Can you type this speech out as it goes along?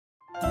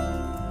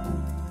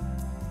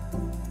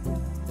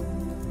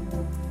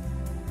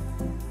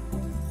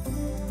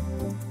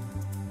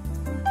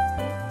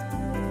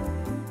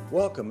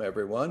Welcome,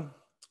 everyone.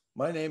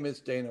 My name is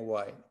Dana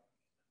White.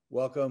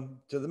 Welcome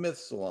to the Myth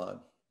Salon.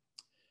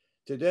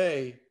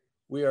 Today,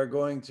 we are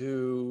going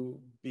to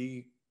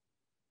be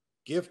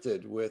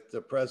gifted with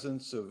the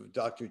presence of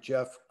Dr.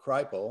 Jeff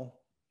Kripal,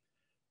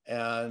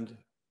 and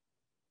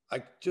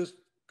I just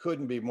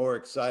couldn't be more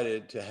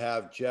excited to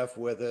have Jeff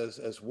with us,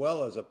 as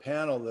well as a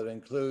panel that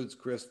includes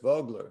Chris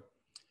Vogler,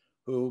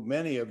 who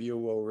many of you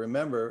will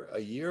remember a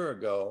year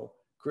ago.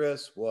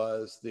 Chris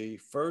was the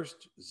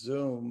first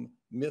Zoom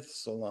Myth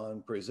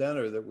Salon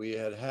presenter that we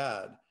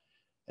had.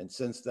 And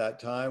since that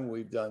time,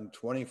 we've done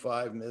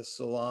 25 Myth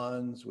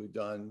Salons. We've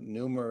done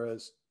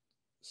numerous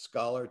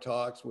scholar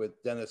talks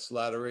with Dennis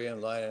Slattery and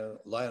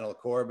Lionel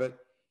Corbett.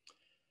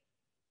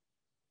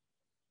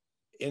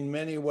 In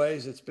many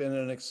ways, it's been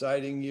an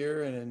exciting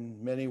year, and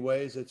in many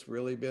ways, it's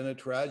really been a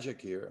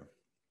tragic year.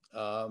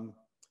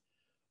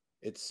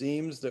 It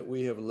seems that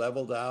we have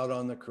leveled out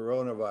on the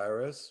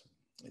coronavirus.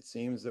 It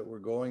seems that we're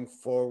going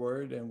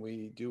forward, and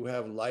we do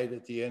have light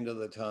at the end of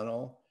the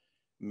tunnel.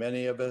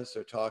 Many of us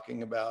are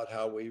talking about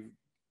how we've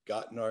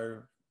gotten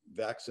our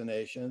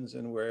vaccinations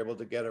and we're able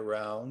to get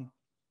around.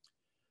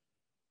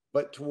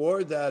 But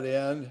toward that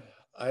end,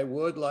 I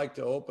would like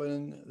to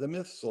open the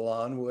Myth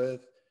Salon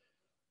with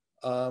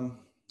a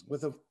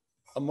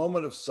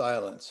moment of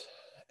silence.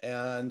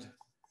 And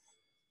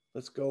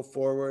let's go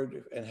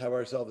forward and have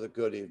ourselves a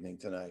good evening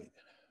tonight.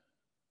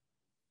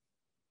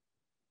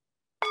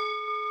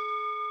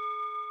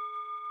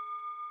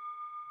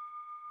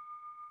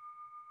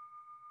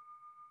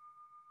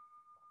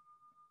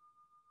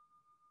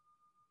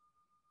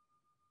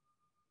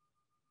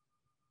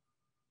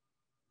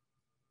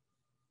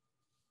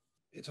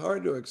 It's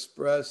hard to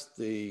express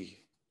the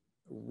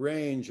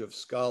range of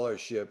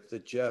scholarship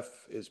that Jeff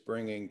is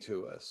bringing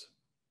to us.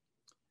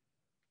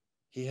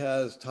 He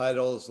has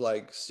titles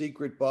like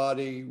Secret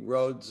Body,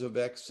 Roads of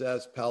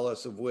Excess,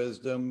 Palace of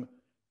Wisdom,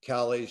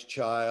 Callie's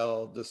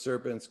Child, The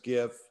Serpent's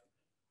Gift,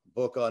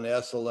 book on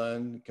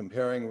SALON,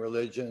 Comparing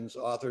Religions,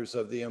 Authors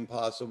of the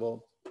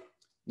Impossible.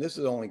 This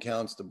only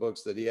counts the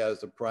books that he has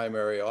the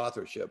primary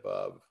authorship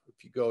of.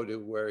 If you go to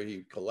where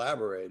he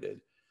collaborated,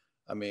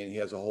 I mean, he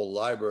has a whole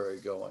library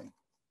going.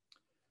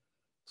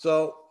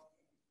 So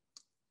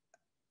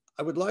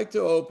I would like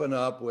to open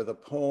up with a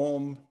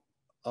poem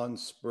on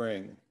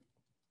spring.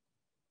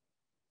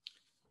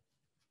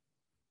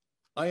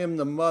 I am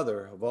the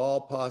mother of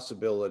all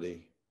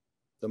possibility,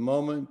 the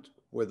moment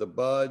where the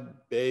bud,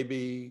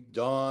 baby,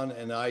 dawn,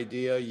 and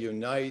idea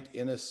unite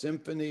in a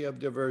symphony of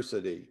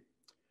diversity,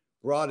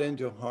 brought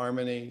into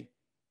harmony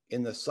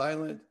in the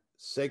silent,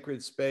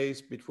 sacred space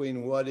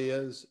between what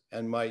is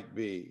and might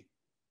be.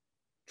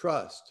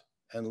 Trust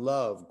and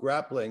love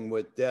grappling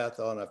with death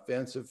on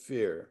offensive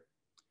fear,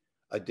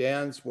 a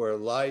dance where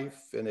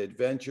life and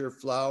adventure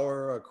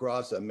flower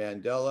across a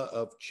mandala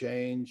of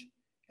change,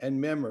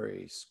 and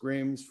memory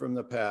screams from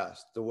the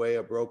past the way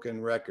a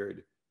broken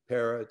record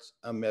parrots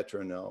a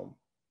metronome.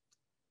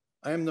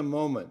 I am the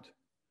moment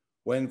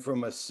when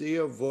from a sea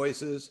of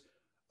voices,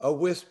 a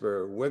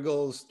whisper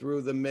wiggles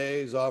through the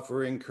maze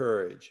offering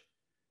courage,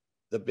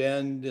 the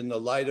bend in the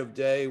light of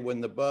day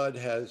when the bud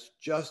has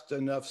just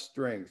enough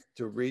strength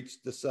to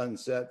reach the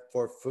sunset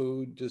for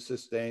food to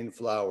sustain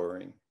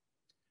flowering.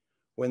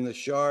 When the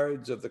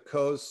shards of the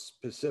coast's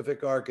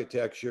Pacific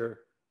architecture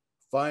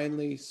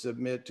finally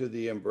submit to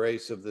the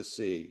embrace of the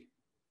sea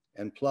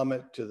and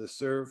plummet to the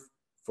surf,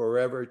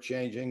 forever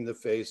changing the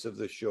face of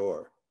the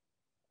shore.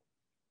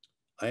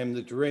 I am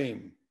the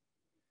dream,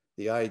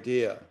 the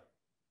idea,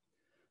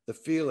 the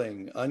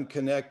feeling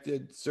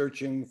unconnected,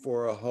 searching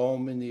for a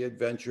home in the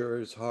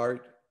adventurer's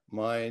heart,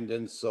 mind,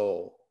 and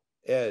soul,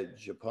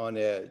 edge upon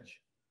edge,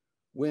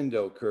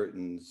 window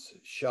curtains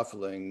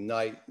shuffling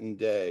night and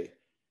day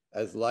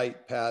as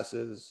light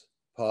passes,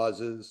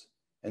 pauses,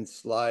 and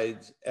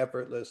slides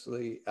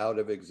effortlessly out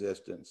of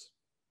existence.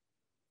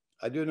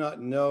 I do not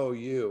know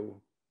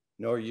you,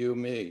 nor you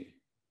me,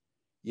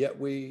 yet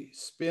we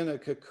spin a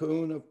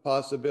cocoon of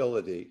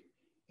possibility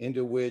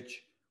into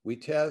which we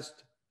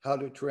test how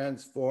to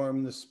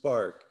transform the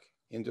spark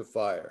into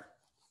fire.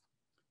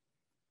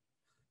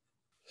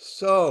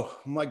 So,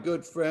 my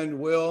good friend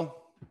Will,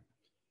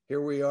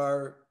 here we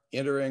are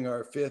entering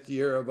our 5th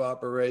year of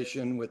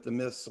operation with the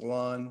Myth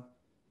Salon,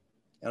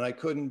 and I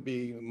couldn't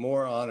be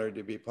more honored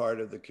to be part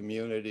of the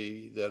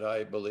community that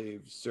I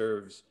believe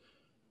serves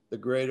the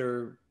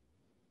greater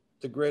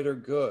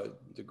good,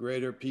 the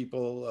greater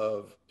people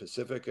of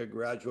Pacifica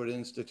Graduate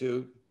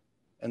Institute,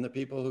 and the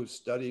people who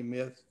study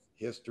myth,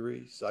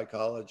 history,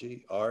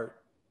 psychology,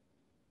 art.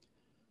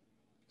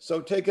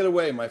 So take it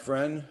away, my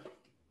friend.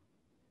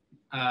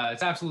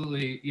 It's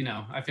absolutely,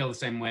 I feel the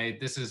same way.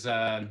 This is,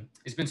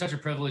 it's been such a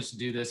privilege to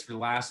do this for the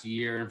last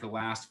year and for the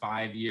last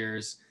 5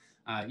 years.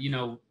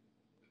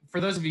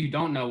 For those of you who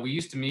don't know, we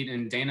used to meet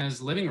in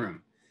Dana's living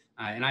room.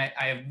 And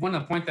I want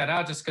to point that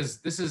out just because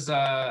this is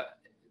the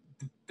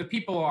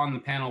people on the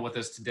panel with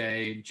us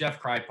today,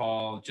 Jeff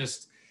Kripal,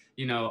 just,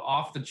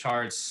 off the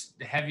charts,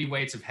 the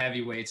heavyweights of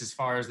heavyweights as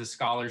far as the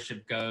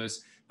scholarship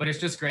goes. but it's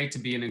just great to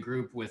be in a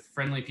group with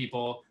friendly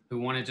people who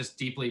want to just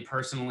deeply,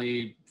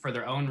 personally, for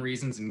their own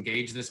reasons,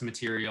 engage this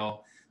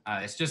material.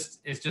 It's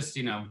just,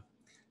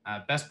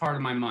 best part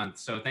of my month.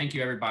 So thank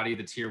you everybody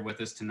that's here with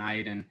us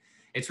tonight. And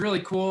it's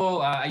really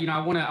cool. I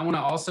want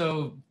to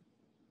also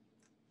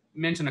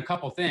mention a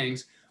couple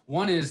things.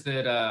 One is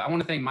that I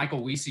want to thank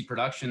Michael Weesey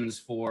Productions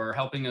for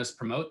helping us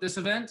promote this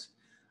event.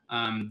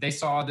 They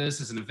saw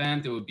this as an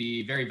event that would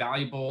be very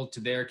valuable to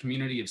their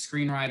community of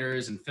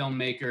screenwriters and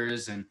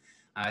filmmakers. And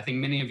I think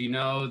many of you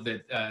know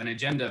that an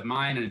agenda of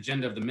mine, an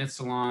agenda of the Myth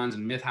Salons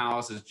and Myth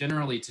House is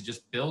generally to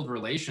just build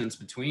relations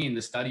between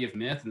the study of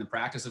myth and the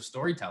practice of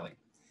storytelling.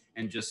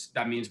 And just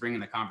that means bringing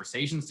the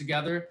conversations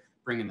together,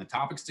 bringing the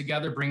topics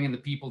together, bringing the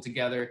people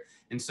together.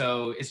 And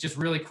so it's just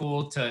really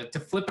cool to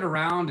flip it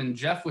around. And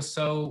Jeff was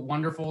so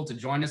wonderful to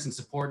join us and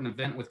support an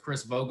event with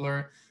Chris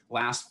Vogler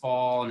last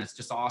fall. And it's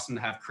just awesome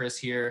to have Chris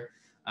here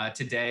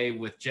today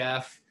with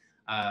Jeff,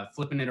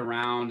 flipping it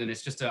around. And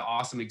it's just an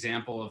awesome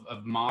example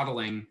of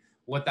modeling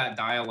what that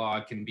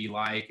dialogue can be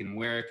like and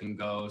where it can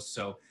go.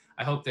 So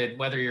I hope that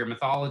whether you're a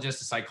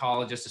mythologist, a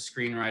psychologist, a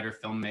screenwriter,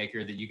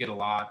 filmmaker, that you get a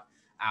lot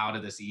out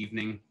of this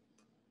evening.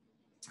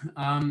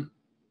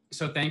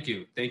 So thank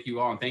you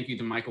all, and thank you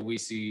to Michael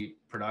Weesey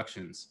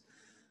Productions.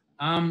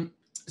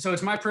 So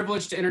it's my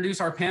privilege to introduce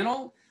our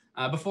panel.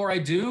 Before I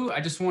do, I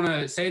just want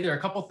to say there are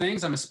a couple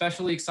things I'm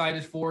especially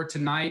excited for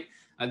tonight.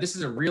 This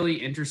is a really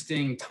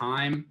interesting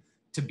time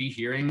to be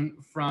hearing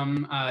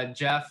from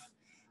Jeff.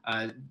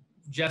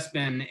 Jeff's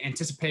been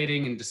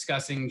anticipating and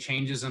discussing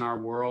changes in our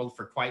world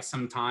for quite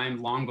some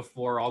time, long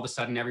before all of a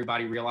sudden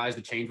everybody realized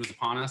the change was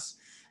upon us.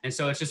 And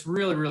so it's just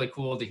really, really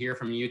cool to hear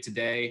from you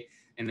today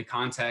in the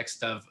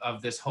context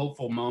of this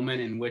hopeful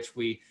moment in which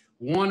we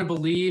want to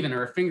believe and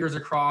our fingers are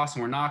crossed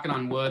and we're knocking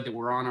on wood that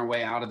we're on our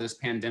way out of this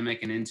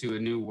pandemic and into a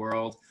new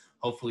world,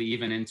 hopefully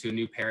even into a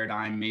new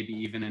paradigm, maybe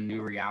even a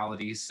new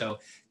reality. So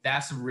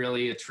that's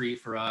really a treat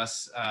for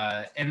us.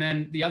 And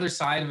then the other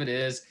side of it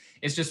is,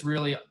 it's just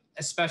really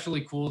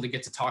especially cool to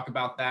get to talk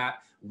about that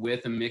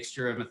with a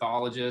mixture of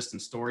mythologists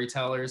and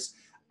storytellers.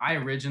 I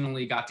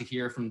originally got to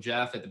hear from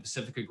Jeff at the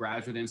Pacifica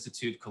Graduate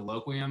Institute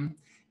Colloquium.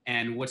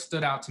 And what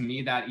stood out to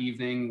me that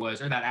evening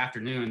was, or that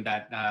afternoon,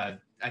 that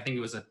I think it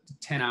was a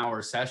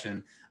 10-hour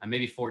session,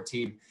 maybe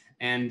 14.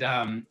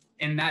 And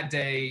in that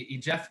day,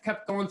 Jeff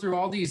kept going through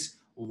all these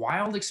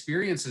wild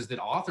experiences that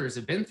authors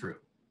have been through,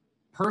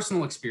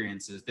 personal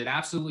experiences that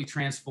absolutely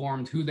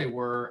transformed who they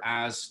were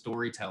as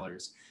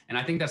storytellers. And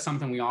I think that's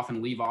something we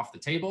often leave off the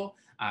table.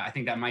 I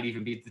think that might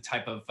even be the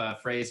type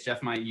of phrase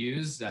Jeff might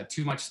use,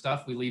 too much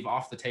stuff we leave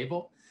off the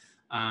table.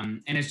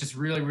 And it's just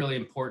really, really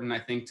important, I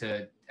think,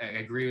 to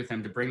agree with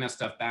him to bring that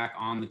stuff back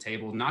on the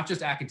table, not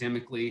just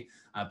academically,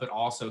 but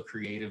also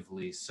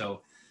creatively.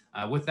 So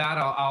with that,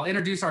 I'll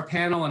introduce our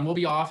panel and we'll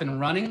be off and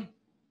running.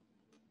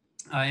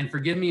 And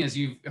forgive me, as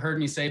you've heard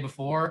me say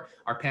before,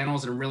 our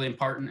panels are a really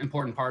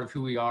important part of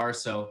who we are.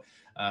 So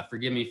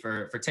forgive me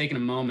for taking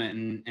a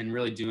moment and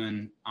really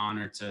doing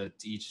honor to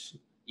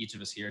each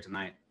of us here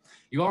tonight.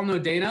 You all know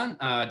Dana,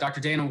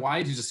 Dr. Dana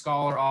White, who's a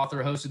scholar,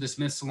 author, host of the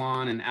Myth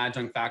Salon, and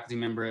adjunct faculty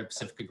member at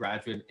Pacifica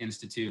Graduate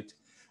Institute.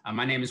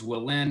 My name is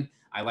Will Lynn.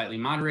 I lightly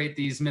moderate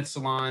these Myth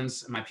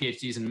Salons. My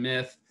PhD is in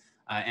myth,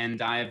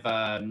 and I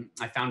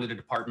founded a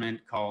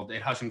department called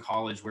at Husson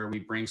College where we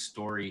bring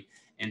story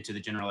into the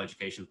general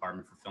education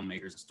department for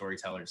filmmakers and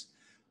storytellers.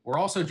 We're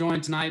also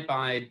joined tonight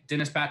by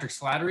Dennis Patrick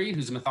Slattery,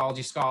 who's a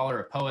mythology scholar,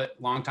 a poet,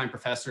 longtime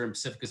professor in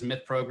Pacifica's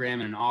myth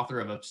program, and an author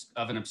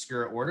of An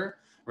Obscure Order,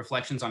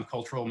 Reflections on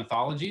Cultural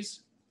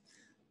Mythologies.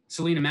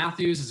 Selena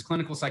Matthews is a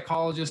clinical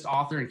psychologist,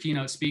 author, and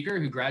keynote speaker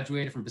who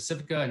graduated from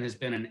Pacifica and has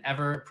been an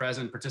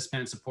ever-present participant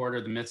and supporter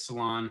of the Myth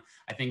Salon.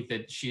 I think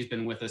that she's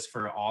been with us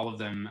for all of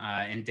them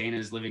in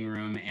Dana's living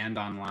room and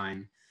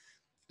online.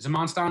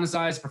 Zaman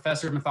Stanizai is a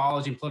professor of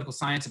mythology and political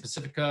science at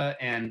Pacifica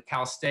and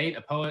Cal State,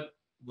 a poet,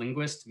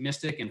 linguist,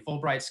 mystic, and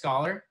Fulbright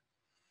scholar.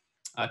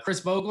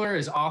 Chris Vogler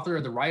is author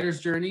of The Writer's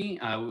Journey,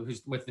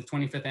 who's with the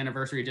 25th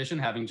anniversary edition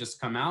having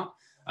just come out,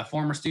 a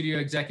former studio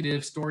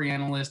executive, story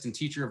analyst, and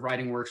teacher of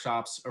writing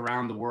workshops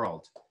around the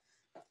world.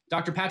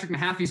 Dr. Patrick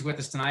Mahaffey is with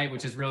us tonight,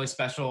 which is really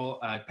special.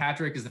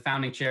 Patrick is the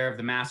founding chair of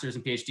the Master's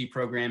and PhD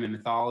program in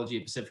Mythology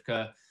at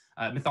Pacifica,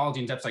 Mythology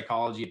and Depth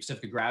Psychology at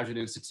Pacifica Graduate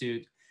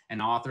Institute,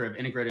 and author of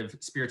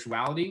Integrative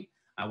Spirituality,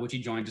 which he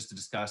joined us to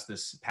discuss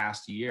this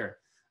past year.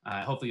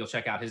 Hopefully you'll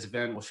check out his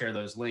event. We'll share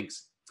those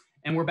links.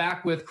 And we're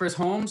back with Chris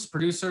Holmes,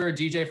 producer,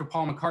 DJ for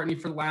Paul McCartney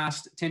for the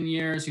last 10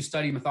 years, who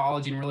studied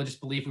mythology and religious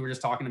belief. We were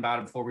just talking about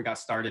it before we got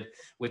started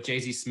with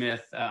J.Z.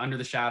 Smith, under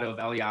the shadow of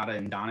Eliada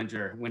and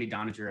Wendy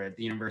Doniger at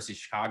the University of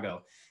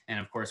Chicago. And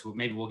of course,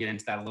 maybe we'll get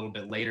into that a little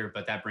bit later,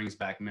 but that brings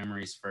back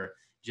memories for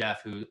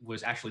Jeff, who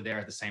was actually there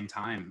at the same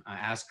time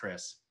as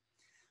Chris.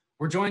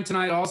 We're joined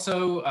tonight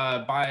also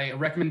by a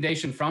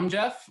recommendation from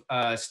Jeff.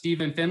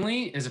 Stephen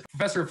Finley is a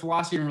professor of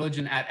philosophy and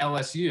religion at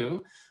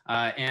LSU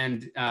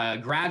and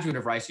graduate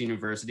of Rice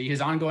University.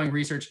 His ongoing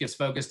research gives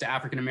focus to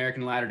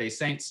African-American Latter-day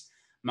Saints,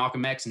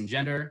 Malcolm X and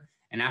gender,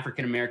 and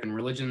African-American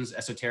religions,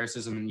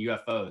 esotericism, and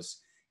UFOs.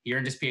 He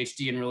earned his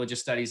PhD in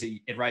religious studies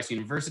at Rice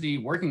University,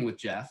 working with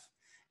Jeff.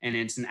 And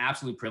it's an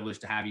absolute privilege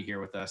to have you here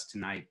with us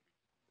tonight.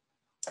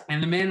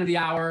 And the man of the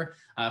hour,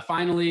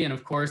 finally, and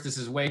of course, this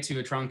is way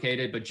too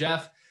truncated, but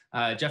Jeff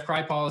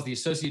Kripal is the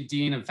Associate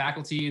Dean of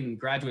Faculty and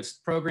Graduate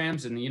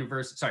Programs in the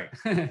University, sorry,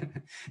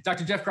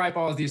 Dr. Jeff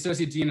Kripal is the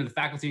Associate Dean of the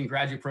Faculty and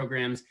Graduate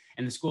Programs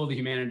in the School of the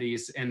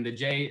Humanities and the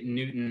J.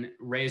 Newton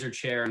Razor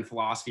Chair in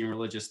Philosophy and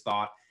Religious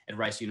Thought at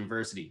Rice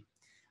University.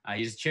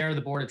 He's chair of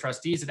the Board of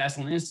Trustees at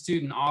SALON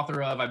Institute and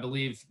author of, I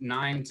believe,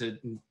 9 to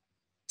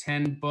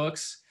 10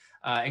 books,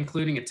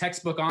 including a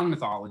textbook on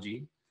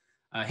mythology,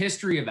 a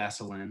history of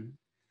SALON,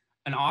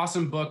 an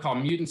awesome book called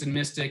Mutants and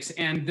Mystics,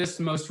 and this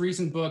most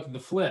recent book, The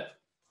Flip,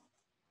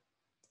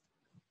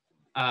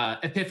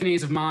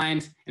 Epiphanies of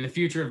Mind and the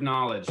Future of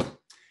Knowledge.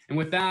 And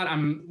with that, I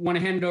want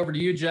to hand it over to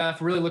you,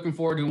 Jeff. Really looking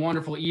forward to a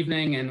wonderful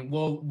evening, and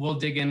we'll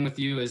dig in with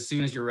you as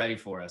soon as you're ready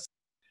for us.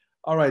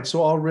 All right,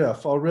 so I'll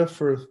riff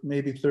for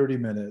maybe 30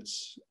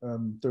 minutes,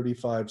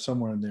 35,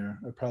 somewhere in there.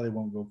 I probably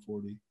won't go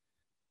 40.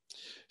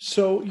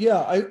 So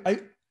yeah,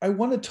 I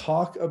want to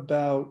talk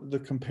about the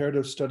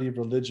comparative study of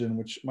religion,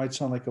 which might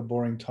sound like a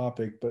boring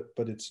topic,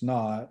 but it's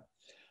not.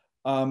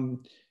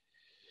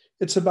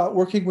 It's about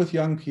working with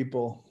young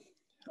people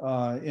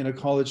in a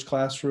college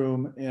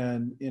classroom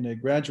and in a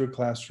graduate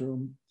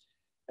classroom.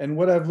 And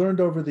what I've learned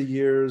over the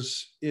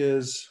years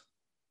is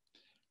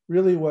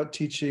really what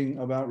teaching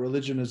about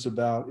religion is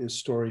about is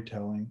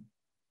storytelling.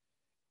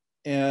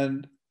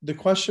 And the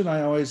question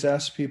I always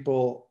ask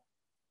people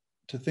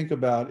to think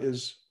about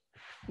is,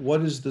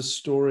 what is the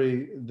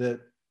story that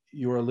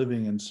you are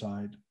living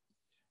inside?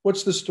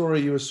 What's the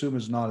story you assume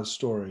is not a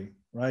story,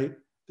 right?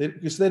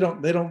 Because they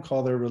don't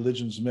call their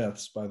religions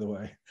myths, by the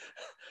way.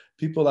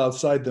 People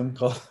outside them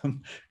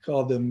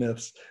call them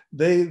myths.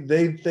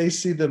 They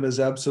see them as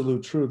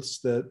absolute truths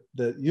that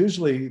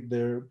usually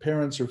their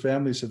parents or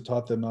families have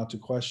taught them not to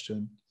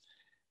question.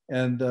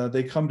 And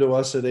they come to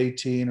us at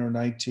 18 or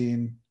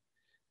 19,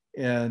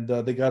 and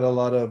they got a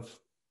lot of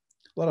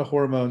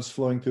hormones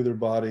flowing through their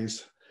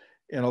bodies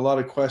and a lot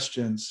of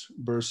questions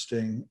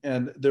bursting,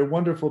 and they're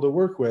wonderful to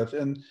work with.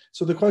 And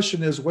so the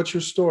question is, what's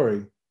your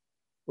story?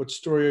 What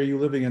story are you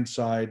living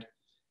inside?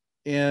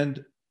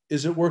 And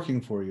is it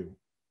working for you?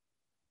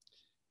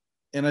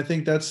 And I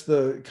think that's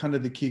the kind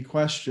of the key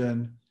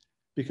question,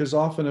 because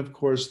often, of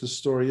course, the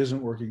story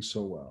isn't working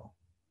so well.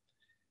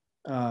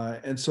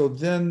 And so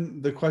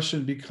then the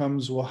question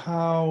becomes, well,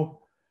 how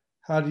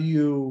do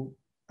you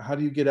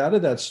get out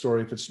of that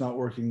story if it's not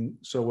working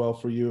so well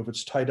for you, if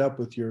it's tied up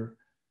with your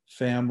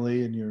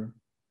family and your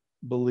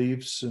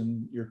beliefs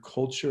and your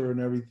culture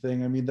and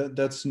everything? I mean,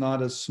 that's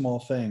not a small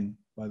thing,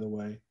 by the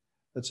way.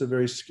 That's a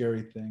very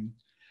scary thing.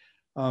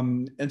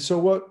 And so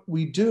what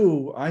we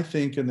do, I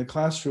think, in the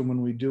classroom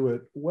when we do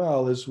it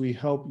well, is we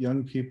help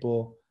young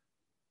people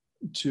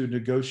to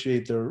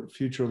negotiate their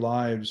future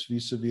lives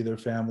vis-a-vis their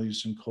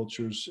families and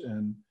cultures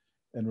and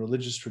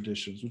religious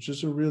traditions, which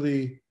is a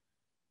really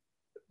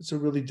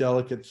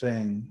delicate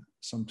thing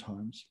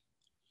sometimes.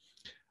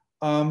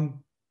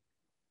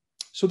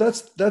 So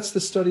that's the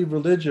study of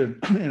religion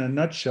in a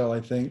nutshell,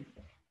 I think.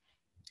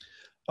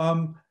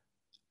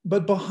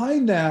 But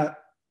behind that,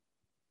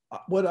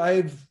 what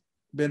I've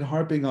been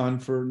harping on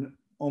for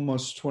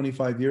almost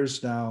 25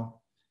 years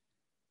now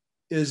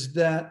is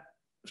that,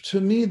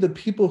 to me, the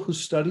people who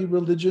study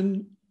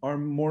religion are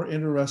more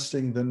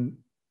interesting than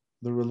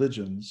the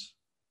religions.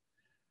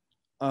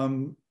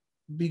 And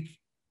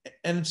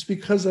it's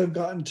because I've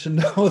gotten to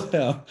know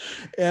them,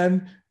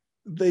 and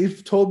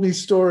they've told me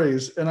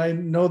stories, and I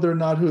know they're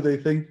not who they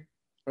think.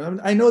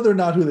 I know they're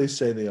not who they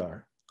say they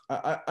are.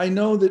 I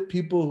know that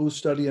people who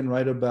study and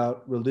write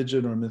about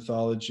religion or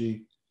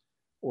mythology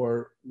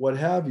or what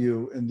have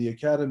you in the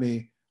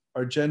academy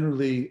are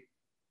generally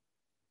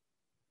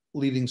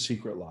leading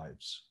secret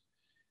lives.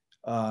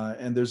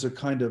 And there's a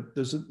kind of,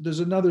 there's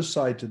another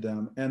side to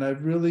them. And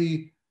I've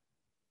really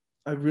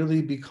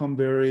become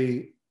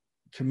very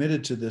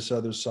committed to this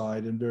other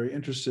side and very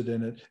interested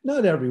in it.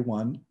 Not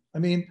everyone. I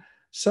mean,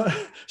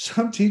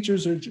 some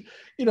teachers are,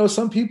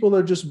 some people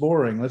are just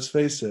boring. Let's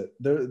face it.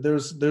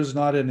 There's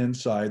not an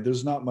inside.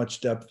 There's not much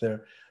depth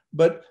there.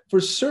 But for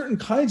certain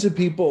kinds of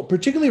people,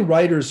 particularly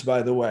writers,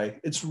 by the way,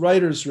 it's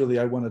writers really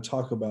I want to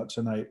talk about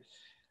tonight.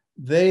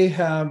 They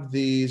have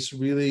these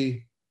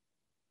really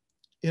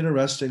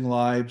interesting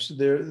lives.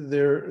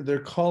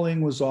 Their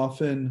calling was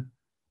often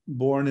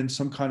born in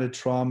some kind of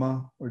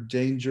trauma or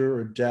danger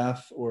or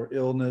death or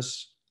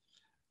illness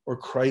or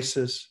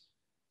crisis.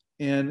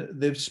 And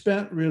they've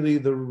spent really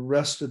the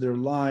rest of their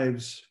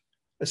lives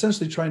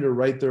essentially trying to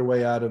write their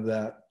way out of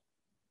that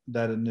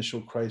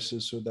initial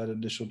crisis or that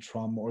initial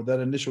trauma or that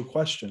initial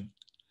question.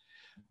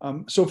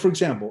 So for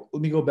example,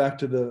 let me go back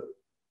to the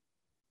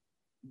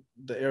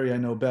area I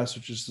know best,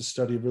 which is the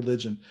study of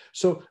religion.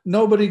 So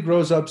nobody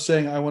grows up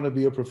saying, I want to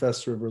be a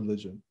professor of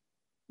religion.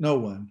 No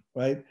one,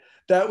 right?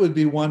 That would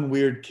be one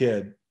weird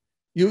kid.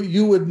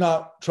 You would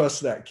not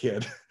trust that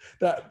kid.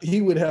 That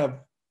he would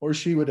have, or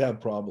she would have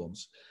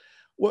problems.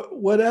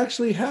 What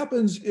actually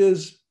happens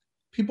is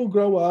people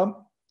grow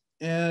up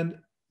and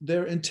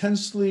they're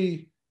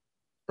intensely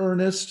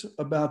earnest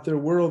about their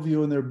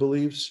worldview and their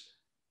beliefs,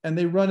 and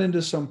they run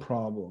into some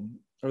problem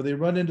or they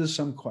run into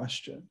some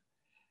question,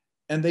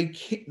 and they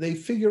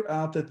figure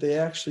out that they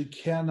actually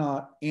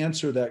cannot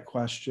answer that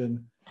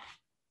question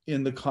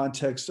in the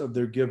context of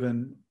their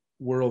given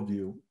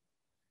worldview.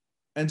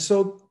 And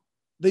so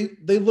they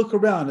look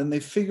around and they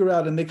figure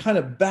out, and they kind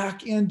of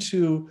back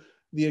into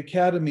the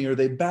academy, or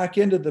they back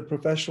into the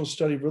professional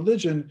study of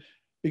religion,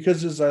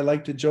 because, as I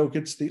like to joke,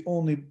 it's the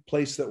only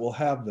place that will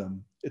have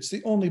them. It's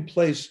the only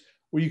place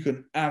where you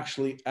can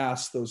actually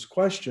ask those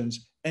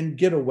questions and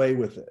get away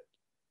with it.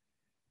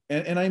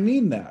 And I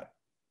mean that.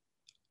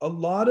 A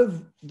lot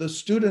of the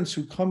students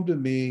who come to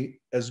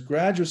me as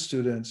graduate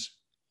students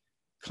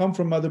come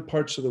from other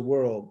parts of the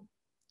world,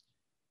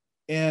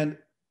 and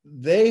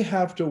they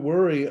have to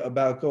worry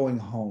about going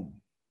home.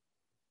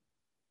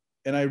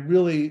 And I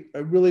really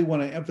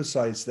want to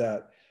emphasize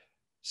that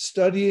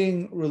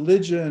studying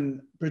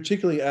religion,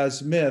 particularly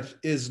as myth,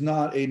 is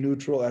not a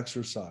neutral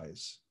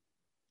exercise.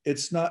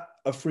 It's not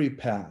a free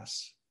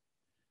pass.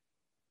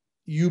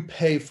 You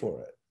pay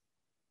for it.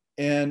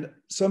 And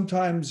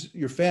sometimes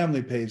your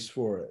family pays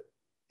for it.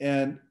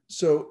 And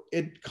so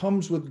it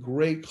comes with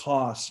great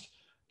cost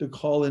to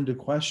call into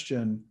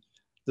question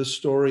the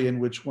story in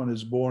which one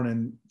is born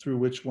and through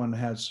which one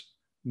has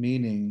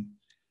meaning.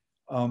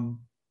 And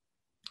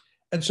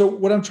so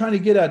what I'm trying to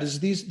get at is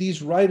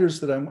these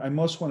writers that I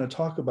most want to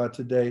talk about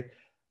today,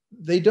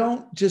 they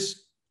don't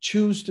just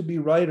choose to be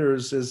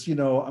writers as, you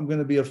know, I'm going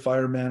to be a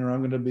fireman, or I'm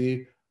going to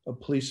be a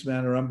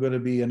policeman, or I'm going to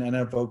be an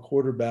NFL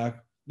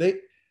quarterback.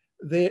 They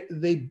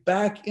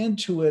back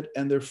into it,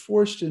 and they're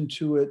forced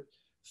into it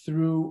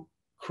through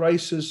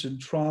crisis and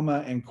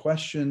trauma and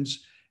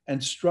questions,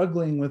 and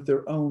struggling with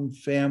their own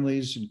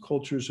families and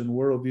cultures and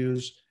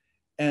worldviews.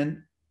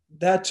 And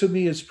that, to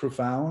me, is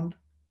profound.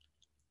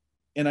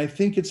 And I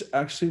think it's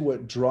actually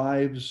what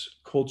drives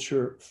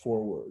culture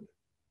forward.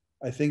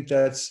 I think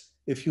that's,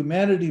 if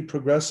humanity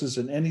progresses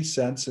in any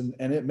sense, and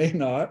it may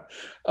not,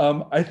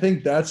 I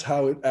think that's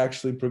how it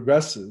actually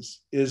progresses,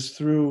 is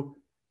through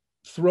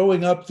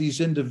throwing up these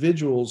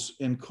individuals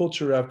in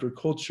culture after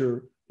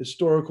culture,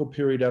 historical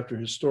period after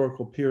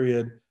historical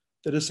period,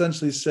 that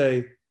essentially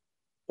say,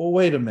 well,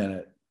 wait a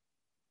minute,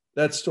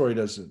 that story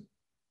doesn't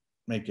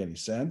make any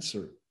sense,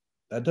 or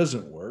that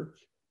doesn't work.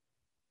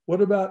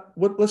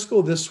 Let's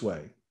go this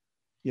way,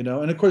 you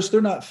know? And of course,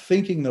 they're not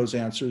thinking those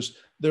answers.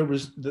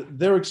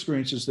 Their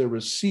experiences, they're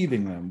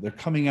receiving them. They're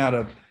coming out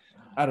of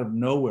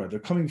nowhere. They're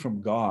coming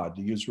from God,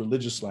 to use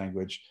religious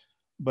language.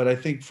 But I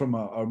think from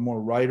a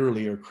more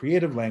writerly or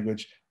creative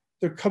language,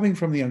 they're coming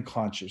from the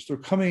unconscious. They're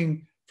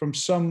coming from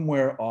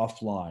somewhere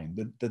offline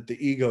that the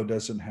ego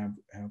doesn't have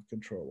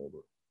control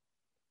over.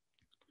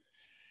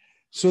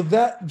 So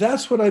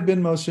that's what I've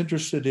been most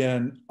interested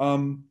in.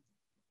 And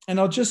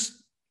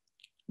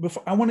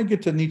I want to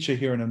get to Nietzsche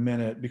here in a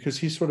minute, because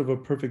he's sort of a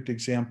perfect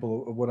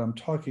example of what I'm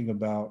talking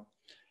about.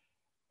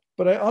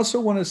 But I also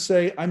want to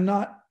say I'm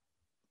not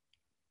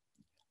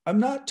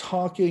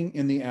talking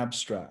in the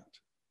abstract.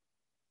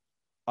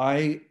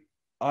 I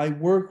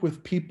work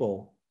with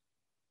people,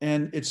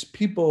 and it's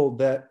people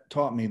that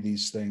taught me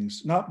these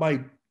things, not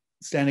by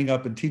standing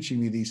up and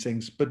teaching me these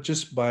things, but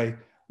just by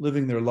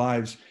living their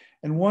lives.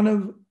 And one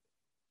of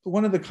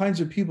the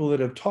kinds of people that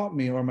have taught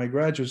me are my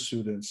graduate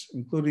students,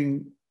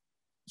 including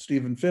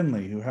Stephen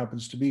Finley, who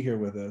happens to be here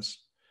with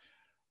us.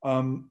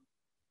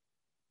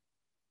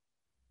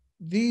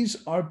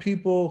 These are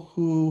people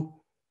who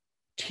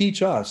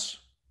teach us.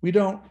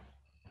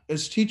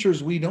 As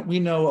teachers, we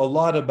know a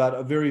lot about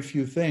a very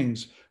few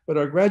things, but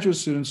our graduate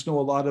students know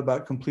a lot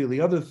about completely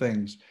other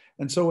things.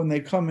 And so when they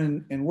come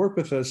in and work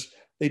with us,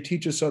 they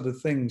teach us other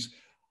things.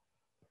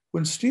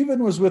 When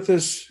Stephen was with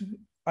us,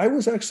 I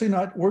was actually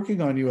not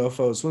working on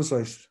UFOs, was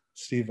I,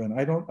 Stephen?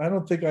 I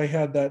don't think I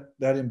had that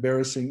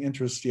embarrassing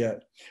interest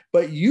yet,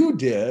 but you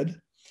did,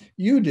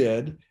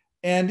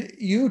 and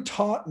you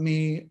taught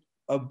me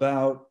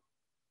about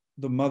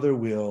the mother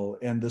wheel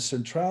and the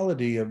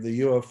centrality of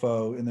the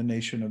UFO in the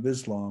Nation of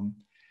Islam.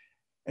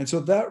 And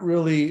so that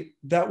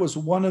was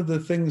one of the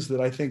things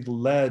that I think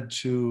led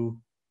to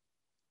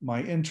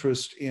my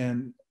interest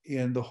in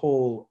the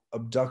whole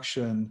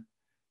abduction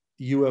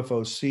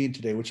UFO scene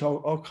today, which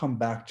I'll come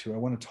back to. I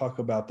want to talk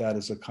about that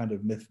as a kind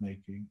of myth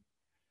making.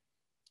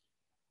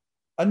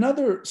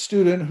 Another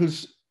student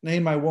whose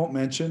name I won't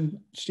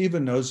mention,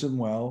 Stephen knows him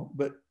well,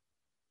 but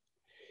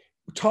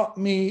taught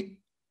me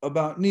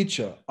about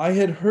Nietzsche. I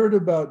had heard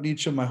about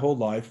Nietzsche my whole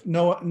life.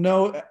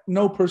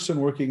 No person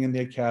working in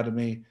the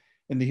academy,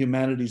 in the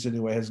humanities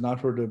anyway, has not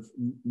heard of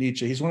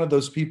Nietzsche. He's one of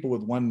those people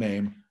with one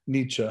name,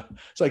 Nietzsche.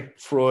 It's like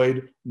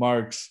Freud,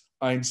 Marx,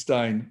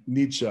 Einstein,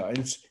 Nietzsche.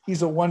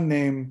 He's a one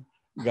name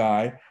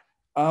guy.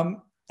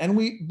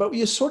 But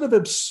you sort of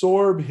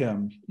absorb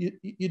him.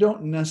 You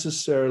don't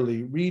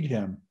necessarily read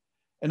him.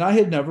 And I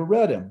had never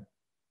read him.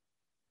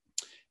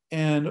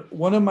 And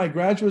one of my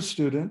graduate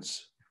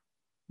students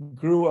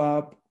grew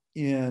up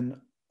in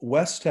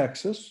West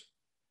Texas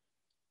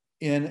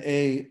in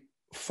a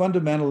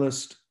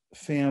fundamentalist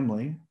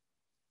family.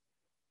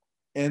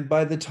 And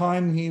by the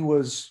time he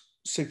was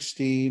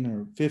 16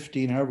 or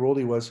 15, however old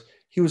he was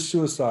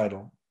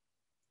suicidal.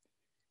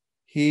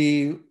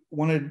 He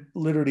wanted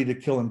literally to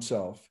kill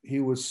himself. He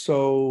was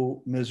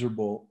so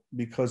miserable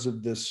because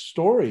of this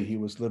story he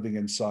was living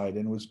inside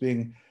and was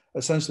being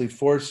essentially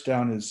forced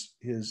down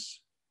his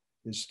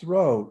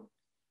throat.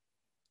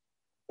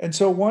 And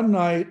so one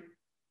night,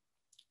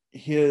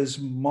 his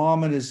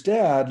mom and his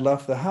dad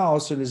left the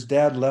house, and his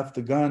dad left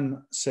the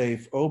gun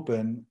safe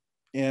open,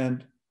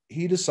 and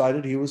he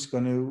decided he was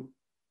going to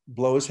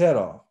blow his head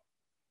off.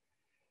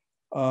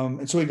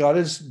 And so he got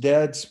his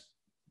dad's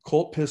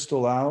Colt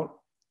pistol out,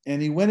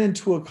 and he went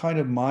into a kind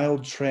of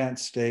mild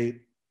trance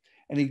state,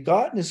 and he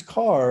got in his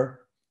car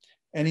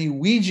and he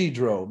Ouija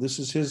drove. This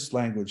is his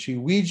language. He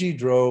Ouija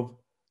drove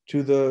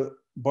to the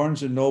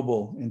Barnes and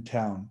Noble in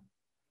town,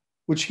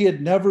 which he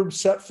had never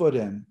set foot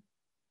in,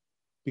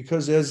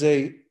 because as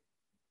a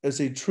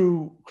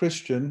true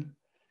Christian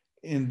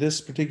in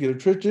this particular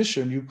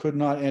tradition, you could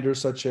not enter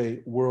such a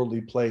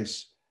worldly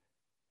place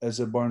as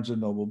a Barnes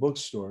and Noble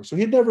bookstore. So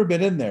he'd never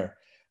been in there,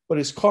 but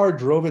his car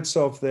drove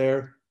itself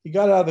there. He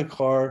got out of the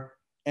car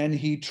and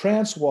he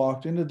trance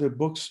walked into the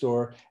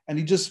bookstore, and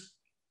he just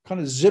kind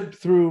of zipped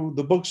through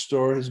the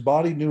bookstore. His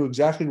body knew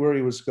exactly where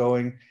he was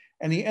going,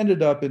 and he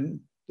ended up in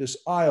this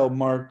aisle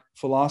marked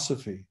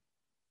philosophy,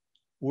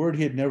 a word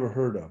he had never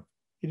heard of.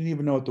 He didn't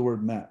even know what the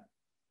word meant.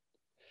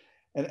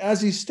 And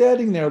as he's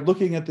standing there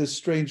looking at this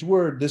strange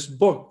word, this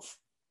book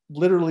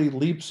literally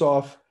leaps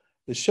off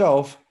the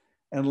shelf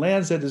and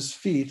lands at his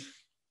feet.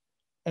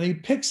 And he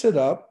picks it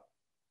up,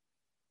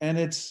 and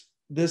it's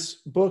this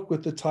book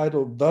with the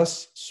title,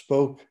 Thus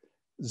Spoke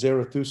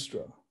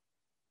Zarathustra.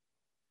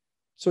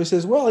 So he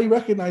says, well, he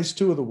recognized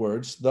two of the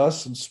words,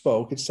 thus and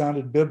spoke. It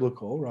sounded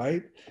biblical,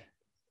 right?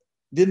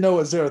 Didn't know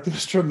what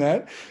Zarathustra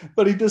meant,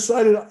 but he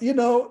decided,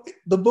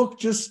 the book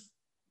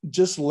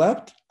just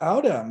leapt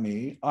out at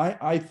me.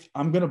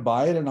 I'm going to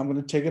buy it, and I'm going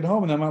to take it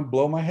home, and I'm going to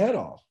blow my head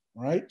off,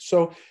 right?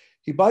 So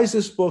he buys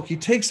this book, he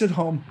takes it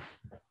home,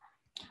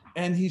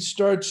 and he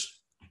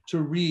starts to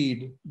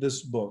read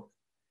this book.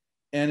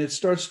 And it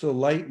starts to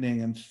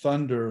lightning and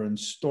thunder and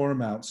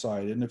storm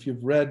outside. And if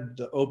you've read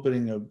the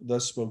opening of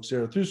Thus Spoke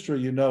Zarathustra,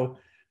 you know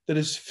that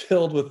it's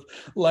filled with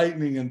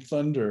lightning and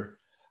thunder.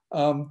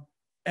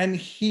 And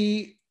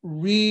he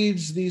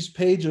reads these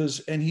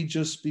pages, and he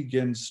just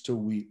begins to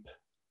weep.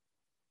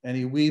 And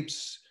he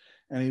weeps,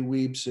 and he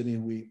weeps, and he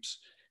weeps.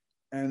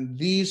 And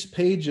these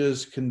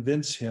pages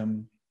convince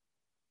him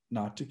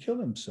not to kill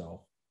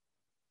himself.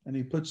 And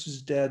he puts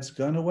his dad's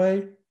gun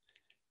away,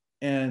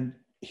 and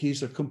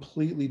he's a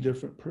completely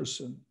different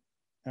person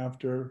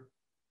after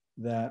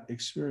that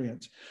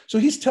experience. So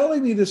he's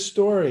telling me this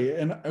story.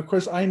 And of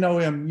course, I know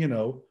him,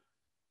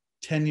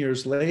 10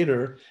 years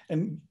later.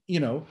 And,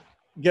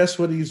 guess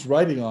what he's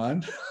writing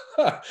on?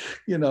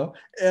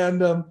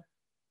 And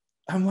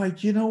I'm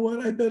like, you know what?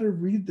 I better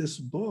read this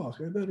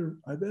book. I better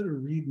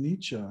read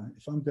Nietzsche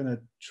if I'm going to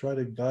try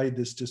to guide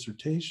this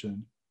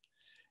dissertation.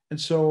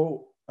 And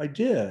so I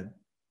did.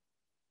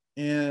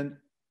 And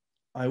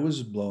I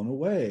was blown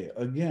away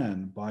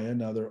again by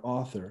another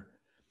author.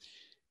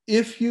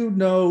 If you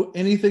know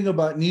anything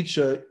about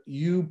Nietzsche,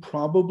 you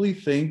probably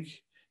think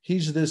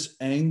he's this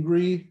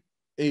angry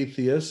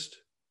atheist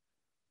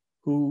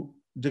who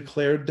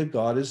declared that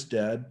God is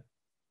dead.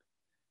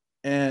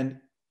 And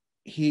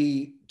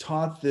he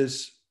taught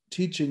this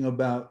teaching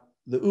about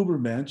the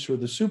Übermensch, or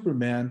the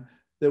Superman,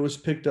 that was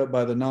picked up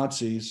by the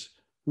Nazis,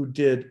 who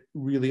did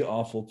really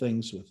awful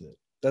things with it.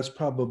 That's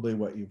probably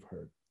what you've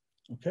heard.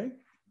 Okay?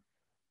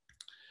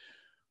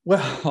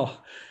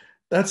 Well,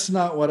 that's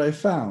not what I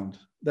found.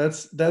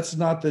 That's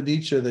not the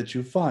Nietzsche that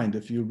you find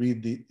if you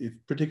read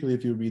particularly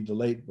if you read the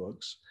late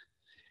books.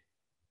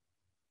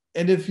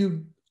 And if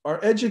you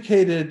are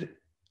educated,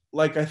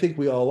 like I think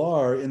we all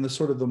are, in the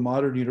sort of the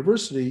modern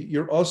university,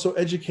 you're also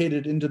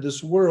educated into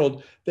this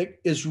world that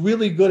is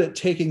really good at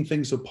taking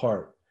things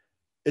apart.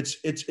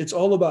 It's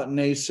all about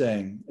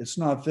naysaying. It's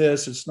not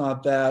this, it's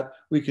not that.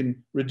 We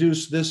can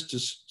reduce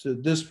this to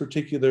this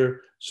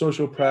particular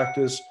social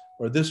practice,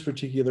 or this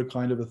particular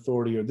kind of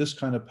authority, or this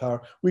kind of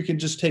power. We can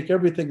just take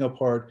everything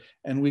apart,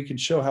 and we can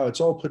show how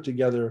it's all put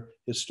together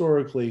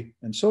historically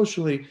and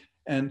socially,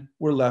 and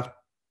we're left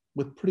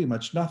with pretty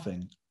much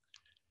nothing.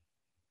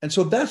 And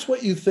so that's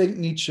what you think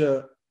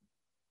Nietzsche,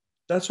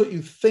 that's what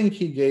you think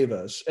he gave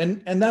us.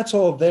 And that's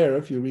all there.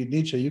 If you read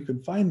Nietzsche, you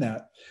can find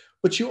that.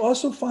 But you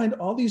also find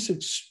all these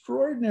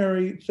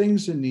extraordinary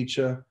things in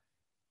Nietzsche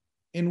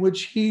in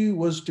which he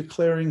was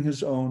declaring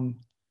his own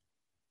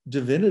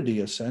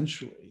divinity,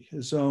 essentially,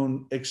 his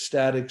own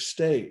ecstatic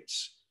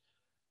states.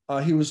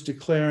 He was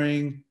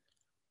declaring,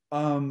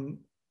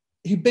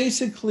 he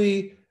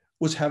basically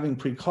was having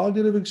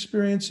precognitive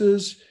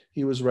experiences.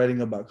 He was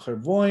writing about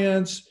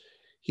clairvoyance.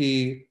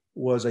 He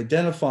was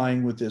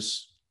identifying with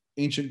this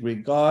ancient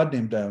Greek god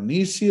named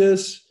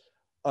Dionysius.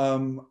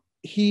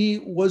 He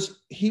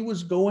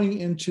was going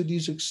into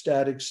these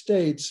ecstatic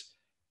states,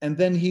 and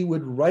then he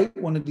would write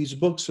one of these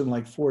books in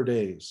like 4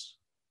 days.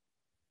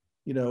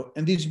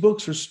 And these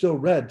books are still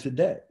read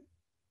today.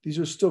 These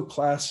are still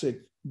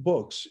classic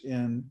books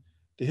in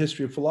the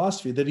history of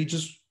philosophy that he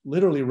just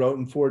literally wrote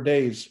in 4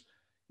 days,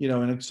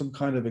 in some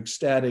kind of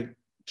ecstatic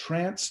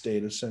trance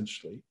state,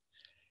 essentially.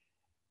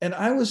 And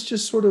I was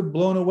just sort of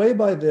blown away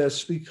by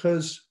this,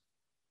 because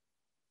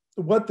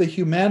what the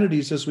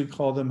humanities, as we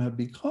call them, have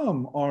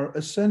become are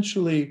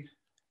essentially,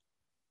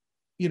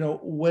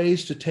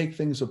 ways to take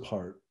things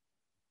apart.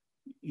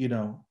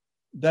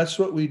 That's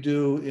what we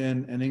do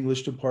in an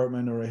English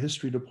department or a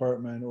history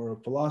department or a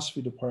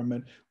philosophy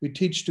department. We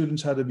teach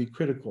students how to be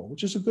critical,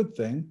 which is a good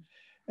thing.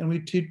 And we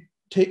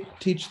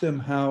teach them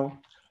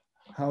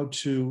how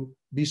to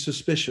be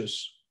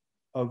suspicious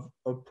of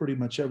pretty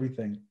much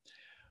everything.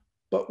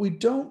 But we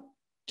don't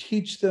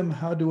teach them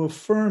how to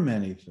affirm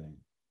anything.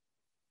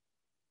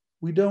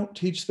 We don't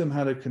teach them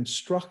how to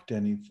construct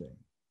anything.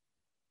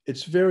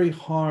 It's very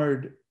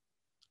hard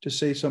to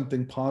say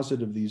something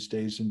positive these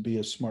days and be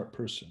a smart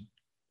person.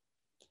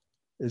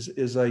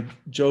 As I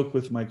joke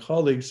with my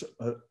colleagues,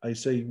 I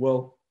say,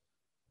 well,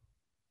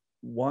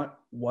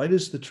 why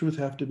does the truth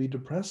have to be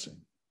depressing?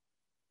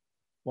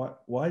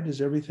 Why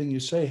does everything you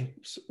say,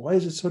 why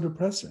is it so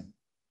depressing?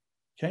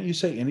 Can't you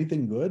say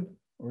anything good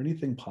or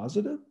anything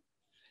positive?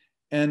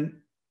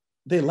 And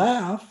they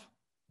laugh,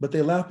 but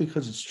they laugh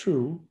because it's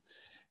true.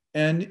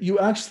 And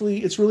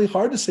it's really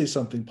hard to say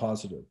something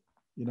positive,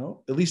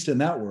 at least in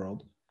that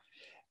world.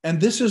 And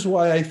this is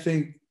why I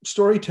think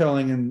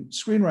storytelling and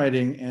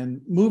screenwriting and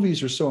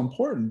movies are so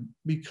important,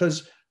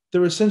 because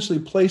they're essentially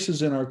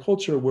places in our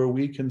culture where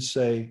we can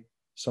say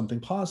something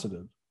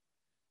positive.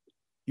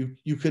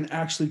 You can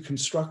actually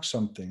construct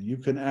something. You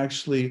can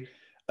actually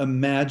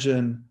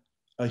imagine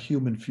a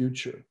human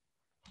future.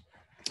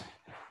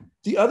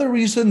 The other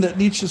reason that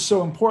Nietzsche is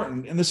so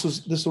important, and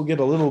this will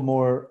get a little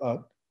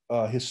more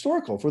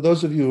historical. For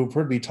those of you who've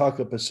heard me talk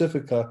at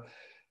Pacifica,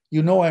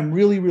 I'm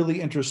really,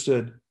 really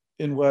interested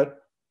in what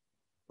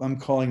I'm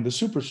calling the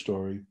super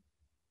story,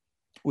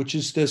 which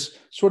is this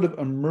sort of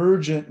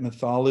emergent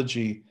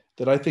mythology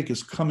that I think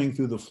is coming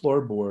through the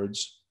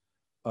floorboards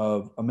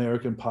of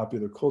American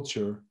popular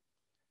culture.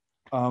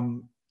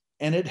 And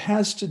it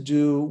has to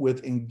do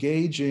with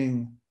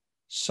engaging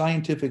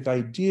scientific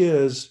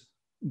ideas,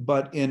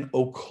 but in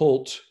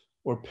occult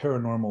or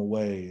paranormal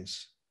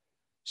ways.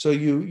 So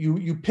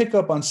you pick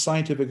up on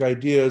scientific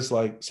ideas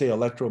like, say,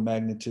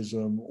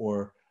 electromagnetism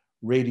or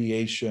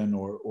radiation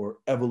or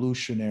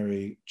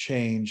evolutionary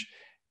change,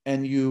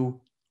 and you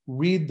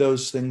read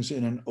those things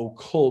in an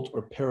occult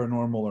or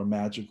paranormal or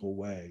magical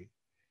way.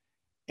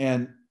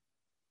 And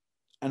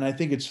I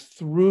think it's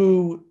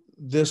through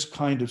this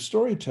kind of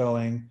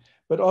storytelling,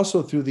 but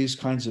also through these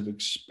kinds of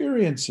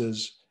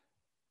experiences,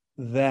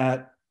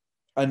 that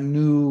a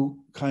new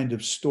kind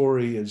of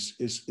story is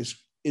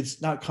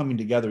it's not coming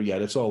together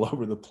yet. It's all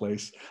over the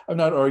place. I'm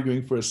not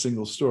arguing for a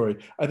single story.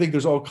 I think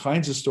there's all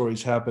kinds of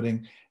stories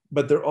happening,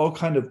 but they're all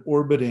kind of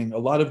orbiting. A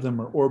lot of them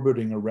are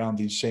orbiting around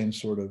these same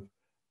sort of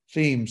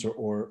themes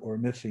or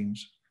myth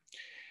themes.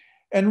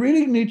 And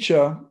reading Nietzsche,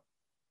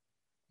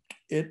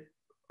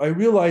 I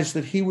realized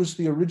that he was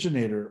the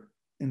originator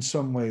in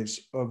some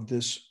ways of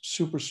this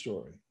super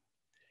story.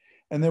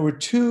 And there were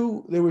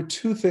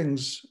two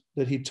things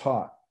that he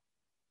taught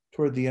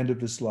toward the end of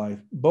his life.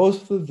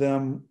 Both of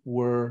them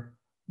were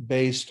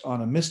based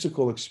on a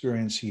mystical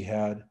experience he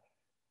had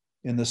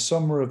in the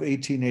summer of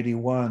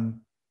 1881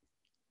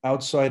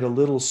 outside a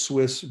little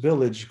Swiss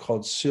village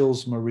called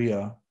Sils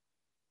Maria,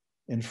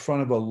 in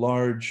front of a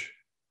large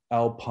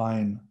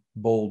alpine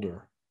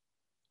boulder.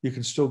 You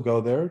can still go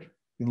there.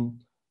 You can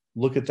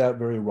look at that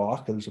very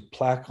rock. There's a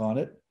plaque on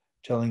it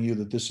telling you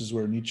that this is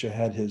where Nietzsche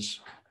had his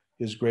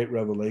great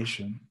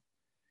revelation.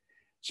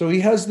 So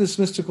he has this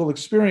mystical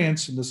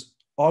experience in this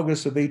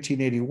August of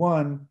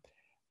 1881,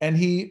 and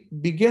he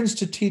begins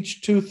to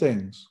teach two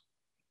things.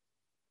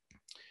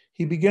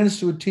 He begins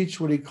to teach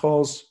what he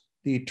calls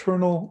the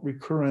eternal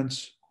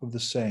recurrence of the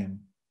same,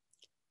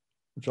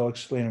 which I'll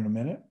explain in a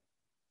minute.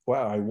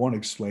 Well, I won't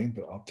explain,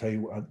 but I'll tell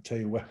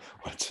you what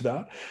it's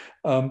about.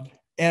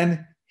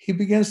 And he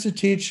begins to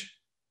teach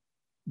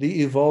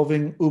the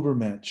evolving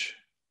Übermensch.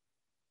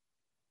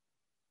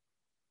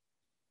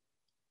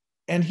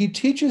 And he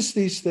teaches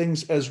these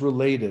things as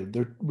related.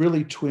 They're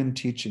really twin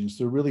teachings.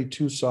 They're really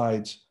two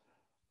sides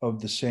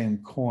of the same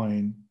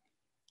coin.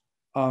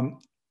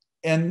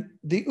 And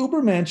the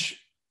Übermensch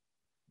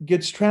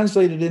gets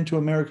translated into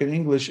American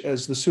English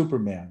as the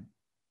Superman.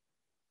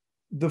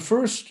 The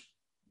first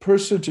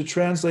person to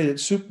translate it,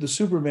 the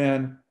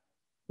Superman,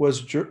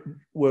 was George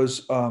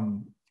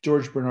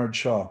Bernard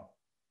Shaw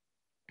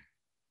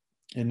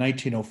in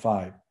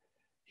 1905.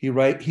 He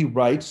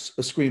writes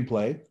a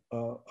screenplay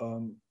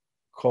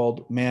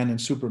called Man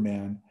and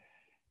Superman,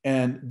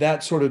 and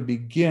that sort of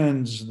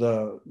begins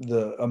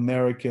the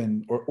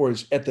American, or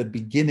is at the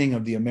beginning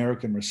of the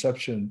American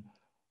reception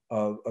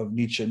of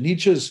Nietzsche.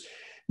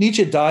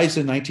 Nietzsche dies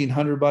in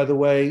 1900, by the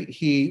way.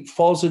 He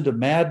falls into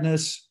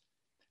madness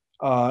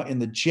in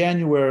the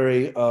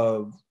January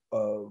of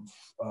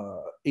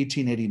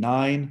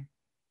 1889.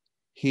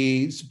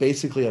 He's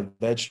basically a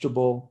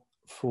vegetable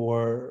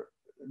for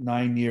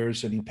 9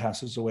 years, and he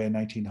passes away in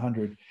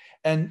 1900.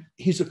 And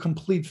he's a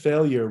complete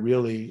failure,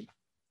 really,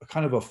 a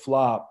kind of a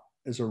flop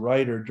as a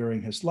writer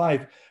during his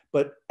life.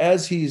 But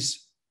as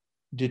he's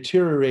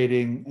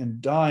deteriorating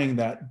and dying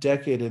that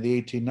decade of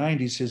the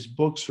 1890s, his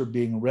books are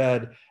being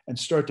read and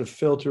start to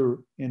filter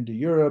into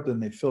Europe,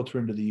 and they filter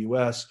into the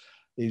US.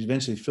 They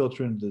eventually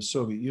filter into the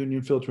Soviet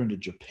Union, filter into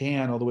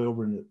Japan, all the way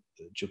over into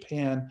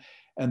Japan.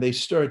 And they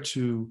start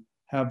to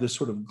have this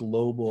sort of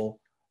global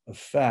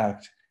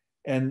effect.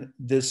 And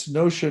this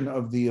notion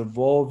of the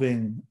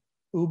evolving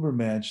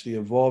Übermensch, the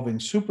evolving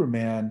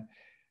Superman,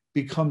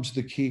 becomes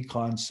the key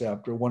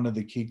concept, or one of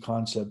the key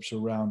concepts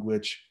around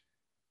which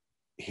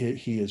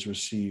he is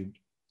received.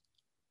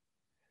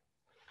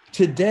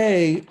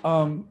 Today,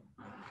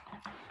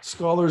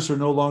 scholars are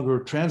no longer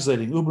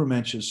translating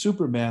Übermensch as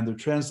Superman, they're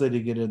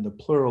translating it in the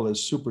plural as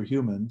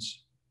superhumans.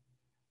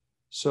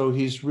 So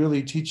he's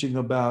really teaching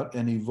about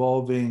an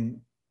evolving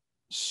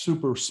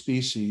super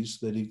species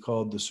that he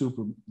called the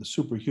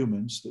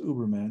superhumans, the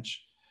Übermensch,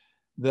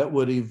 that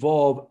would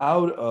evolve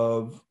out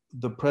of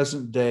the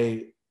present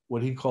day,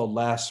 what he called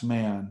last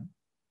man,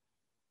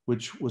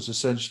 which was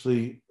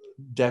essentially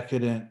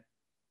decadent,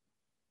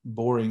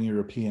 boring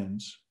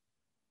Europeans.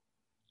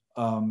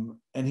 And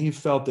he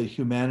felt that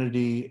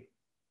humanity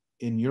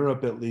in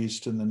Europe, at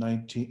least in the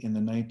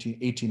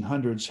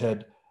 1800s,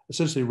 had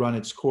essentially run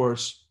its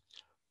course,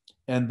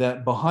 and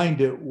that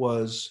behind it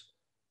was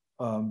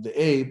the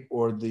ape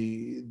or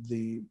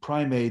the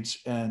primates,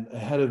 and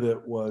ahead of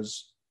it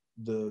was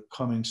the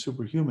coming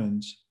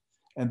superhumans,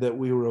 and that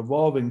we were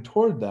evolving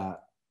toward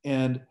that,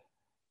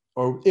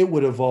 or it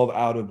would evolve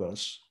out of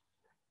us.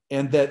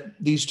 And that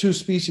these two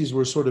species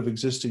were sort of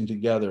existing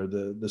together,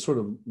 the sort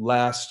of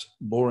last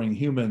boring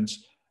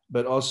humans,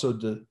 but also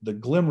the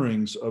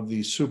glimmerings of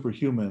these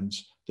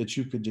superhumans that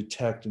you could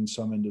detect in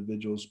some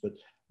individuals, but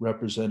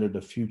represented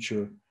a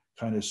future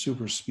kind of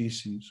super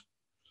species.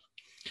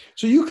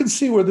 So you can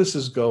see where this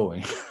is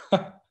going.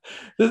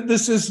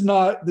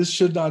 This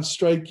should not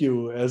strike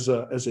you as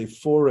a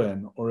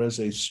foreign or as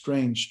a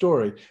strange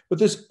story, but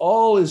this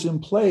all is in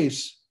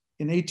place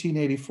in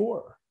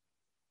 1884,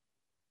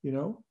 you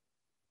know?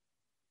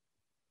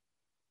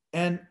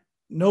 And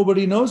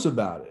nobody knows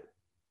about it,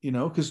 you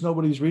know, because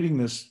nobody's reading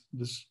this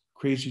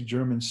crazy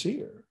German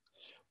seer.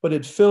 But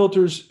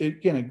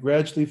it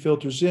gradually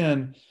filters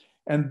in,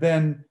 and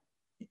then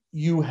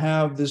you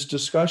have this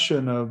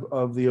discussion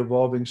of the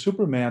evolving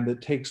Superman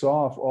that takes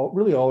off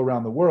all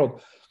around the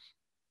world.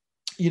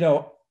 You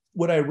know,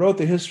 when I wrote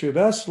The History of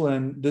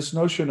Esalen, this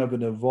notion of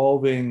an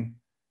evolving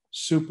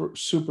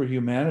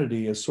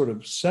superhumanity is sort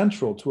of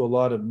central to a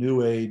lot of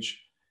New Age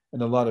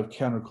and a lot of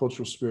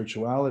countercultural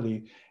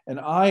spirituality. And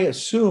I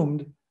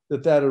assumed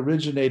that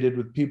originated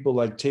with people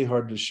like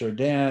Teilhard de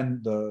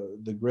Chardin,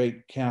 the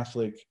great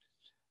Catholic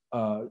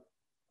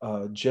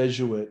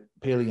Jesuit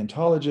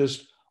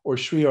paleontologist, or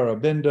Sri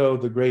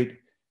Aurobindo, the great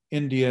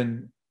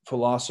Indian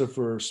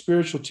philosopher,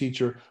 spiritual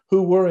teacher,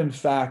 who were in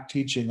fact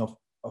teaching a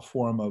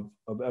form of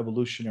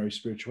evolutionary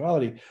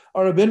spirituality.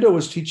 Aurobindo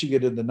was teaching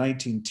it in the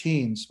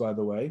 19-teens, by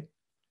the way.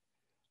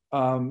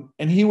 And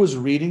he was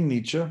reading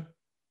Nietzsche.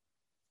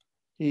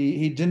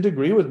 He didn't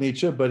agree with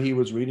Nietzsche, but he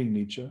was reading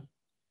Nietzsche.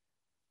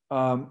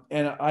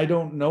 And I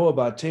don't know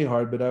about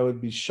Teilhard, but I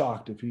would be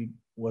shocked if he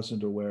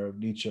wasn't aware of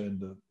Nietzsche in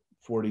the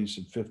 40s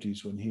and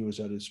 50s when he was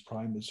at his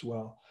prime as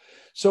well.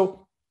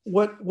 So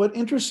what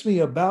interests me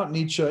about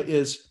Nietzsche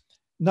is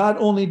not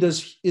only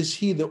is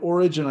he the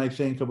origin, I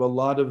think, of a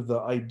lot of the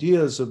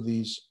ideas of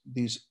these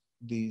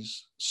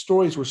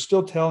stories we're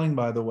still telling,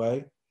 by the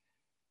way.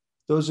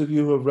 Those of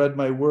you who have read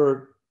my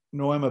work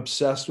know I'm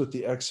obsessed with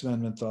the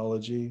X-Men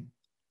mythology.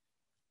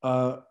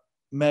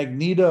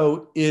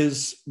 Magneto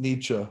is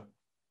Nietzsche.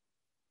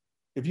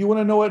 If you want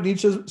to know what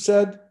Nietzsche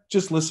said,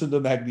 just listen to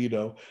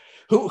Magneto.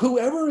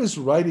 Whoever is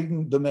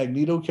writing the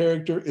Magneto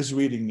character is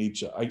reading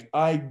Nietzsche.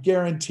 I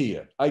guarantee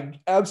it.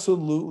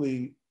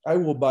 I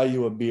will buy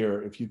you a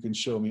beer if you can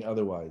show me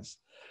otherwise.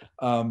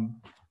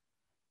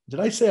 Did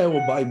I say I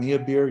will buy me a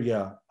beer?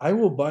 Yeah, I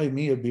will buy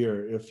me a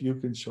beer if you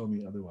can show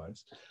me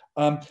otherwise.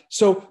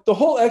 So the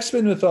whole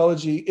X-Men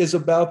mythology is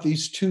about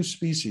these two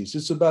species.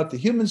 It's about the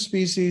human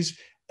species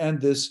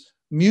and this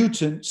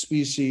mutant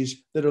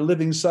species that are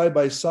living side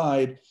by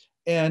side.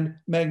 And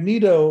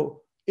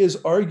Magneto is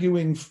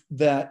arguing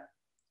that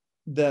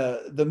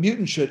the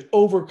mutant should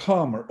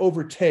overcome or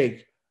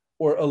overtake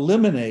or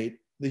eliminate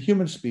the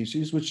human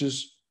species, which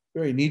is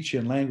very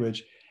Nietzschean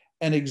language.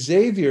 And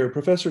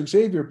Professor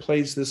Xavier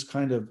plays this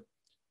kind of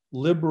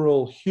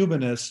liberal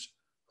humanist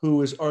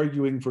who is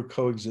arguing for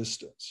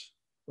coexistence,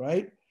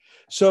 right?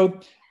 So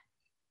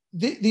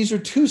these are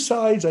two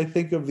sides, I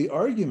think, of the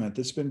argument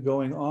that's been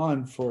going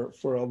on for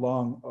a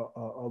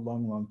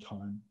long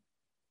time.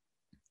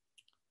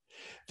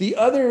 The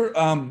other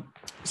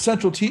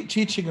central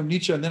teaching of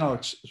Nietzsche, and then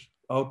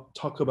I'll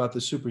talk about the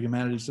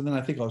superhumanities, and then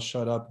I think I'll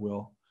shut up,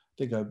 Will. I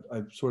think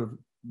I've sort of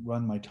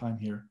run my time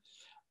here.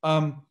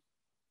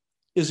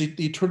 Is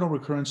the eternal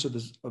recurrence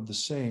of the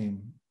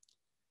same.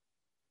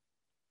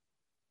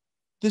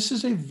 This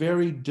is a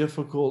very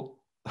difficult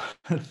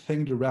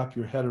thing to wrap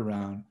your head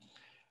around,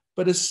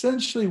 But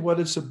essentially what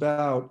it's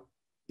about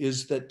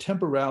is that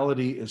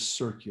temporality is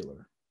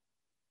circular.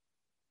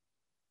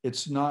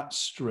 It's not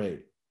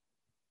straight.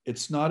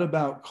 It's not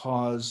about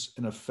cause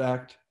and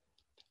effect.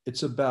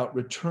 It's about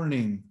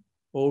returning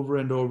over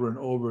and over and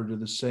over to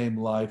the same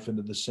life and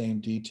to the same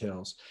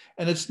details.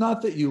 And it's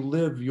not that you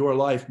live your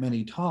life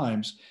many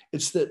times.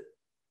 It's that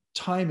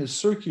time is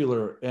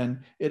circular and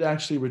it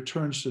actually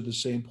returns to the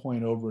same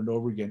point over and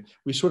over again.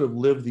 We sort of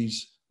live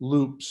these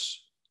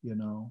loops, you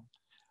know.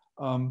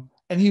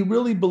 And he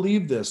really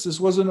believed this. This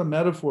wasn't a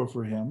metaphor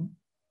for him.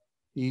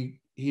 He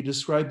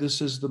described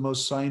this as the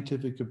most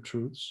scientific of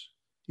truths.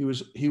 He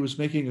was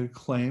making a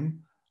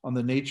claim on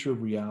the nature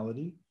of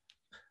reality.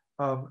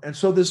 And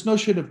so this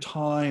notion of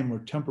time or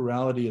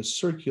temporality as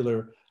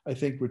circular, I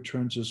think,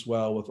 returns as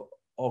well with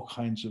all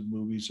kinds of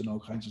movies and all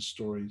kinds of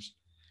stories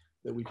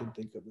that we can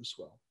think of as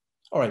well.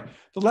 All right,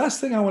 the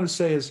last thing I want to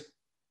say is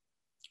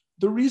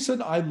the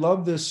reason I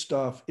love this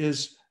stuff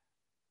is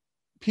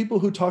people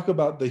who talk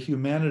about the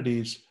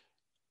humanities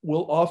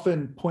will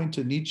often point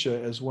to Nietzsche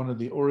as one of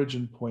the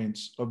origin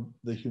points of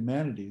the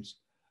humanities,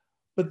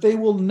 but they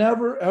will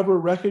never, ever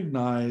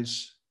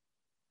recognize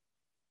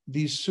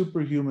these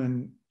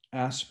superhuman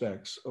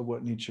aspects of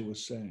what Nietzsche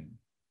was saying.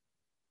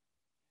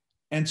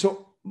 And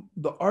so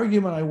the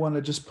argument I want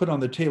to just put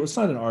on the table, it's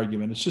not an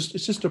argument, it's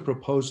just a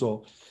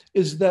proposal,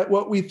 is that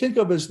what we think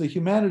of as the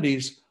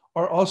humanities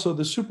are also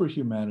the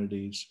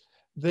superhumanities.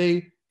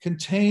 They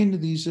contain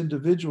these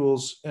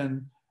individuals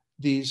and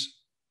these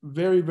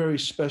very, very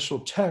special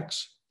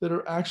texts that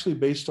are actually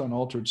based on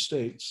altered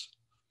states.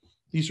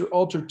 These are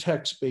altered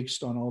texts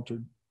based on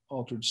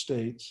altered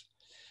states.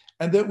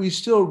 And that we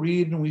still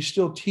read and we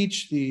still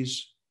teach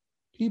these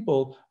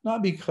people,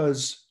 not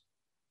because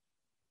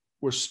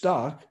we're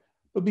stuck,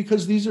 but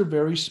because these are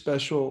very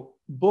special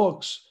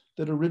books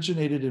that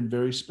originated in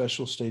very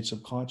special states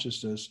of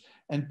consciousness.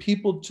 And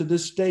people to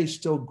this day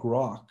still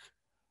grok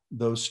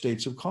those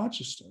states of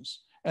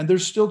consciousness. And they're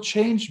still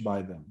changed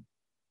by them.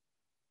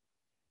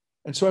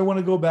 And so I want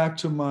to go back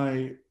to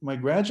my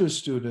graduate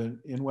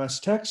student in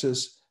West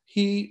Texas.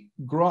 He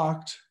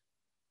grokked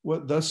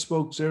what Thus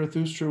Spoke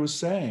Zarathustra was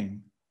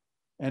saying,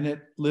 and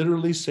it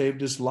literally saved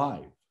his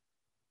life.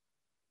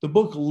 The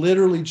book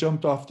literally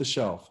jumped off the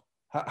shelf.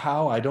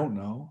 How? I don't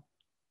know.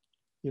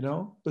 You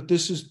know, but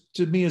this is,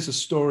 to me, is a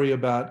story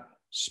about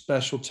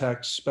special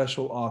texts,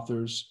 special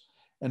authors,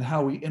 and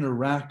how we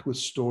interact with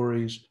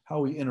stories, how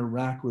we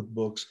interact with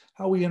books,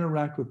 how we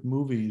interact with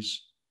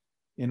movies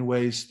in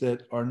ways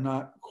that are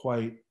not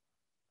quite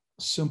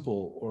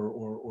simple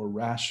or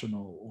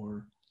rational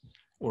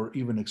or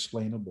even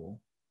explainable.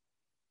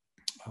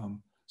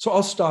 So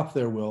I'll stop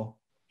there, Will,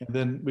 and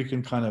then we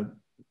can kind of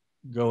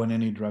go in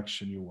any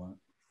direction you want.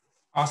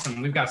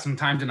 Awesome. We've got some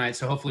time tonight,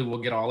 so hopefully we'll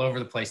get all over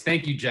the place.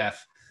 Thank you,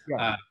 Jeff,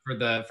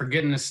 for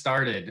getting us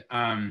started.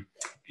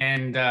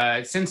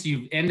 Since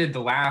you've ended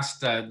the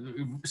last,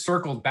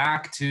 circled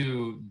back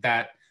to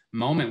that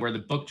moment where the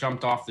book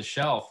jumped off the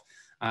shelf,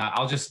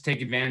 I'll just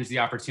take advantage of the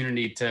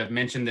opportunity to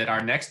mention that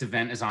our next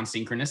event is on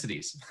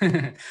synchronicities.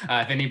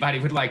 If anybody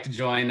would like to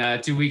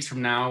join 2 weeks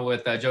from now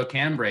with Joe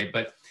Cambray.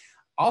 But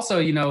also,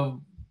 you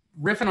know,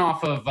 riffing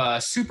off of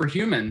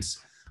Superhumans,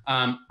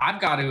 I've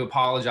got to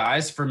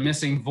apologize for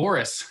missing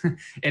Boris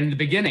in the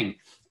beginning.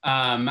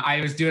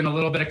 I was doing a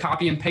little bit of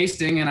copy and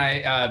pasting and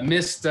I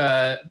missed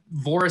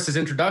Boris's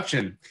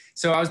introduction.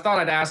 So I thought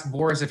I'd ask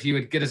Boris if he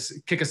would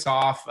kick us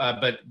off.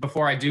 But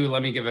before I do,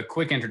 let me give a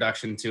quick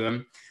introduction to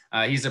him.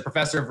 He's a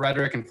professor of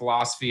rhetoric and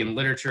philosophy and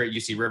literature at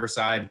UC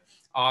Riverside,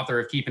 author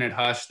of Keeping It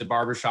Hush, The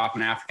Barbershop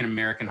and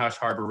African-American Hush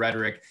Harbor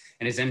Rhetoric,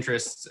 and his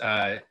interests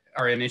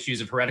are in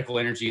issues of heretical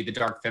energy, the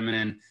dark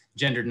feminine,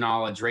 gendered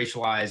knowledge,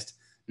 racialized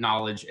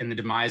knowledge, and the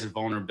demise of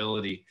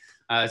vulnerability.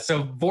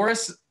 So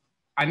Boris,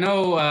 I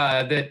know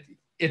that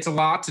it's a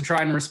lot to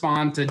try and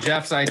respond to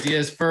Jeff's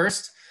ideas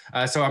first,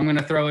 so I'm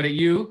gonna throw it at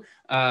you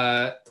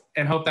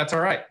and hope that's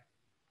all right.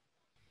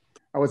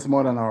 Oh, it's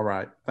more than all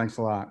right. Thanks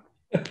a lot.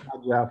 Hi,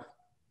 Jeff.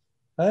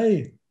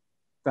 Hey.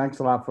 Thanks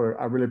a lot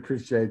I really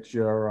appreciate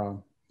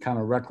your kind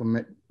of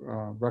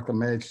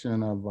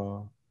reclamation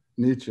of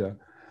Nietzsche.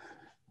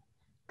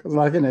 Because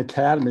like in the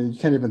academy, you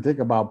can't even think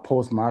about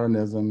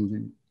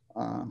postmodernism.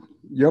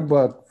 Your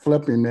book,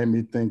 Flipping, made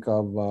me think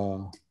of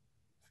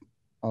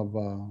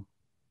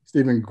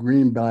Stephen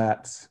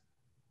Greenblatt's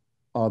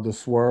The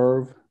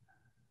Swerve,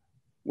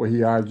 where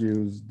he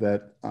argues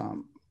that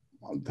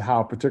how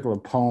a particular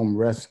poem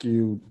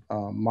rescued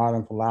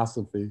modern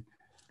philosophy.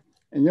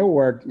 And your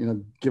work, you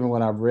know, given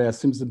what I've read,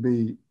 seems to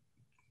be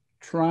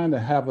trying to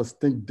have us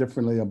think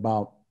differently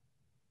about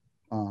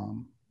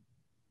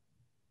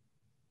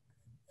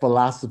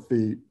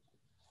philosophy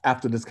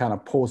after this kind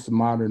of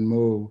postmodern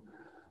move.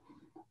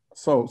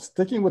 So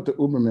sticking with the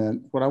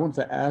Übermensch, what I want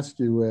to ask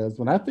you is,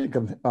 when I think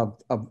of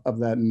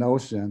that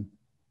notion,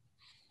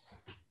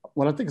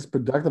 what I think is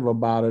productive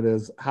about it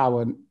is how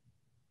in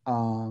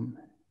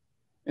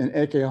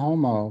Ecce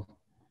Homo,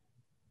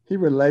 he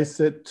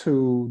relates it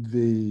to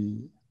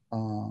the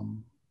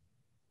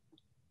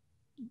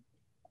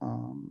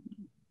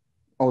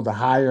the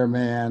higher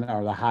man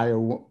or the higher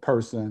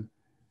person,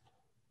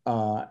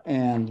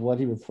 and what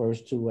he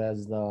refers to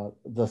as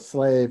the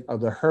slave or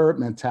the herd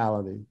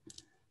mentality,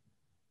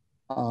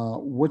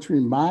 which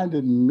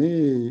reminded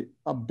me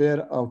a bit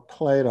of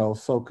Plato.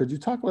 So could you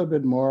talk a little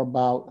bit more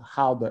about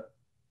how the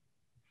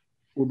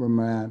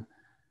Übermensch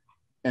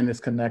and its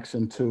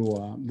connection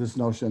to this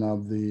notion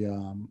of the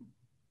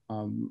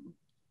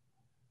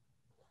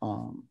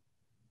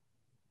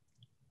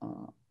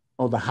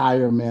the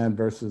higher man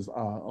versus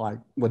like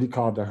what he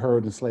called the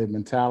herd and slave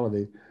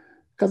mentality?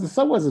 Because in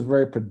some ways it's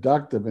very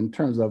productive in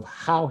terms of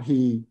how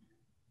he,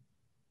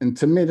 and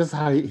to me, this is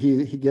how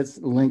he gets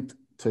linked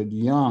to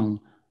Jung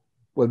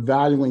with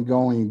valuing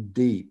going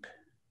deep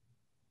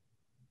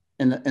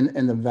and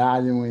the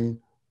valuing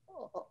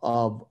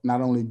of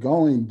not only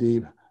going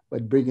deep,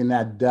 but bringing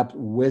that depth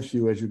with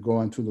you as you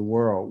go into the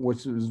world,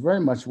 which is very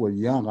much what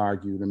Jung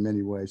argued in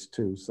many ways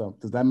too. So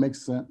does that make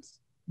sense?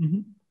 Mm-hmm.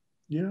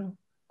 Yeah.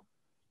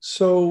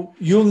 So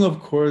Jung, of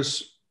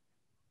course,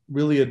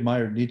 really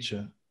admired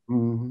Nietzsche.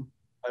 Mm-hmm.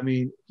 I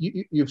mean,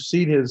 you've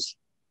seen his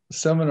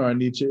seminar on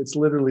Nietzsche. It's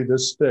literally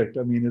this thick.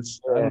 I mean,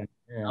 it's.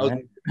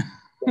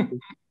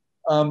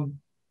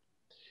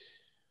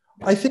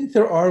 I think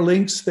there are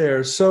links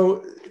there.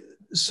 So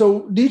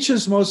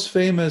Nietzsche's most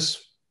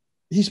famous.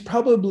 He's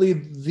probably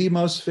the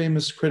most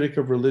famous critic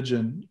of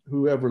religion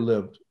who ever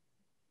lived,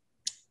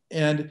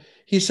 and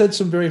he said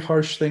some very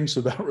harsh things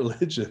about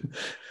religion.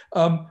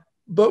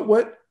 But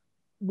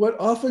what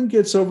often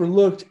gets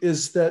overlooked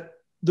is that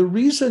the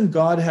reason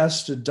God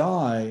has to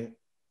die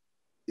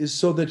is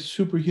so that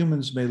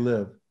superhumans may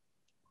live.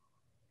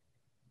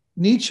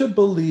 Nietzsche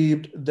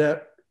believed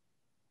that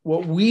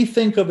what we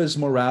think of as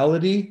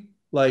morality,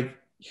 like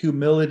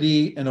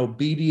humility and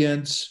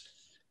obedience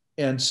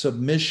and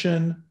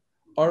submission,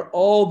 are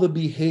all the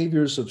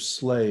behaviors of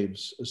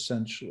slaves,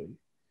 essentially.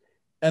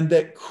 And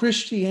that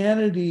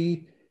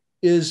Christianity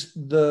is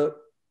the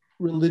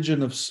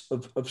religion of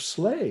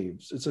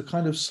slaves. It's a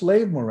kind of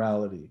slave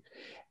morality.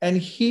 And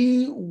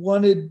he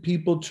wanted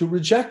people to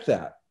reject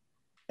that.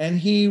 And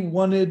he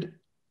wanted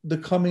the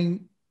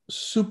coming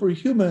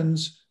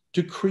superhumans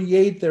to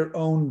create their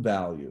own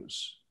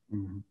values,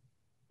 mm-hmm.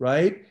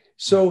 right?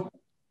 So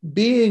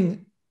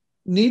being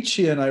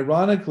Nietzschean,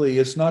 ironically,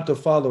 is not to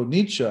follow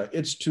Nietzsche.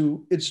 It's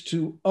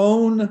to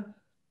own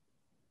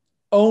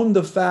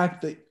the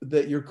fact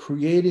that you're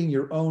creating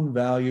your own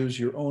values,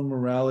 your own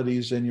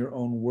moralities, and your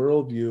own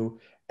worldview.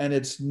 And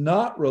it's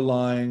not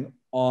relying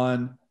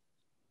on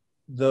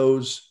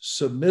those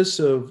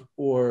submissive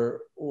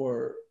or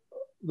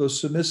those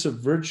submissive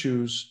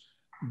virtues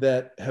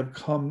that have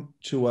come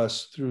to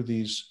us through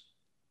these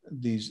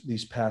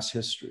past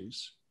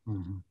histories.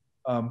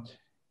 Mm-hmm.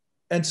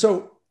 And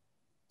so,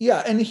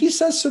 yeah, and he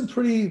says some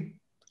pretty,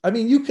 I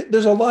mean,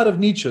 there's a lot of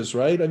Nietzsche's,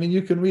 right? I mean,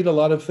 you can read a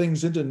lot of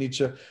things into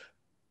Nietzsche,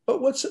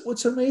 but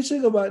what's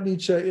amazing about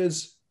Nietzsche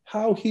is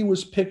how he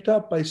was picked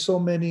up by so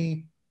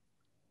many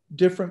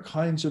different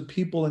kinds of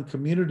people and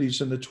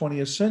communities in the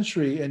 20th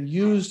century and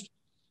used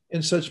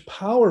in such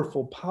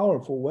powerful,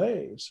 powerful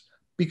ways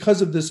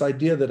because of this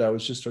idea that I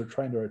was just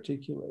trying to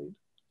articulate.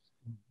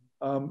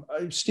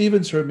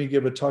 Stevens heard me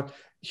give a talk.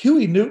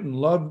 Huey Newton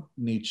loved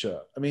Nietzsche.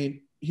 I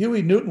mean,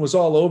 Huey Newton was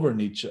all over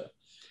Nietzsche.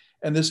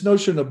 And this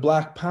notion of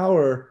Black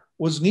power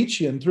was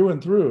Nietzschean through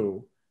and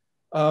through.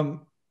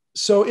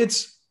 So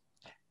it's,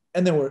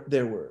 and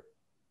there were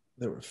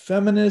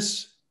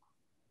feminists,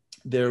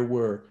 there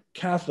were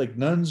Catholic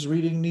nuns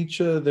reading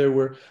Nietzsche. There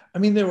were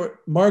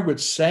Margaret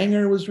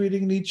Sanger was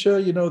reading Nietzsche,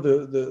 you know,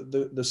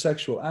 the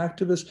sexual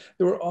activist.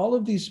 There were all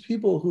of these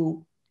people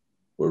who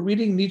were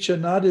reading Nietzsche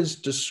not as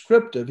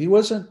descriptive. He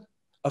wasn't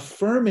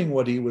affirming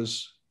what he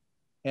was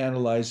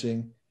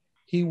analyzing.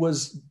 He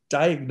was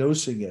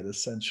diagnosing it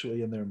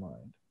essentially in their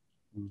mind.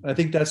 Mm-hmm. I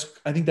think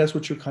that's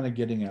what you're kind of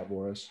getting at,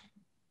 Boris.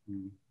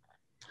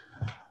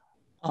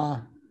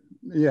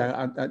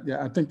 Yeah,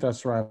 I think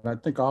that's right. I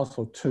think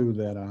also too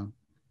that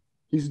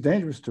he's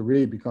dangerous to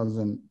read because,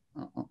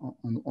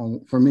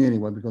 for me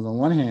anyway, because on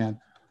one hand,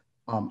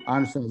 I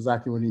understand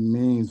exactly what he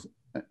means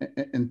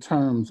in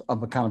terms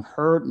of a kind of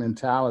herd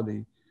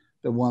mentality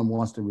that one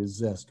wants to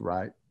resist,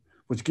 right?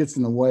 Which gets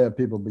in the way of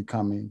people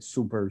becoming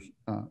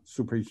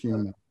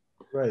superhuman.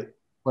 Right.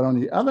 But on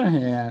the other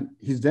hand,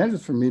 he's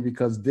dangerous for me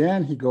because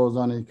then he goes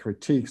on and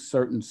critiques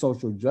certain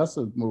social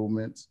justice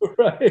movements.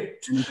 Right.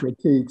 And he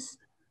critiques,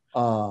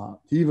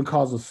 he even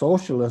calls the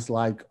socialists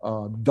like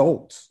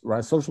dolts,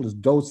 right?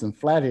 Socialist dolts and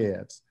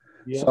flatheads.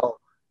 Yeah. So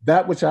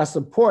that which I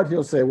support,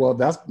 he'll say, well,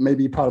 that's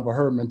maybe part of a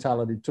herd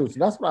mentality too. So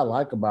that's what I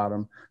like about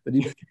him, that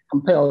he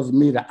compels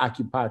me to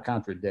occupy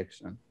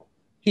contradiction.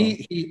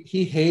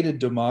 He hated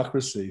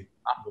democracy.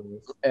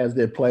 As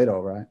did Plato,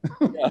 right?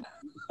 Yeah.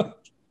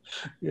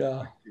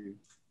 Yeah.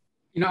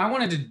 You know, I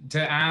wanted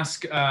to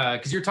ask,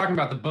 because you're talking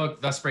about the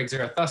book, Thus Spake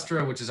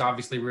Zarathustra, which is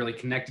obviously really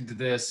connected to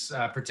this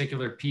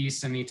particular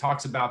piece. And he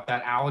talks about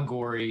that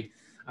allegory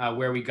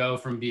where we go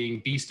from being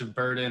beast of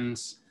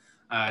burdens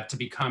to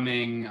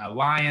becoming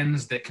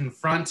lions that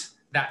confront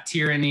that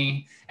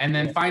tyranny. And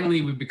then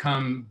finally we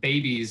become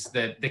babies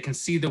that can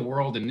see the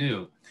world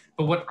anew.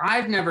 But what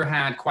I've never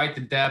had quite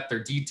the depth or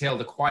detail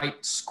to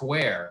quite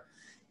square,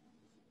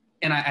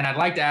 and I'd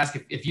like to ask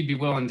if you'd be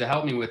willing to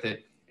help me with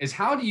it, is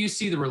how do you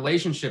see the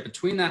relationship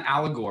between that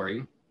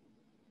allegory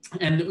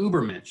and the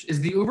Übermensch? Is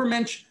the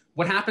Übermensch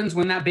what happens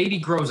when that baby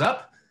grows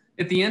up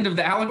at the end of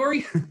the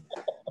allegory?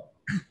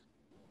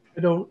 I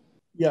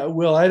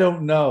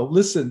don't know.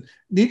 Listen,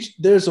 Nietzsche,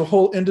 there's a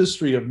whole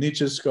industry of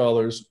Nietzsche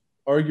scholars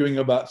arguing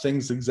about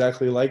things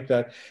exactly like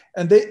that.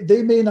 And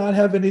they may not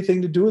have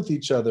anything to do with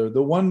each other.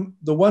 The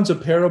one's a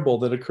parable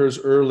that occurs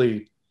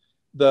early.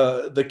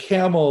 The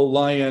camel,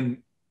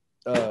 lion,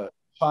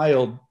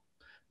 child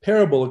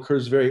parable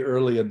occurs very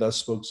early, and thus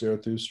spoke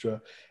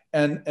Zarathustra.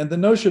 And the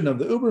notion of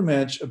the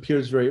Übermensch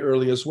appears very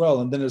early as well.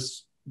 And then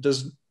it's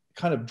just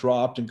kind of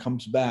dropped and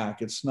comes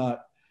back. It's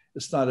not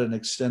an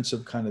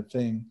extensive kind of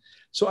thing.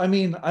 So, I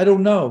mean, I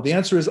don't know. The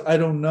answer is, I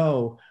don't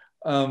know.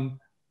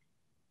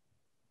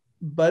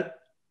 But,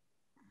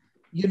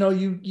 you know,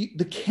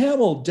 the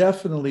camel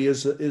definitely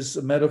is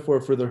a metaphor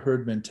for the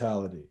herd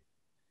mentality.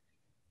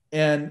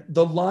 And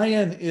the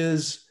lion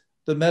is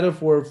the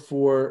metaphor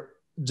for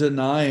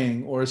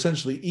denying or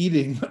essentially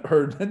eating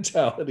herd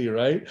mentality,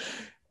 right?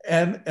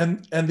 And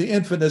the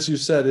infant, as you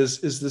said,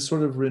 is this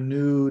sort of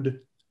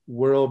renewed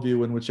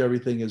worldview in which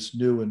everything is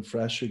new and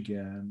fresh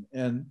again.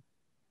 And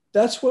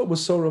that's what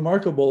was so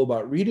remarkable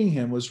about reading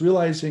him, was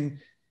realizing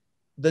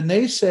the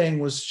naysaying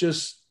was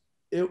just,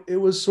 it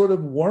was sort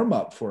of warm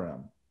up for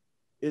him.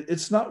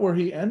 It's not where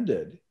he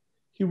ended.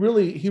 He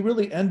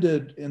really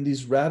ended in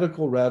these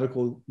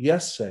radical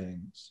yes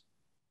sayings.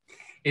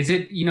 Is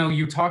it, you know,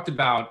 you talked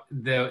about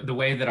the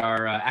way that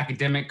our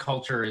academic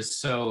culture is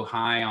so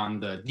high on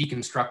the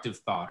deconstructive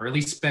thought, or at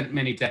least spent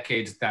many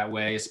decades that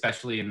way,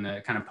 especially in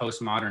the kind of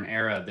postmodern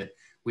era, that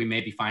we may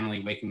be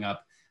finally waking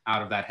up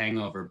out of that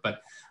hangover.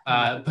 But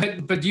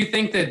do you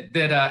think that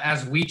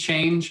as we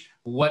change,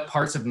 what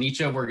parts of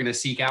Nietzsche we're going to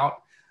seek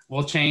out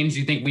will change? Do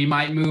you think we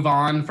might move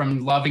on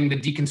from loving the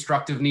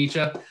deconstructive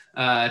Nietzsche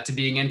to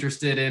being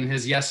interested in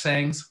his yes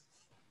sayings?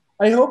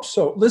 I hope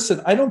so. Listen,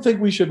 I don't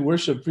think we should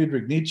worship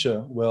Friedrich Nietzsche.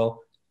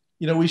 Well,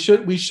 you know, we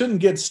shouldn't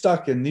get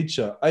stuck in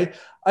Nietzsche.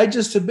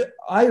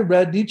 I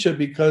read Nietzsche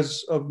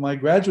because of my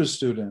graduate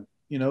student,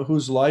 you know,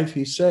 whose life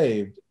he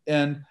saved,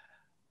 and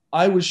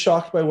I was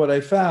shocked by what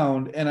I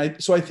found.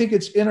 And so I think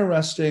it's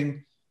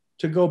interesting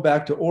to go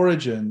back to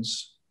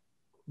origins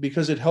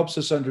because it helps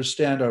us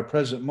understand our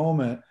present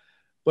moment.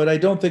 But I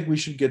don't think we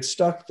should get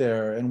stuck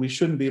there, and we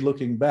shouldn't be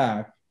looking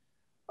back.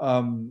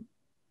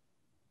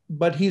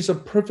 But he's a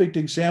perfect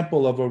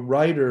example of a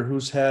writer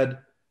who's had,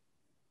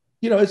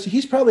 you know,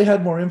 he's probably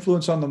had more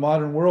influence on the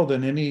modern world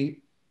than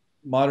any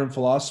modern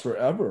philosopher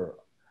ever.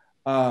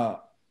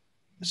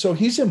 So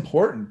he's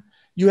important.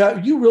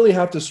 You really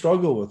have to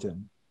struggle with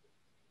him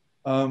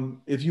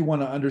if you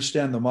want to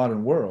understand the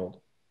modern world.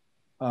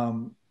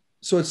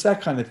 So it's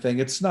that kind of thing.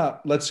 It's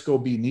not, let's go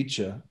be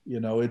Nietzsche, you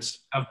know, it's.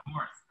 Of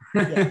course.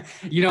 Yeah.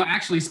 You know,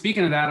 actually,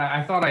 speaking of that,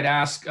 I thought I'd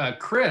ask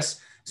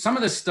Chris. Some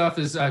of this stuff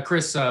is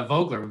Chris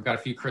Vogler. We've got a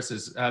few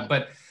Chris's,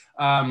 but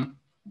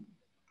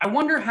I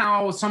wonder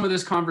how some of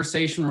this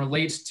conversation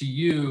relates to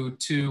you,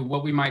 to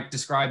what we might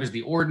describe as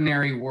the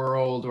ordinary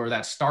world, or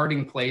that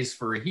starting place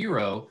for a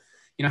hero.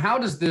 You know, how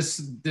does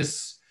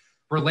this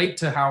relate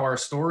to how our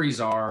stories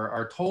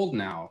are told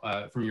now,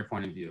 from your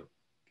point of view?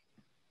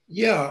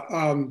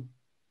 Yeah,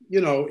 you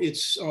know,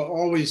 it's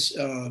always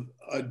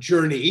a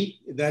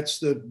journey. That's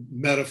the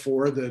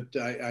metaphor that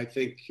I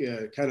think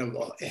kind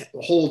of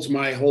holds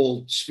my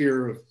whole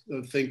sphere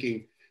of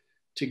thinking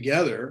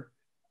together.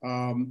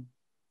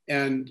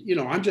 And, you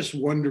know, I'm just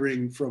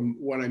wondering from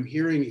what I'm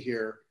hearing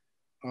here,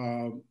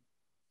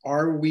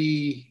 are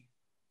we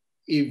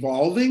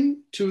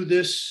evolving to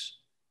this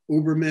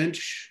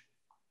Übermensch,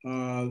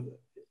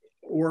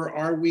 or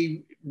are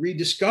we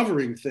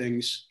rediscovering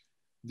things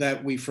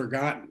that we've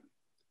forgotten?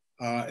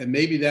 And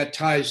maybe that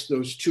ties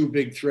those two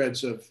big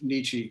threads of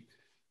Nietzsche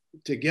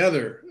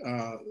together,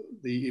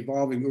 the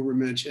evolving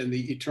Übermensch and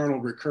the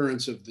eternal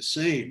recurrence of the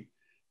same.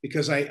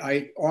 Because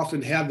I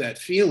often have that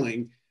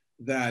feeling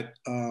that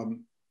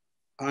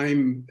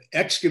I'm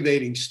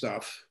excavating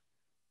stuff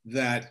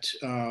that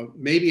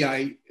maybe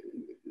I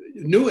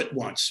knew it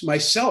once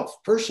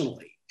myself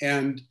personally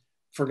and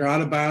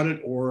forgot about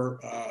it,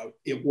 or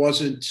it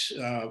wasn't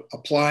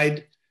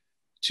applied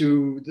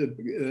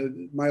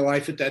to my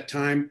life at that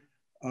time.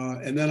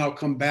 And then I'll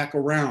come back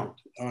around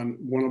on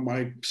one of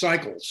my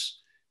cycles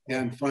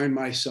and find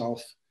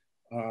myself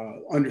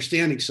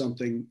understanding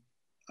something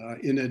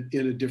in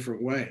a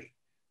different way.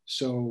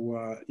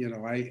 So, you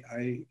know,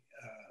 I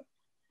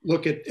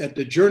look at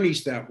the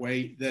journeys that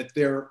way, that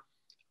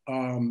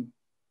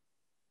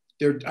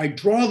I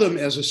draw them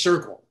as a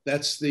circle.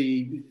 That's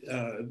the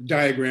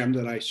diagram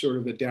that I sort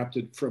of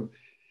adapted from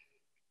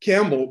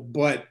Campbell,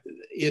 but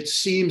it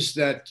seems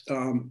that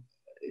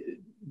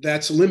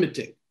that's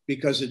limiting,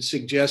 because it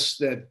suggests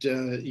that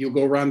you'll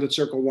go around the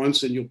circle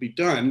once and you'll be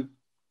done.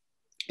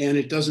 And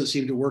it doesn't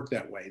seem to work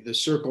that way. The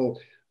circle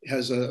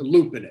has a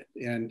loop in it,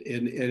 and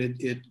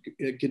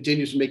it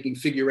continues making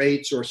figure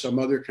eights or some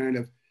other kind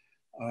of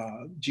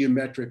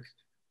geometric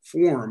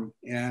form,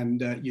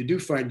 and you do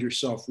find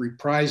yourself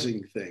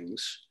reprising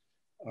things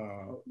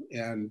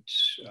and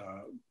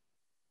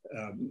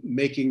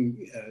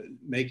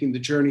making the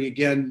journey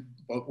again,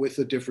 but with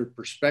a different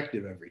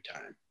perspective every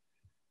time.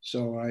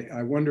 So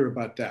I wonder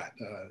about that.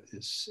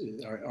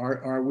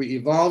 Are we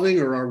evolving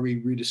or are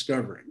we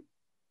rediscovering?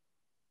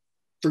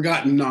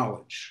 Forgotten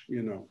knowledge,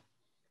 you know.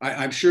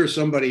 I'm sure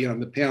somebody on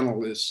the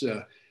panel is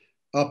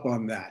up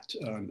on that,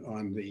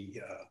 on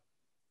the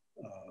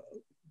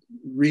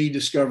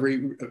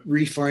rediscovery,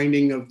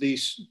 refinding of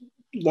these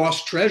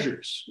lost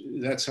treasures.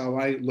 That's how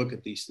I look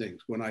at these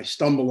things. When I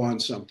stumble on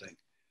something,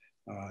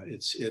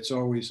 it's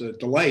always a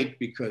delight,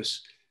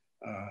 because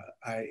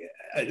I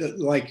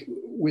like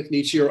with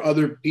Nietzsche or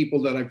other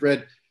people that I've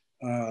read,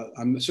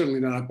 I'm certainly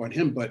not up on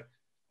him, but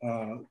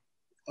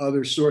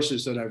other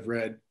sources that I've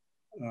read,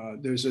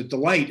 there's a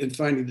delight in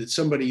finding that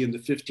somebody in the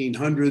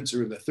 1500s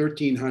or the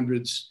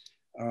 1300s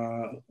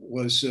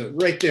was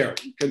right there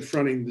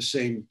confronting the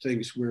same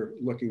things we're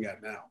looking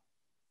at now.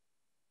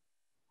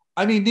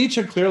 I mean,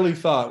 Nietzsche clearly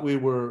thought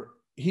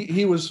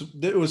it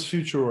was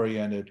future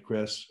oriented,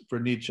 Chris, for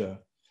Nietzsche.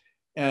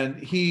 And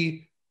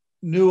he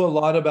knew a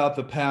lot about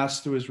the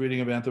past through his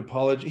reading of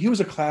anthropology. He was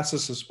a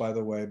classicist, by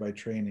the way, by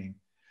training.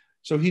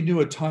 So he knew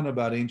a ton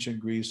about ancient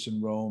Greece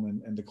and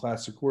Rome and the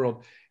classic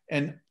world.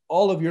 And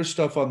all of your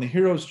stuff on the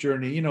hero's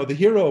journey, you know, the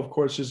hero, of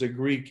course, is a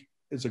Greek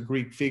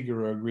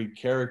figure or a Greek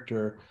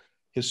character.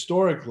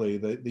 Historically,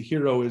 the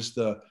hero is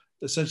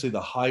essentially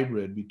the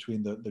hybrid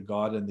between the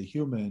god and the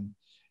human.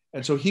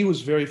 And so he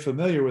was very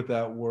familiar with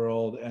that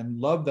world and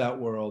loved that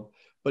world.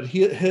 But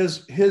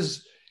his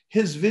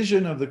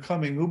vision of the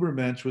coming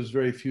Übermensch was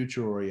very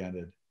future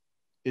oriented.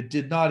 It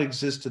did not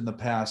exist in the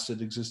past,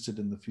 it existed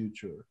in the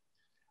future.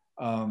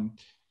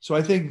 So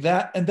I think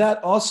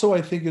that also,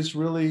 I think, is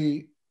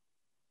really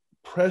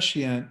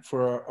prescient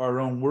for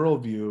our own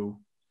worldview.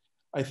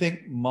 I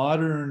think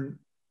modern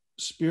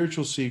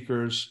spiritual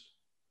seekers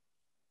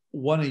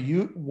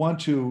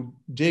want to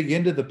dig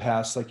into the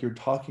past, like you're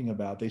talking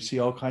about. They see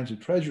all kinds of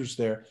treasures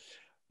there,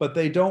 but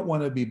they don't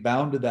want to be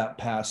bound to that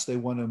past. They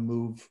want to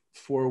move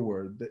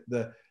forward.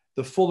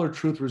 The fuller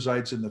truth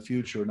resides in the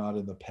future, not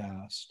in the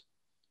past.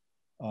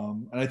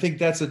 And I think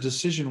that's a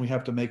decision we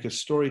have to make as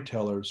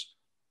storytellers.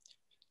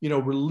 You know,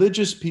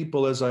 religious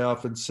people, as I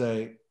often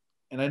say,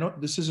 and I know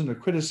this isn't a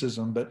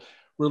criticism, but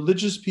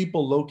religious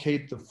people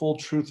locate the full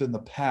truth in the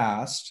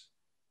past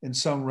in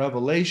some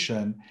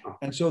revelation.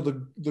 And so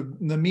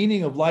the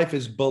meaning of life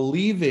is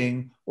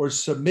believing or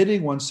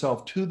submitting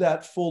oneself to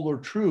that fuller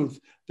truth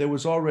that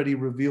was already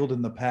revealed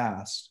in the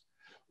past.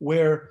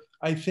 Where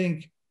I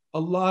think a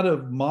lot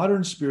of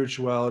modern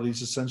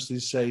spiritualities essentially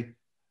say,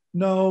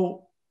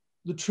 no,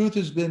 the truth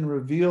has been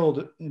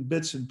revealed in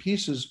bits and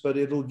pieces, but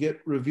it'll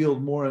get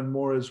revealed more and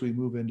more as we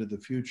move into the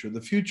future.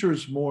 The future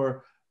is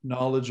more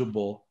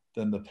knowledgeable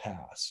than the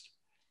past.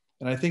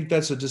 And I think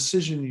that's a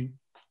decision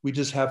we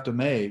just have to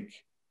make,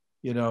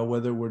 you know,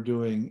 whether we're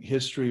doing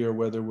history or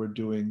whether we're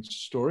doing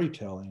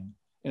storytelling.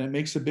 And it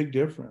makes a big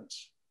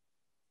difference.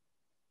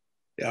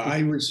 Yeah,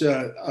 I was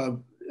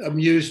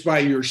amused by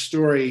your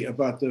story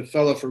about the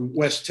fellow from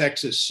West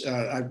Texas.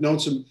 I've known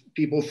some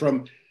people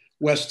from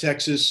West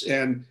Texas,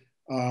 and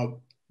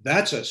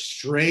that's a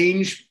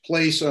strange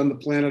place on the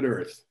planet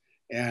Earth.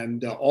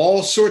 And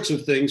all sorts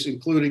of things,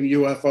 including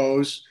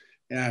UFOs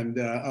and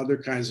other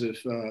kinds of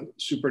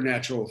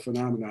supernatural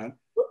phenomena.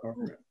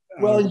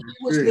 Well,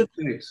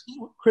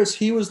 Chris,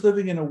 he was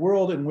living in a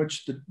world in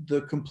which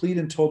the complete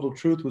and total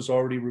truth was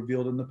already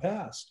revealed in the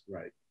past.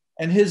 Right.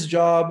 And his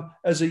job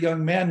as a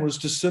young man was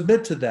to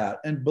submit to that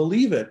and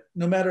believe it,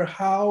 no matter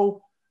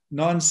how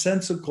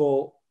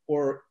nonsensical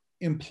or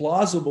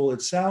implausible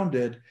it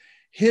sounded.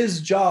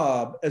 His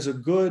job as a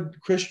good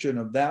Christian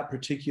of that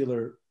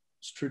particular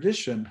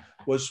tradition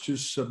was to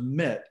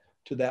submit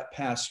to that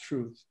past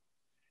truth.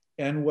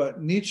 And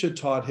what Nietzsche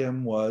taught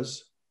him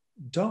was,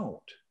 don't.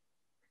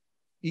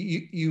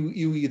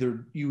 You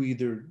either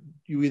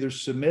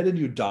submit and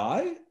you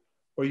die,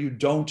 or you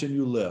don't and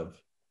you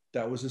live.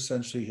 That was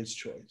essentially his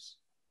choice.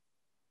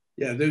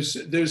 Yeah, there's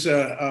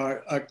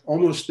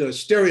almost a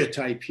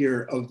stereotype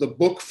here of the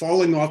book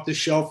falling off the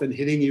shelf and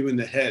hitting you in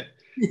the head.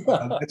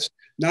 Yeah. That's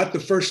not the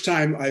first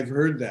time I've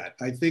heard that.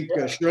 I think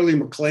Shirley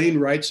MacLaine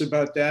writes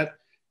about that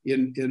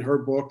in her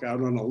book,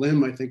 Out on a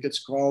Limb, I think it's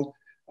called,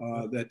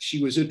 that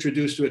she was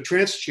introduced to a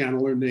trance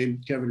channeler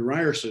named Kevin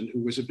Ryerson,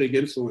 who was a big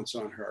influence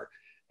on her.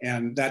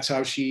 And that's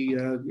how she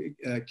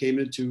came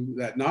into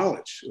that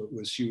knowledge.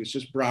 She was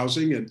just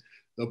browsing, and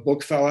the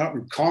book fell out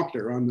and conked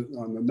her on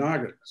the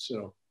noggin.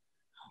 So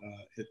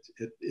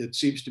it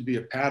seems to be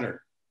a pattern.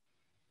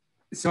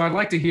 So I'd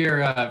like to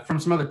hear from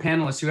some other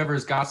panelists,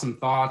 whoever's got some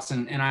thoughts,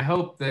 and I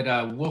hope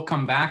that we'll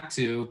come back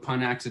to,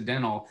 pun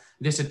accidental,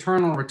 this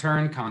eternal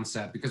return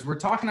concept, because we're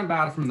talking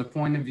about it from the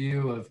point of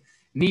view of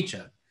Nietzsche.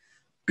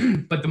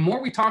 But the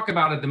more we talk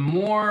about it, the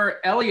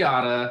more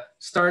Eliade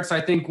starts, I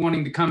think,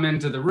 wanting to come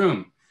into the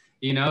room.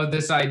 You know,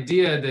 this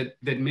idea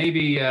that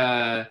maybe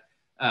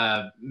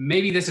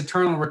this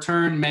eternal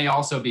return may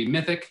also be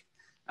mythic.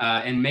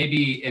 and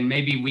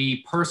maybe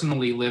we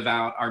personally live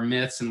out our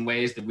myths in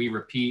ways that we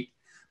repeat.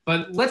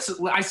 But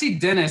I see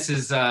Dennis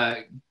is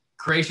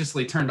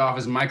graciously turned off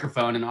his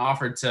microphone and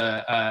offered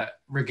to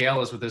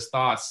regale us with his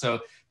thoughts. So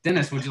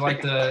Dennis, would you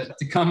like to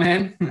come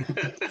in?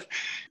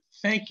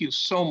 Thank you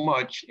so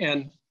much.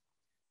 And,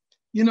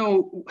 you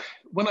know,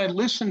 when I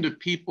listen to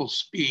people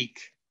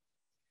speak,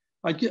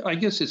 I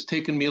guess it's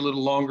taken me a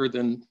little longer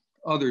than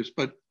others,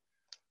 but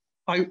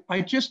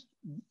I just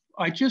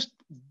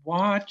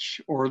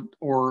watch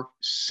or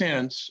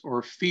sense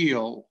or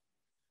feel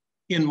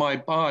in my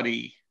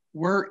body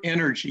where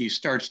energy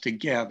starts to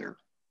gather.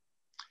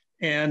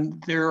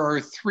 And there are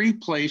 3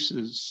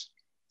 places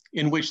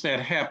in which that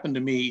happened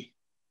to me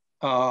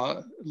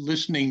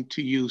listening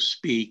to you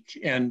speak.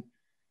 And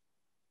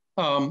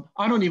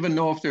I don't even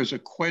know if there's a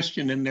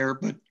question in there,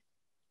 but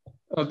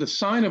the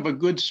sign of a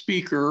good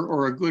speaker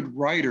or a good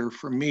writer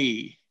for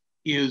me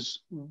is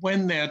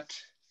when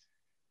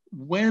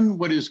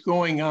what is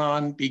going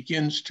on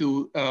begins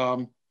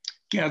to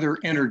gather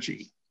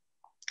energy.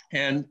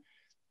 And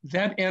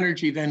that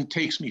energy then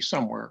takes me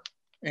somewhere.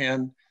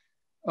 And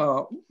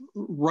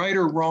right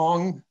or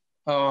wrong,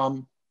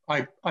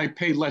 I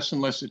pay less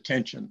and less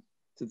attention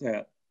to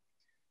that.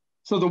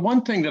 So the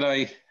one thing that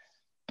I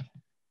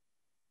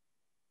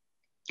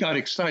got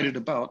excited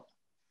about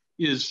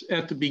is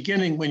at the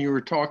beginning when you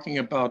were talking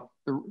about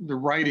the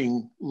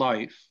writing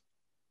life,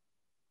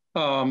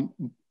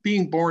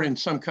 being born in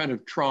some kind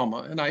of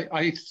trauma. And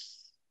I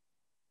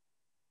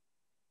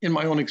in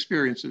my own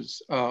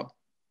experiences,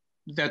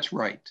 that's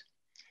right.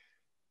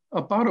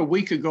 About a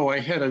week ago, I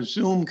had a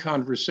Zoom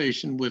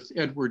conversation with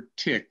Edward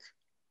Tick,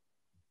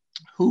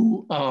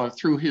 who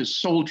through his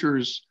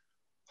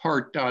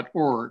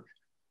soldiersheart.org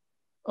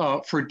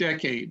for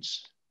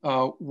decades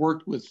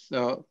worked with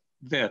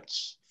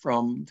vets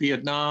from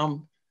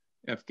Vietnam,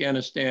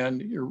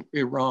 Afghanistan,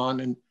 Iran,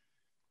 and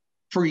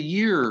for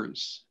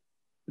years,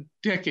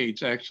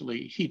 decades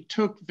actually, he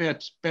took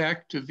vets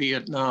back to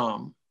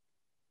Vietnam,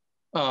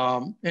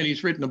 and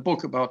he's written a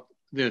book about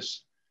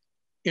this,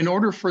 in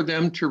order for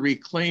them to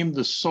reclaim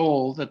the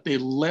soul that they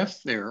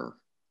left there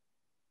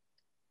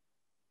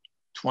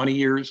 20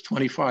 years,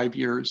 25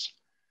 years,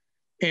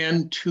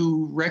 and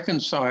to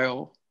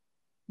reconcile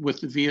with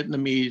the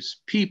Vietnamese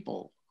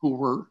people who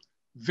were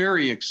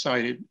very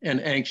excited and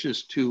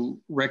anxious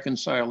to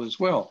reconcile as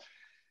well.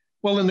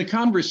 Well, in the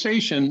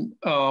conversation,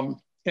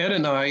 Ed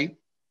and I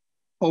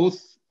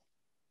both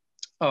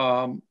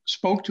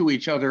spoke to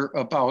each other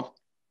about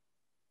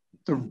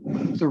the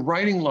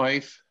writing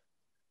life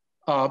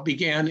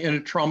began in a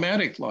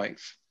traumatic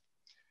life.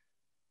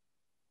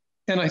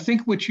 And I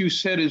think what you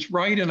said is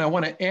right, and I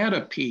want to add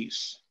a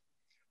piece.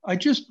 I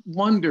just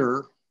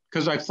wonder,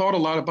 because I've thought a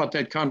lot about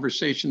that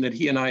conversation that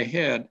he and I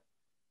had,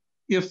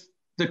 if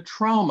the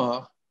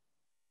trauma,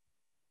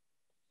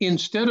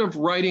 instead of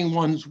writing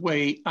one's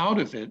way out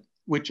of it,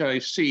 which I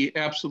see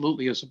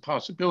absolutely as a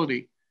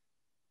possibility,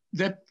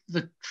 that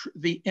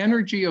the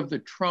energy of the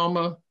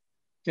trauma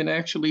can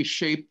actually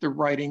shape the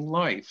writing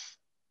life.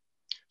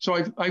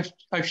 So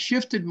I've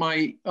shifted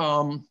my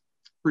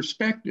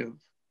perspective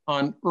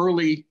on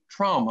early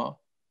trauma,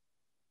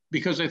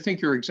 because I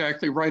think you're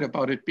exactly right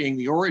about it being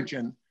the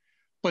origin.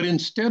 But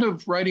instead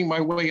of writing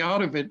my way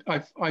out of it,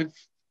 I've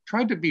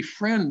tried to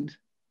befriend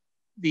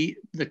the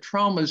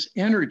trauma's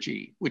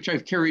energy, which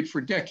I've carried for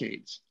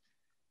decades.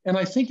 And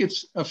I think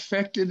it's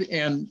affected,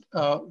 and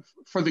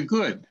for the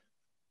good,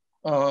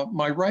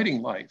 my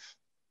writing life.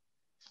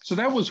 So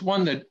that was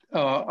one that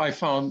I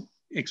found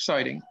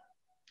exciting.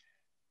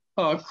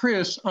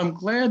 Chris, I'm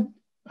glad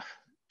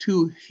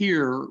to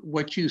hear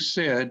what you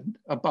said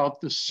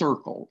about the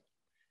circle,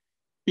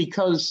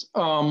 because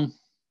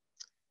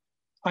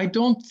I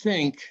don't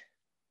think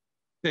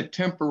that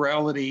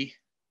temporality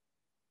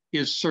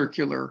is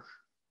circular.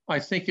 I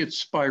think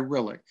it's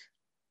spiralic.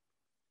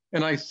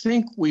 And I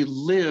think we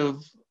live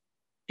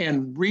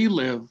and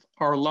relive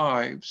our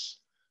lives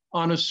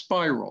on a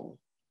spiral.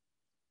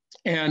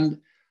 And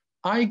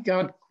I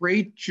got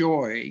great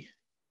joy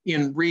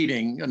in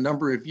reading a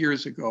number of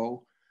years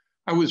ago.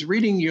 I was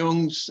reading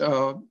Jung's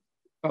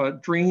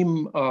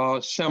dream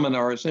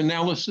seminars,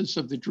 analysis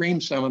of the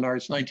dream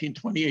seminars,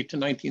 1928 to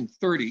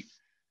 1930.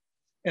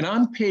 And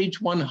on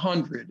page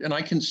 100, and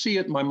I can see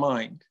it in my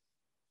mind,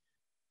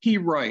 he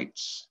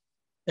writes,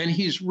 and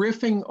he's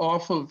riffing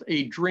off of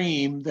a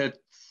dream that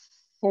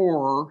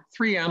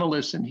 3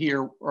 analysts in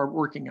here are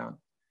working on.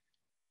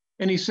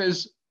 And he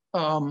says,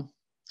 all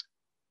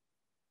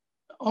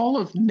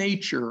of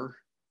nature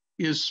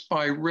is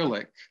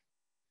spiralic.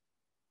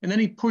 And then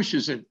he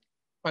pushes it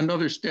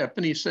another step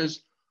and he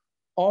says,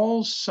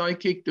 all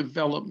psychic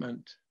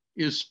development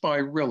is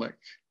spiralic.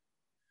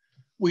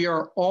 We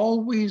are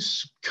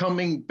always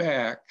coming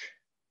back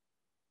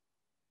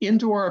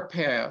into our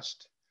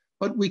past,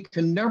 but we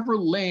can never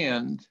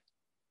land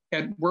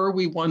at where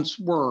we once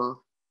were.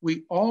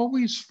 We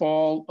always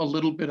fall a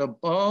little bit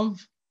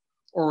above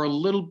or a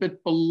little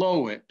bit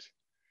below it,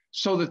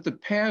 so that the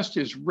past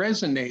is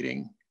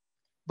resonating,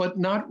 but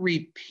not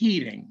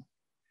repeating.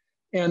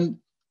 And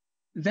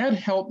that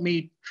helped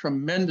me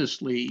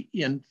tremendously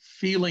in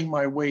feeling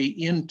my way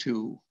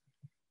into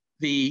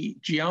the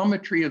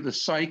geometry of the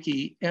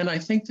psyche, and I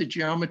think the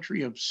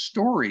geometry of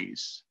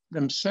stories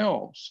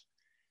themselves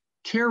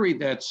carry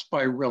that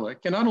spiralic.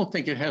 And I don't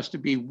think it has to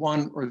be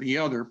one or the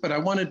other, but I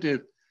wanted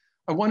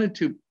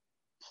to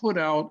put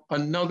out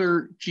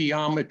another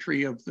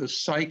geometry of the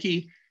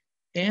psyche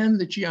and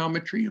the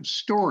geometry of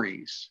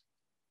stories,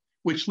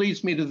 which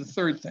leads me to the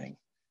third thing.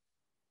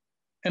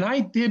 And I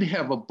did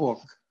have a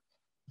book,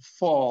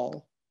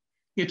 Fall.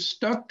 It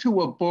stuck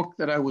to a book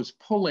that I was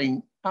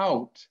pulling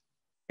out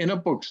in a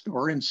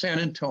bookstore in San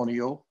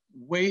Antonio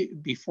way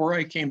before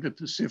I came to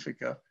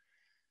Pacifica.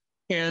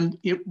 And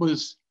it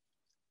was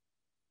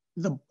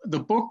the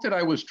book that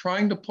I was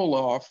trying to pull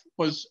off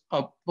was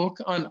a book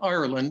on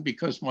Ireland,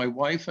 because my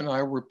wife and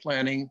I were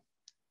planning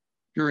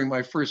during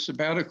my first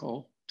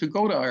sabbatical to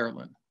go to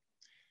Ireland.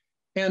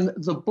 And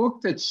the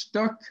book that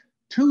stuck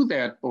to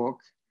that book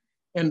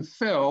and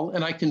fell,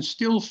 and I can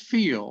still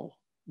feel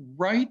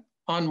right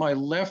on my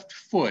left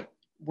foot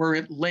where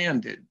it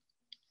landed,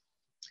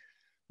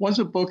 was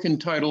a book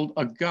entitled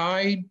A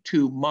Guide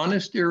to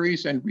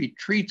Monasteries and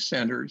Retreat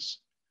Centers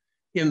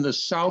in the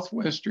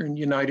Southwestern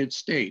United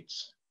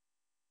States.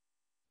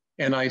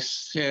 And I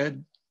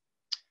said,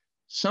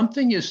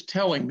 something is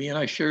telling me, and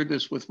I shared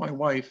this with my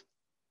wife,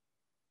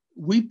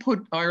 we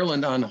put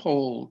Ireland on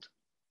hold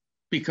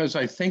because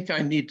I think I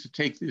need to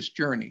take this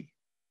journey,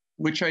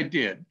 which I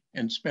did,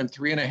 and spent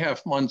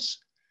 3.5 months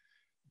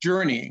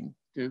journeying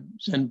to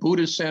Zen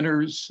Buddhist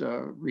centers,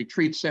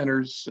 retreat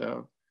centers,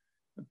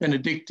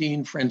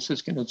 Benedictine,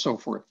 Franciscan, and so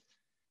forth.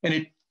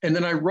 And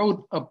then I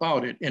wrote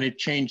about it, and it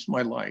changed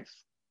my life.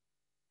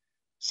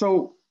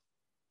 So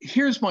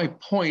here's my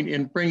point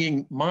in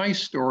bringing my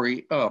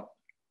story up.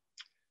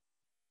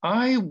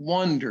 I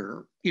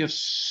wonder if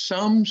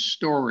some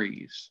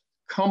stories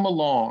come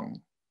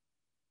along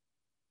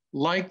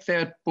like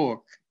that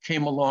book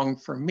came along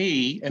for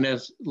me, and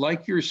as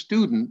like your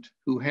student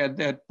who had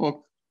that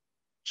book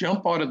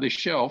jump out of the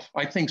shelf,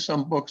 I think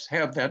some books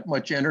have that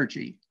much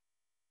energy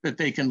that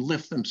they can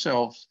lift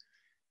themselves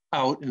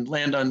out and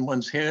land on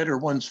one's head or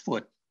one's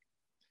foot.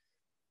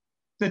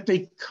 That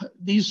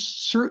these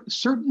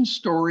certain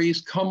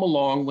stories come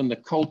along when the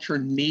culture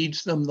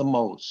needs them the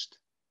most.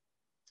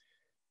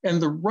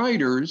 And the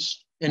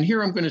writers, and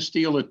here I'm going to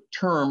steal a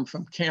term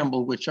from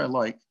Campbell, which I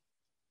like,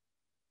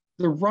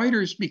 the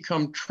writers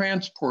become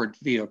transport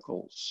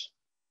vehicles.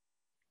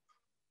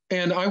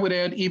 And I would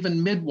add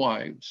even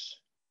midwives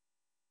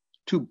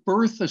to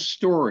birth a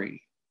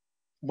story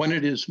when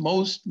it is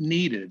most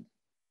needed.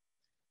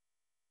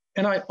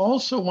 And I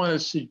also want to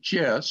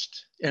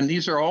suggest, and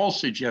these are all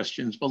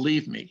suggestions,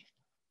 believe me,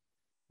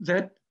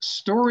 that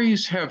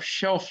stories have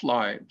shelf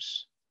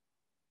lives.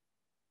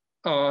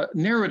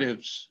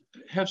 Narratives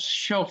have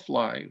shelf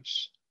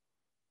lives.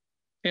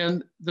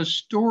 And the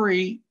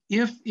story,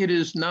 if it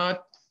is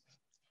not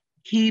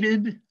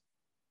heated,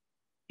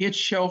 its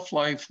shelf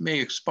life may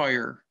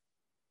expire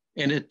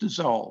and it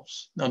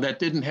dissolves. Now that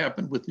didn't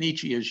happen with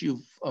Nietzsche, as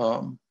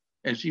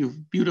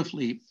you've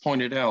beautifully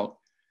pointed out.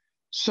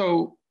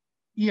 So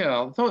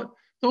yeah,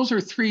 those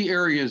are 3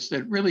 areas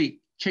that really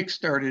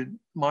kickstarted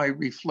my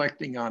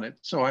reflecting on it.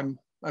 So I'm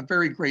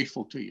very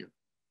grateful to you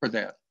for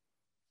that.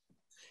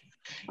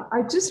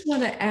 I just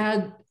want to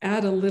add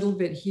a little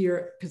bit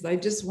here, because I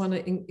just want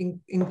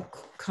to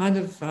kind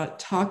of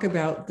talk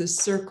about the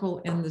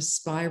circle and the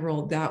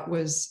spiral. That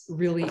was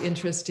really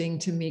interesting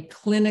to me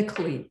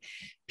clinically.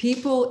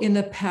 People in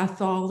a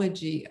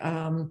pathology,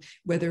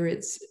 whether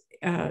it's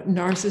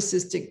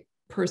narcissistic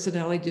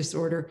personality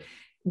disorder,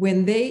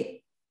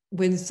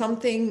 when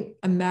something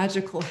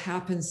magical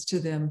happens to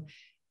them,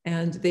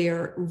 and they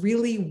are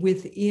really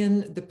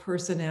within the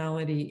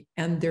personality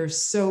and they're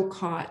so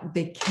caught,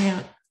 they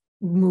can't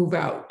move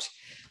out.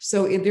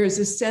 So there's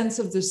a sense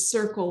of the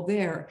circle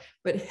there,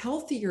 but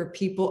healthier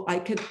people, I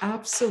could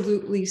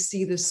absolutely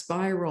see the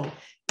spiral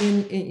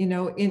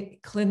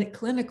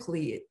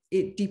clinically.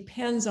 It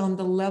depends on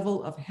the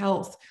level of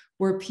health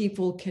where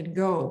people can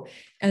go.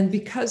 And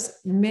because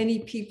many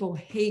people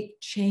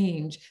hate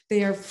change,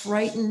 they are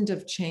frightened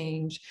of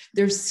change.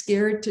 They're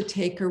scared to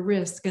take a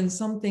risk. And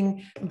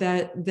something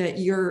that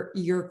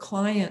your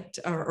client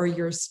or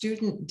your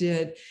student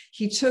did,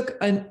 he took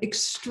an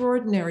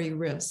extraordinary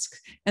risk.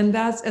 And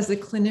that's, as a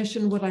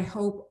clinician, what I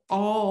hope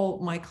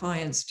all my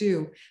clients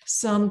do.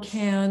 Some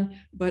can,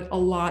 but a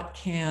lot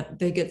can't.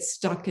 They get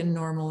stuck in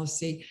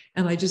normalcy.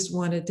 And I just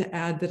wanted to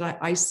add that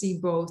I see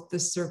both the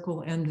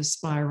circle and the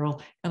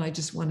spiral. And I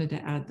just wanted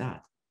to add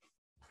that.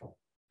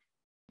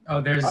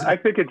 Oh, I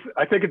think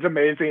it's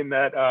amazing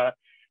that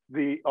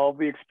all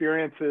the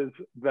experiences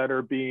that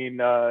are being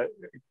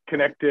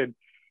connected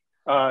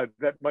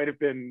that might have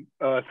been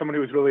someone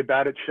who was really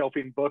bad at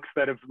shelving books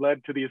that have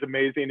led to these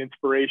amazing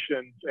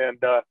inspirations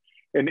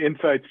and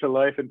insights to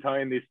life, and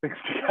tying these things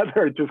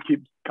together. It just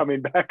keeps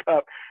coming back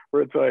up,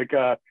 where it's like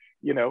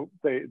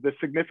the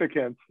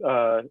significance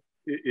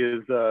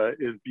is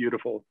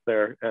beautiful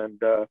there,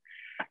 and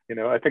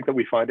I think that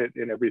we find it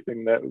in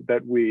everything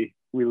that we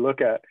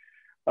look at.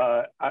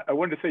 I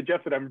wanted to say,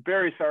 Jeff, that I'm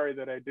very sorry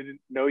that I didn't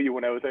know you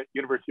when I was at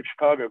University of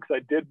Chicago,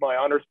 because I did my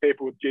honors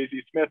paper with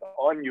J.Z. Smith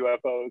on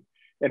UFOs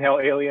and how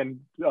aliens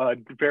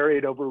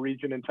varied over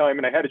region and time.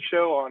 And I had a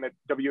show on at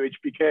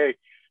WHBK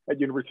at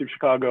University of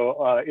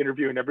Chicago,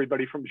 interviewing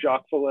everybody from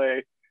Jacques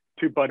Vallée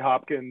to Bud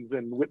Hopkins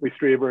and Whitley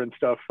Strieber and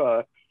stuff.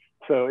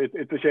 So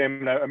it's a shame.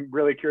 And I'm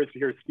really curious to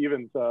hear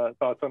Stephen's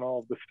thoughts on all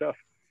of this stuff.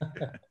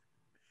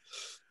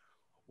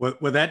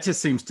 Well, that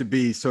just seems to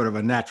be sort of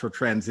a natural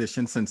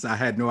transition, since I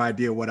had no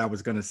idea what I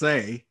was going to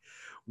say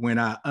when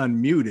I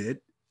unmuted,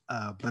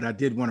 but I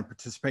did want to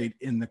participate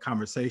in the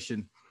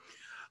conversation.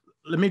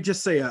 Let me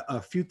just say a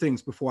few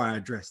things before I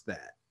address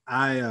that.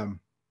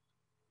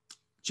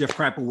 Jeff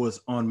Kripal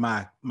was on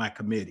my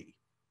committee,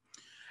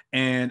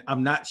 and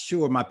I'm not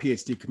sure my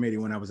PhD committee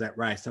when I was at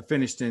Rice. I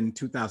finished in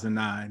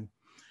 2009,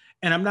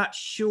 and I'm not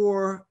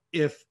sure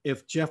if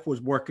Jeff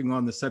was working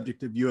on the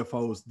subject of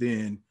UFOs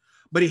then,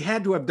 but he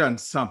had to have done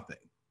something,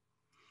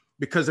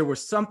 because there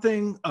was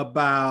something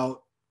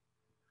about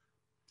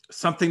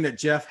something that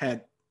Jeff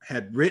had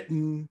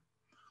written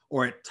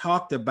or had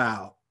talked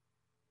about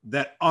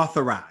that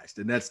authorized,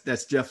 and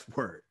that's Jeff's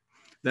word,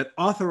 that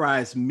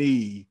authorized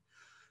me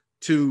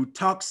to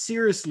talk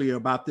seriously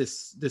about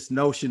this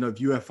notion of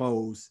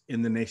UFOs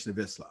in the Nation of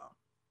Islam.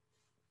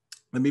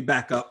 Let me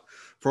back up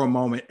for a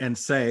moment and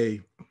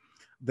say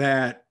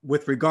that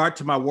with regard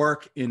to my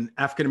work in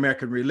African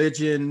American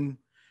religion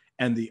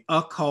and the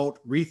occult,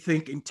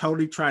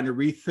 totally trying to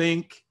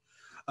rethink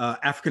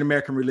African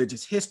American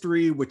religious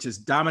history, which is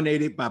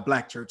dominated by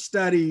Black church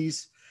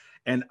studies,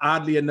 and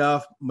oddly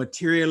enough,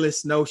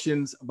 materialist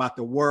notions about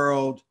the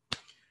world,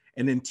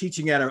 and then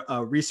teaching at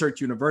a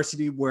research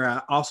university where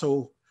I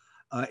also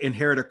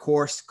inherit a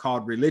course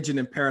called Religion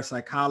and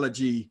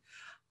Parapsychology.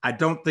 I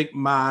don't think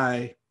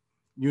my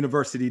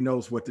university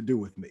knows what to do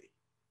with me.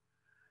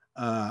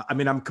 I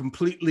mean, I'm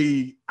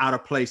completely out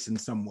of place in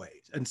some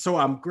ways. And so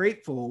I'm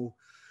grateful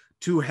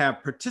to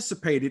have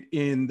participated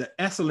in the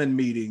SALON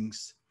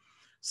meetings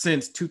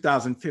since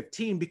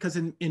 2015, because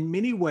in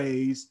many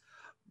ways,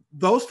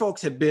 those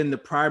folks have been the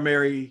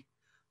primary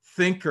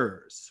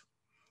thinkers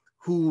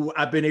who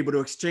I've been able to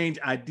exchange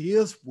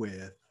ideas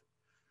with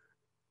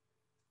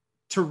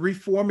to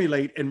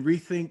reformulate and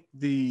rethink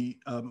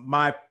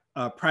my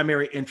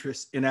primary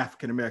interest in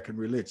African American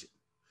religion.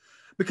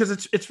 Because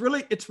it's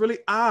really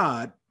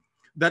odd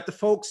that the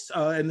folks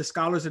and the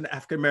scholars in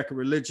African American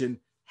religion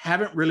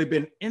haven't really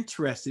been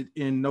interested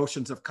in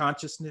notions of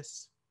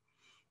consciousness,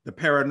 the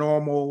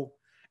paranormal,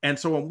 and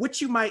so on,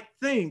 which you might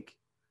think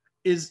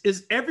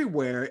is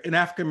everywhere in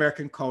African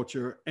American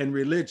culture and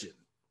religion.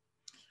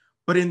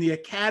 But in the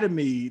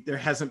academy, there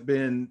hasn't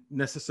been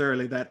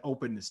necessarily that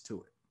openness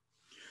to it.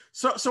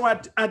 So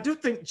I do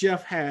think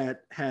Jeff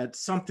had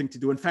something to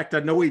do. In fact, I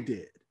know he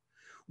did,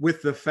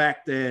 with the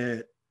fact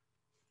that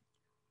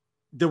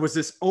there was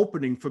this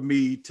opening for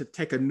me to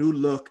take a new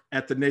look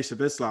at the Nation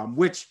of Islam,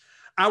 which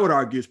I would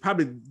argue is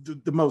probably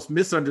the most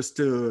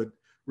misunderstood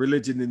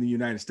religion in the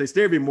United States.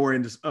 They're even more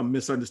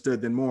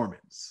misunderstood than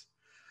Mormons.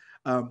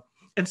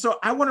 And so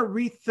I want to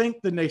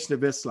rethink the Nation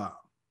of Islam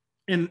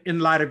in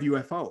light of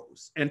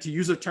UFOs. And to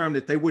use a term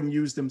that they wouldn't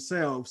use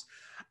themselves,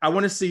 I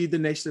want to see the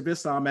Nation of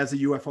Islam as a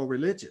UFO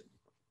religion.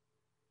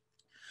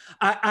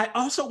 I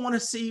also want to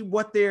see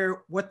what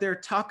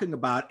they're talking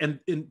about, and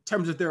in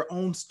terms of their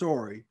own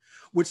story,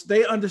 which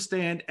they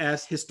understand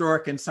as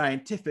historic and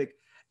scientific,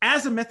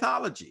 as a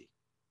mythology.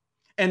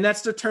 And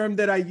that's the term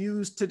that I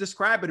use to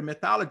describe it, a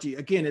mythology.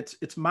 Again,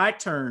 it's my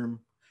term,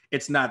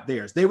 it's not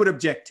theirs. They would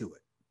object to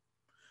it.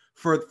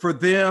 For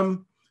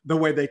them, the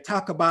way they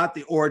talk about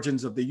the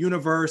origins of the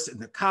universe and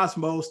the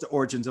cosmos, the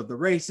origins of the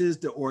races,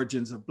 the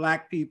origins of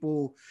Black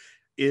people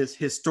is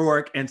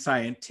historic and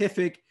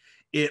scientific.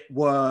 It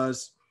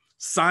was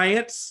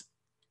science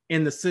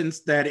in the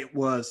sense that it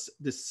was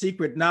the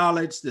secret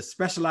knowledge, the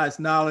specialized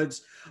knowledge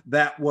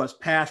that was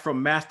passed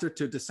from master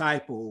to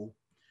disciple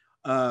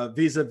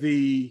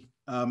vis-a-vis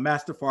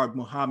Master Fard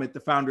Muhammad, the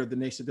founder of the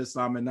Nation of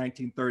Islam in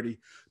 1930,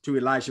 to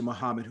Elijah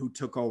Muhammad, who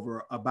took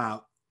over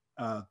about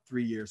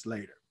 3 years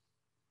later.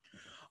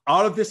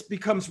 All of this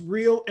becomes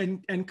real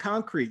and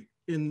concrete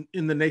in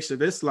the Nation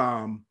of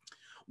Islam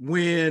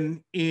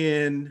when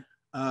in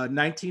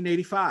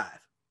 1985,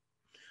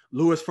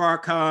 Louis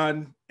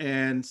Farrakhan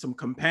and some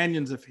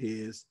companions of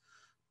his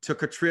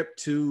took a trip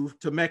to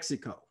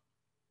Mexico.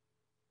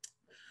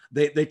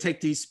 They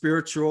take these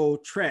spiritual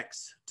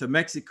treks to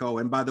Mexico,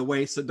 and by the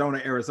way,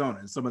 Sedona, Arizona.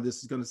 And some of this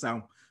is going to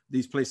sound,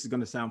 these places are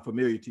going to sound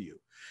familiar to you.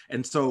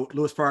 And so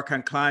Louis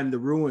Farrakhan climbed the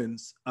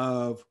ruins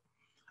of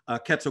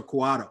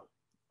Quetzalcoatl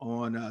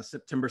on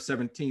September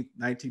 17th,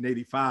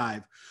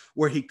 1985,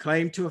 where he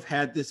claimed to have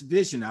had this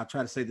vision. I'll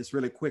try to say this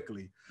really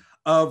quickly,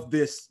 of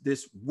this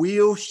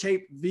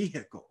wheel-shaped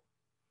vehicle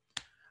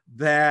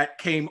that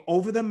came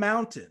over the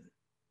mountain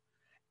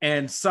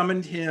and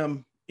summoned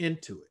him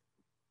into it.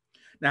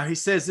 Now, he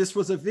says this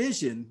was a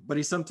vision, but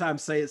he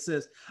sometimes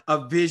says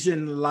a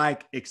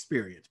vision-like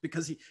experience,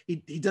 because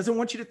he doesn't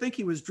want you to think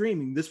he was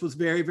dreaming. This was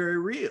very, very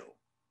real.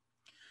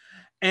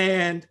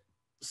 And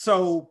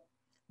so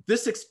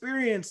this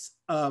experience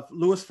of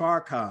Louis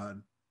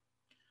Farrakhan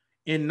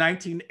in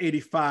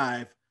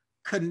 1985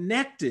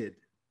 connected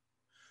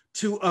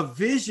to a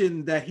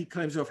vision that he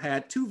claims to have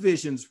had, two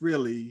visions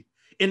really,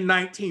 in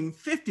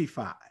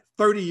 1955,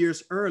 30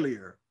 years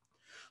earlier,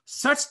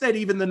 such that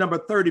even the number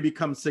 30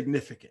 becomes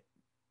significant,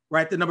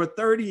 right? The number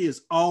 30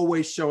 is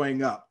always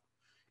showing up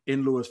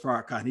in Louis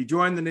Farrakhan. He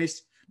joined the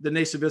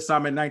Nation of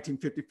Islam in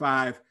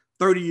 1955.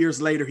 30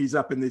 years later, he's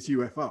up in this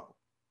UFO.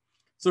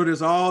 So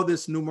there's all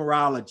this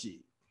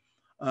numerology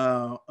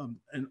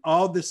and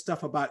all this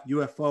stuff about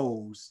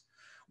UFOs,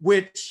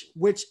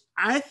 which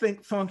I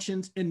think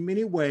functions in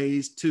many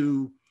ways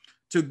to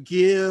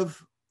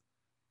give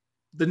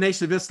the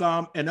Nation of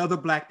Islam and other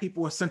Black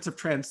people a sense of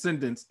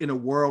transcendence in a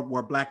world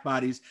where Black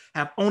bodies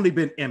have only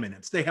been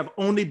eminence. They have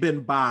only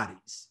been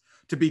bodies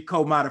to be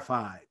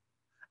co-modified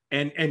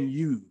and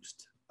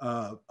used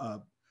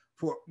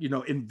for,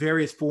 in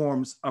various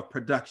forms of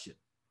production.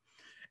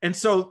 And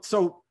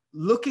so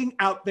looking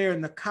out there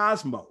in the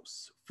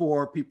cosmos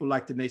for people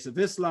like the Nation of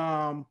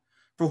Islam,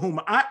 for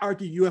whom I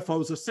argue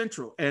UFOs are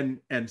central,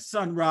 and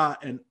Sun Ra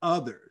and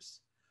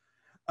others,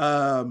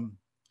 are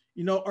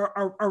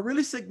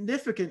really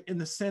significant in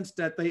the sense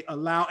that they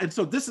allow. And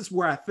so this is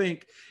where I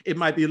think it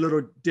might be a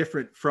little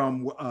different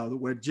from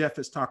what Jeff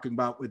is talking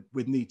about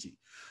with Nietzsche.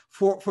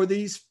 For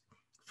these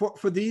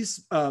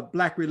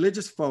Black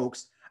religious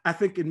folks, I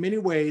think in many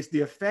ways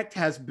the effect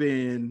has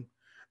been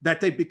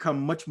that they become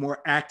much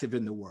more active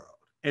in the world,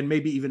 and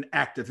maybe even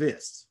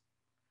activists,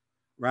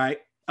 right?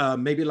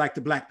 Maybe like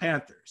the Black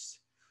Panthers.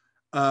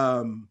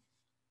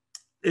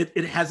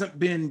 It hasn't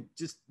been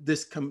just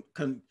this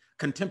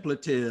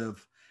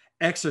contemplative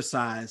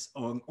exercise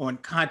on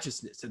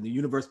consciousness and the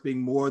universe being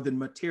more than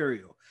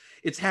material.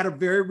 It's had a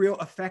very real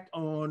effect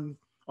on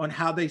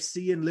how they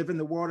see and live in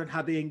the world and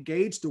how they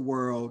engage the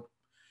world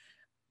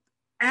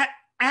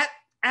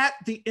at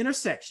the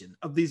intersection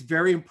of these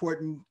very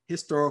important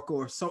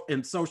historical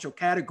and social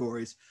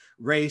categories: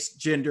 race,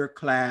 gender,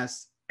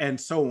 class, and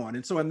so on.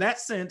 And so in that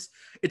sense,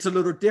 it's a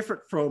little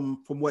different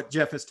from what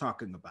Jeff is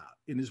talking about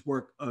in his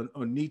work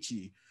on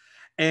Nietzsche.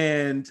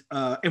 And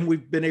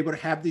we've been able to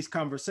have these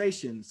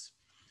conversations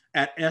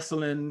at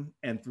SALON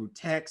and through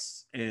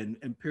texts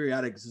and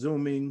periodic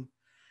Zooming.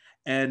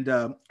 And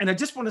I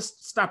just want to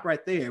stop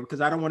right there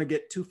because I don't want to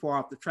get too far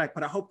off the track,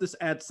 but I hope this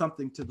adds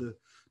something to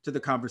the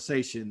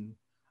conversation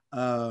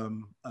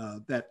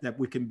that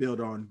we can build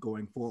on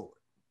going forward.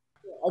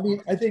 I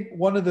mean, I think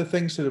one of the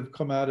things that have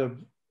come out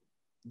of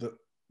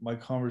my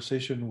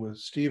conversation with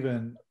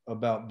Stephen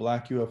about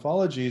Black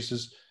ufologies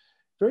is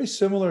very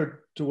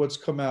similar to what's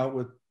come out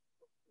with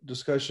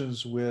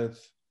discussions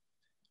with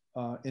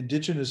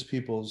indigenous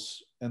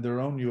peoples and their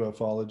own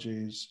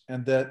ufologies,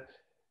 and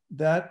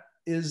that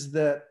is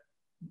that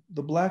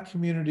the Black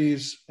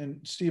communities, and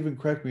Stephen,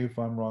 correct me if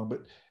I'm wrong,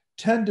 but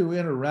tend to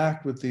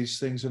interact with these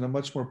things in a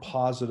much more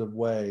positive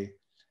way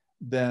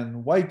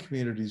than white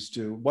communities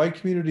do. White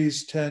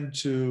communities tend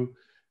to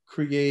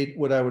create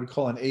what I would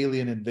call an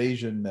alien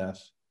invasion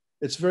myth.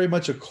 It's very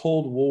much a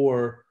Cold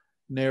War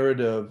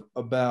narrative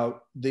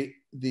about the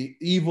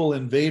evil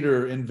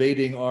invader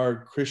invading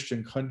our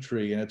Christian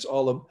country, and it's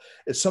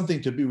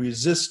something to be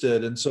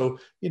resisted. And so,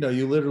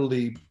 you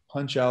literally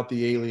punch out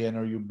the alien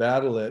or you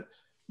battle it.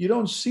 You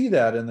don't see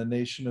that in the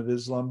Nation of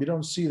Islam. You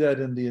don't see that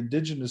in the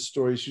indigenous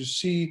stories. You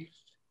see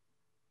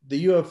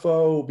the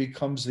UFO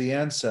becomes the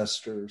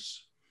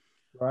ancestors,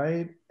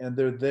 right? And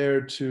they're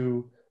there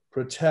to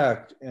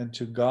protect and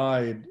to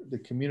guide the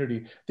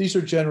community. These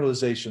are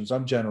generalizations.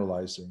 I'm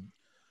generalizing.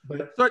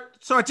 But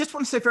so I just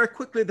want to say very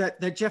quickly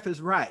that Jeff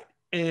is right.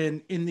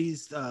 And in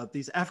these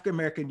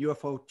African-American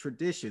UFO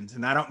traditions,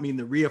 and I don't mean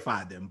to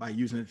reify them by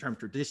using the term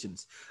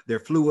traditions, they're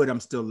fluid, I'm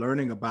still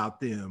learning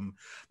about them.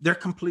 They're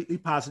completely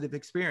positive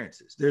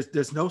experiences.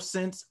 There's no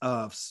sense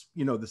of,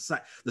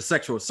 the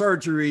sexual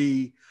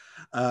surgery,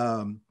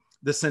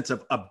 the sense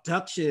of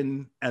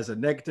abduction as a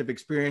negative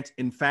experience.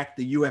 In fact,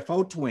 the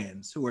UFO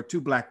twins, who are two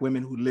Black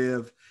women who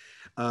live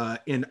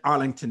in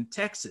Arlington,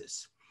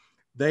 Texas,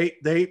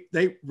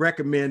 they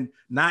recommend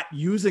not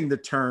using the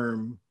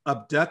term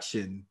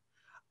abduction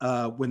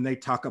when they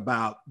talk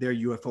about their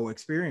UFO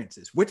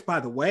experiences, which, by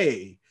the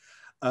way,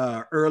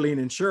 Earlene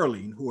and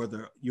Shirlene, who are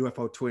the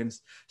UFO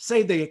twins,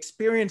 say they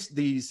experienced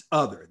these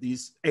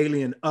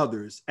alien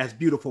others as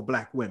beautiful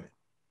Black women,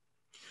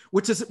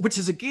 which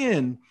is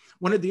again,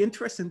 one of the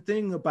interesting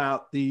things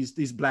about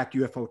these Black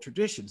UFO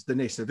traditions: the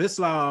Nation of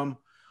Islam,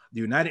 the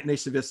United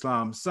Nation of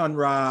Islam, Sun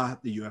Ra,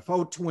 the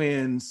UFO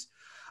twins,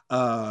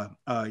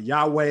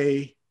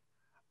 Yahweh,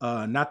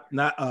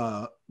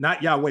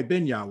 not Yahweh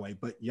ben Yahweh,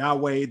 but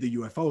Yahweh, the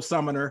UFO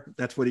summoner.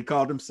 That's what he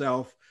called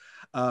himself.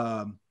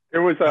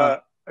 There was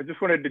I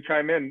just wanted to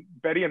chime in.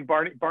 Betty and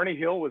Barney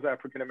Hill was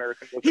African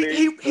American.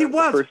 He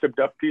was the first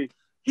abductee.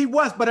 He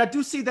was, but I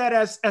do see that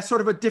as sort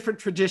of a different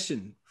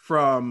tradition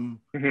from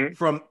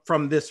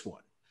this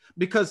one,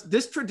 because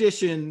this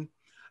tradition,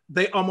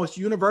 they almost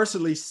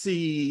universally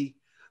see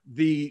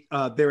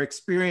their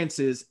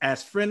experiences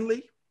as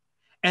friendly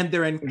and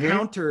their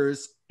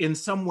encounters in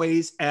some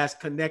ways as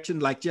connection,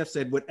 like Jeff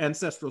said, with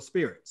ancestral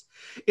spirits.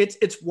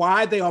 It's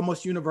why they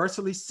almost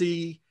universally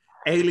see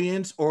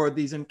aliens or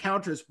these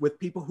encounters with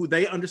people who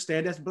they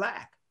understand as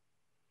Black,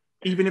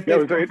 even if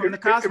they've come from the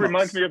cosmos. It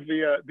reminds me of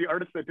the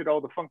artist that did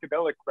all the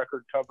Funkadelic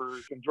record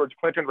covers and George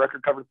Clinton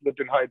record covers, lived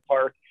in Hyde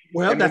Park.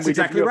 Well, and that's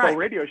exactly right. right.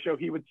 Radio show,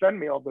 he would send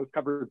me all those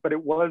covers, but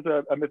it was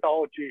a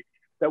mythology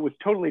that was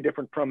totally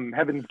different from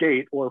Heaven's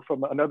Gate or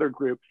from another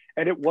group.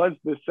 And it was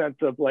this sense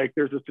of like,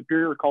 there's a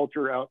superior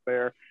culture out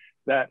there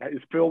that is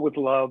filled with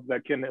love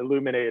that can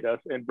illuminate us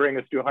and bring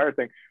us to a higher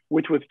thing,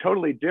 which was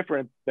totally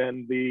different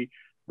than the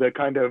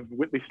kind of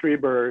Whitley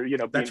Strieber,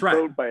 being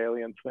probed by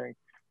aliens thing.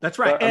 That's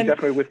right. I'm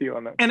definitely with you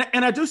on that.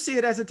 And I do see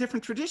it as a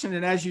different tradition.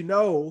 And as you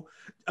know,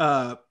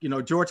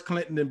 George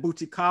Clinton and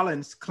Bootsy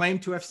Collins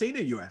claimed to have seen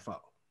a UFO.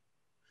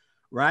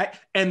 Right.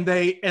 And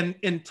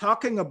in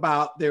talking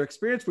about their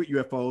experience with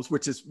UFOs,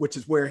 which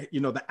is where,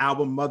 the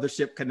album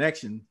Mothership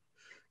Connection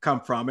come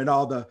from, and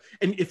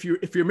if you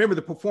remember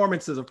the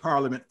performances of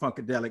Parliament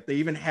Funkadelic, they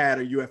even had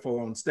a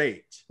UFO on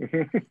stage.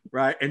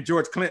 Right. And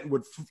George Clinton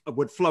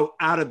would float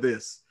out of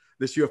this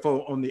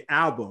UFO on the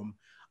album.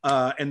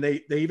 And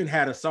they even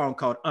had a song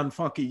called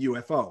Unfunky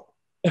UFO,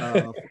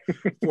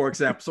 for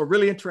example. So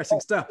really interesting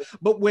stuff.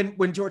 But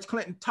when George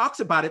Clinton talks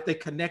about it, they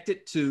connect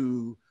it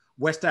to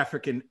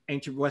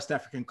ancient West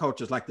African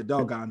cultures like the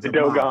Dogons. The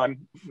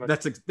Dogon.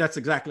 That's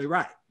exactly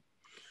right.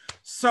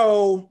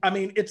 So, I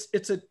mean,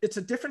 it's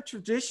a different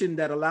tradition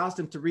that allows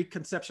them to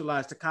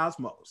reconceptualize the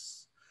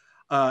cosmos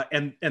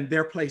and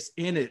their place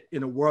in it,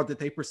 in a world that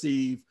they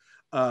perceive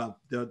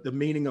the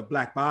meaning of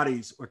Black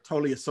bodies are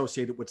totally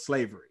associated with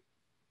slavery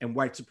and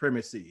white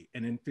supremacy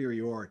and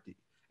inferiority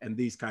and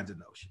these kinds of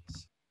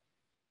notions.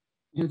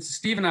 And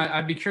Stephen,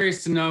 I'd be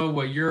curious to know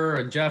what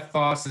your Jeff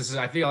thoughts. This is,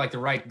 I feel like, the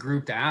right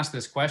group to ask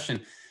this question.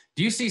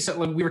 Do you see,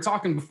 we were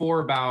talking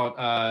before about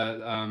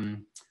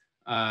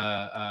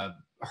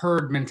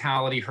herd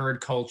mentality,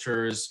 herd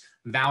cultures,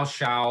 thou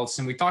shalt,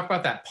 and we talked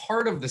about that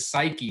part of the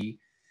psyche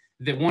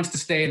that wants to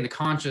stay in the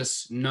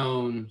conscious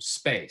known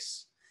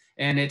space.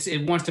 And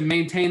it wants to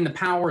maintain the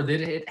power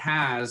that it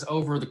has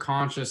over the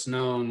conscious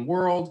known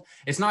world.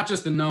 It's not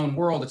just the known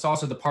world, it's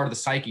also the part of the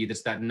psyche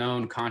that's that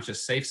known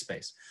conscious safe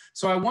space.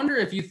 So I wonder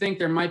if you think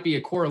there might be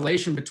a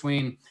correlation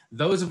between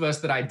those of us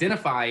that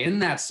identify in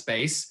that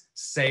space,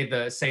 say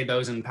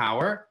those in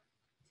power,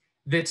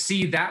 that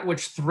see that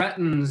which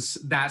threatens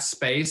that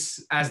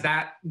space as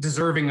that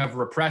deserving of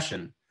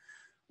repression.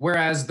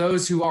 Whereas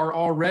those who are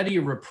already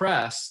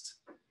repressed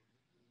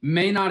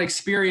may not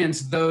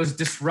experience those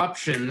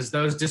disruptions,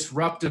 those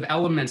disruptive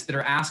elements that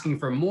are asking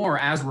for more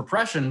as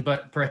repression,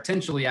 but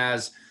potentially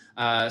as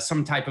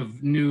some type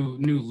of new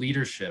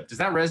leadership. Does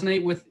that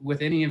resonate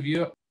with any of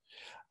you?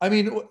 I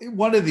mean,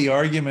 one of the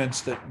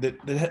arguments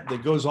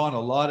that goes on a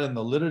lot in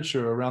the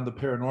literature around the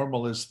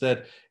paranormal is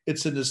that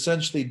it's an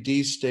essentially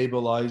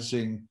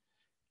destabilizing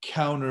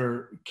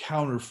counter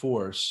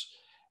force.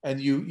 And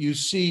you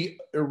see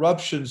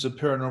eruptions of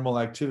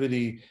paranormal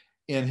activity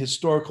in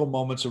historical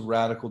moments of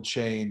radical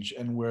change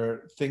and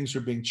where things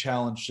are being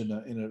challenged in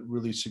a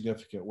really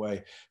significant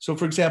way. So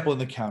for example, in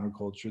the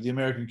counterculture, the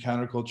American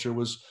counterculture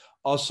was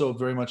also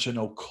very much an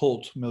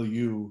occult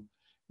milieu,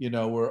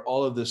 where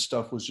all of this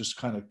stuff was just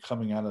kind of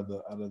coming out of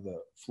the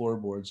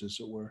floorboards, as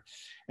it were.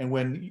 And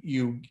when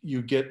you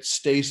get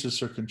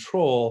stasis or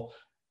control,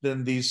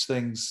 then these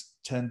things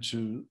tend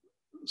to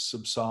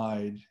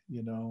subside,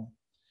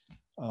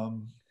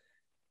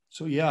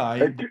 So yeah,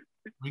 it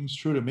rings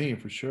true to me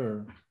for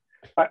sure.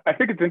 I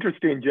think it's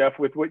interesting, Jeff,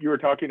 with what you were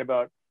talking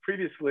about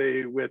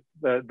previously with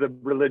the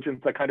religions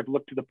that kind of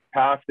look to the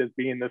past as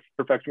being this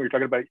perfection. We were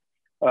talking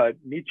about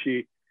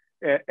Nietzsche,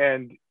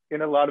 and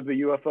in a lot of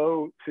the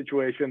UFO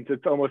situations,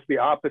 it's almost the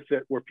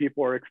opposite, where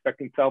people are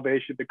expecting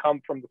salvation to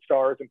come from the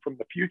stars and from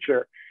the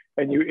future.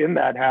 And you in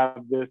that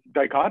have this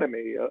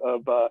dichotomy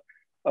of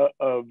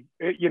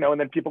and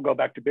then people go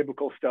back to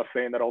biblical stuff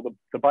saying that all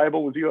the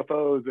Bible was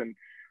UFOs. And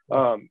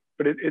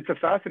but it's a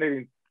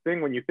fascinating thing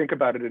when you think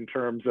about it in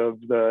terms of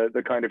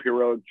the kind of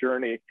heroic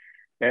journey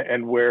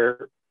and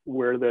where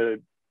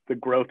the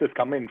growth is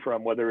coming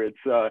from, whether it's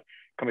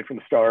coming from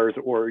the stars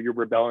or you're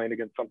rebelling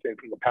against something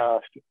from the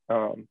past.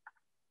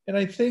 And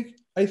I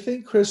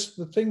think, Chris,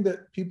 the thing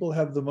that people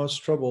have the most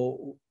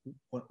trouble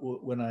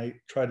when I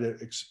try to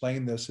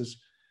explain this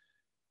is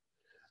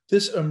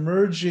this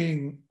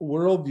emerging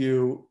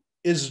worldview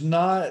is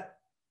not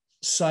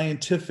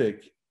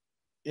scientific.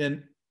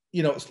 And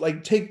it's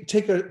like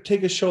take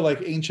a show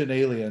like Ancient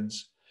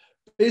Aliens.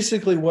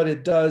 Basically, what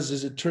it does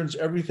is it turns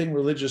everything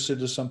religious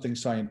into something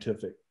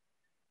scientific.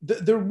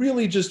 They're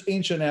really just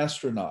ancient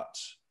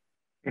astronauts.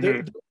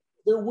 Mm-hmm.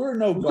 There were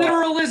no gods.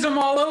 Literalism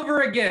all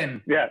over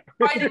again. Yeah.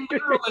 Fighting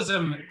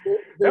literalism.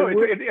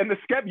 And the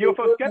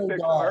UFO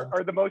skeptics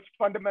are the most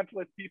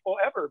fundamentalist people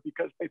ever,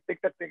 because they think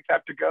that things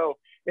have to go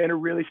in a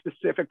really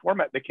specific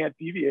format. They can't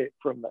deviate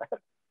from that.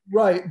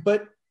 Right.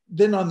 But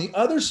then on the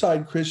other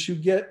side, Chris, you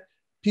get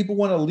people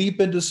want to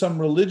leap into some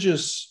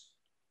religious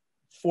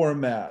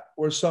format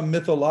or some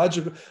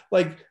mythological,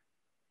 like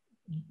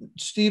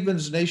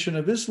Stephen's Nation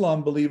of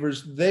Islam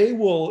believers, they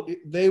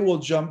will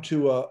jump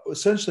to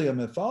essentially a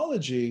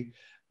mythology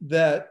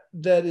that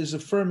is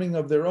affirming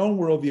of their own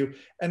worldview.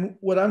 And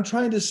what I'm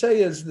trying to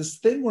say is this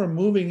thing we're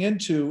moving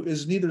into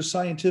is neither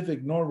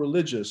scientific nor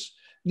religious.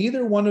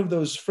 Neither one of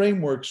those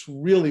frameworks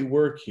really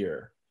work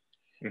here.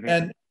 Mm-hmm.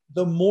 And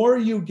the more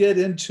you get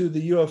into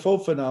the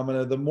UFO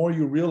phenomena, the more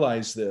you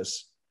realize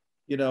this.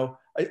 You know,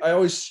 I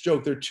always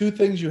joke, there are two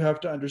things you have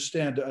to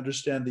understand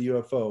the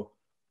UFO.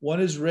 One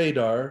is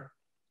radar,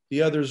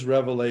 the other is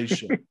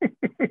revelation.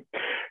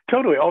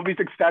 Totally. All these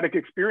ecstatic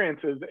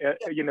experiences,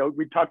 you know,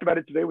 we talked about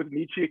it today with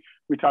Nietzsche.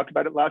 We talked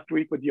about it last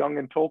week with Jung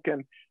and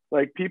Tolkien.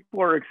 Like,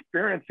 people are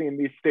experiencing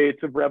these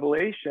states of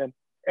revelation,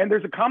 and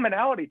there's a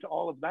commonality to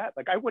all of that.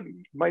 Like,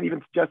 might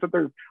even suggest that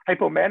there's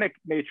hypomanic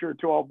nature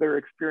to all their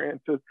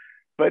experiences,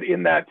 but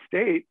in that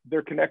state,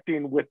 they're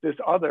connecting with this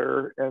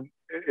other, and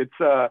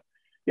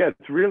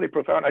it's really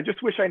profound. I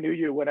just wish I knew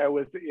you when I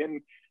was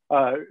in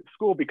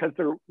school, because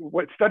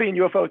studying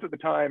UFOs at the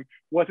time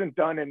wasn't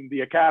done in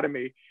the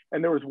academy.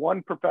 And there was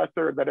one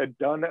professor that had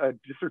done a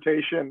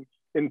dissertation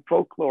in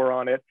folklore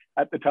on it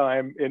at the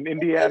time in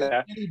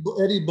Indiana.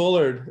 Eddie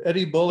Bullard.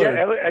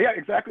 Yeah,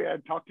 exactly. I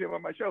talked to him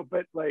on my show,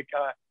 but like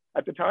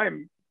at the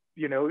time,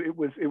 you know, it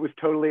was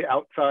totally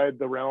outside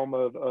the realm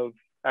of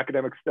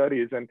academic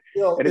studies, and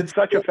it's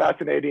such a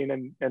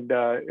fascinating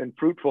and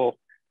fruitful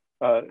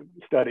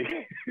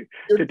study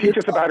to teach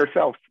us about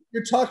ourselves.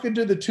 You're talking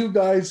to the two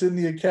guys in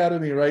the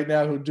academy right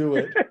now who do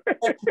it.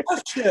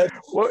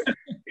 Well,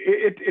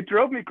 it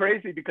drove me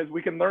crazy, because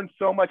we can learn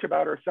so much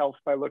about ourselves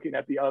by looking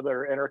at the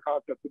other and our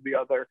concepts of the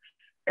other.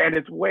 And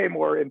it's way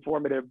more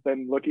informative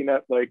than looking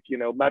at, like, you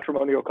know,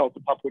 matrimonial cults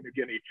of Papua New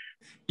Guinea.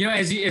 You know,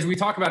 as we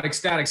talk about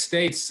ecstatic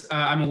states,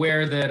 I'm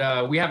aware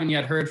that we haven't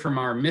yet heard from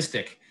our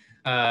mystic.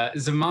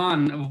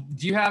 Zaman,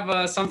 do you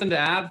have something to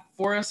add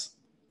for us?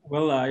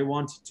 Well, I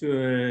wanted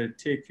to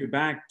take you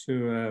back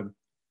to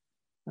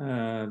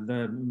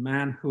the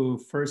man who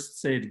first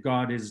said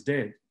God is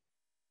dead,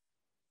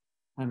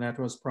 and that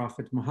was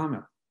Prophet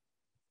Muhammad.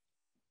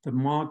 The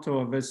motto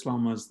of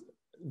Islam was,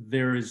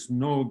 there is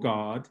no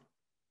God,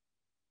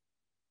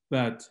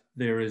 but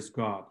there is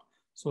God.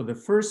 So the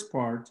first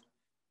part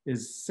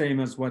is same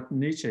as what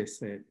Nietzsche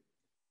said,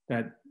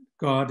 that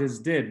God is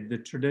dead, the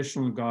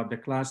traditional God, the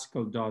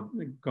classical God,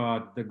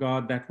 the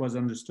God that was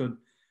understood,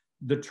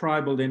 the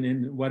tribal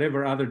in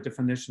whatever other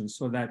definition,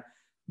 so that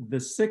the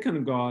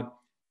second God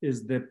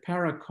is the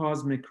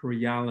paracosmic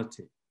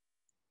reality.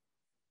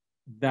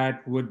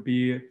 That would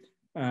be,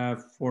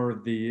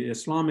 for the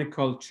Islamic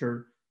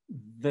culture,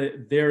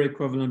 their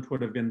equivalent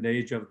would have been the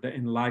age of the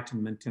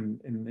Enlightenment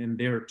in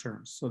their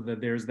terms, so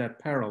that there's that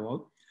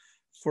parallel,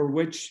 for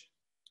which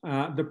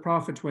the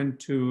Prophet went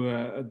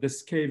to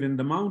this cave in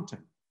the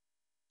mountain.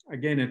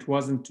 Again, it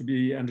wasn't to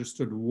be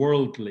understood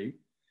worldly,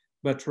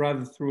 but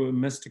rather through a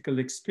mystical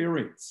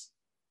experience.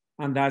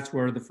 And that's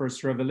where the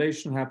first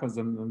revelation happens,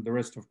 and the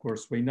rest, of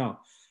course, we know.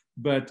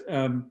 But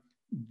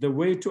the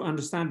way to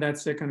understand that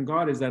second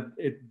God is that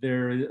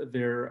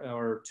there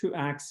are two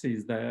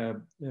axes,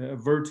 the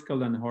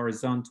vertical and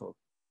horizontal.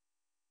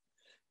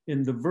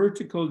 In the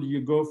vertical,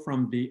 you go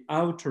from the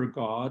outer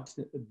God,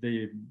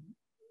 the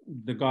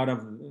God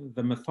of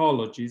the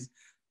mythologies,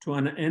 to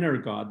an inner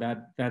God,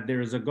 that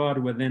there is a God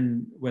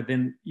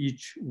within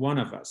each one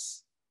of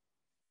us.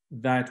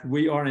 That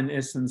we are in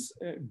essence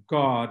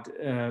God,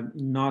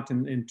 not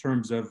in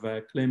terms of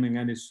claiming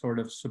any sort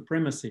of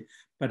supremacy,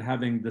 but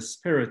having the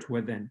spirit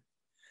within.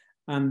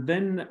 And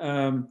then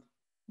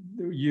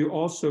you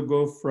also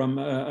go from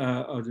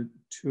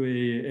to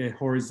a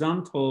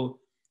horizontal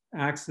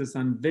axis,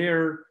 and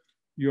there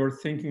you're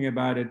thinking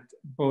about it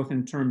both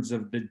in terms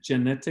of the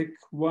genetic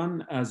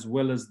one as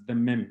well as the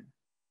mem.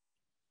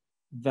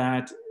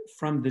 That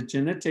from the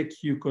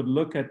genetic, you could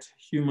look at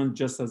human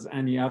just as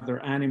any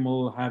other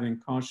animal having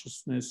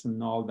consciousness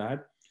and all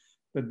that.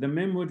 But the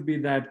mem would be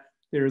that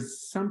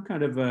there's some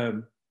kind of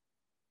a,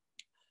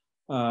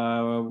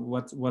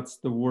 what's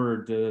the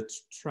word?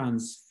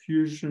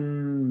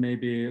 Transfusion,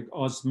 maybe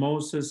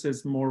osmosis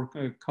is more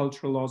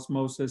cultural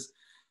osmosis,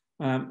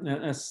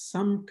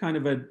 some kind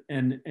of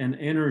an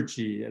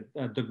energy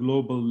at the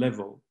global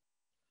level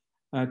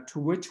to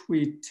which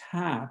we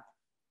tap.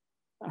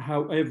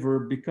 However,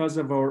 because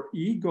of our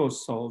ego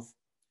self,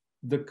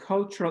 the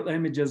cultural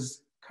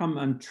images come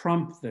and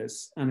trump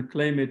this and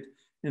claim it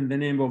in the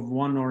name of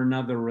one or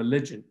another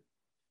religion.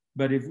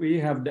 But if we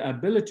have the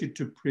ability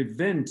to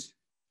prevent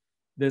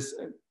this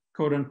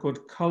quote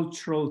unquote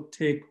cultural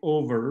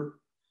takeover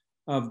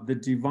of the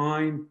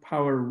divine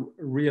power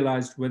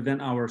realized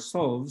within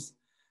ourselves,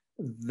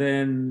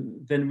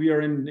 then we are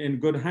in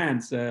good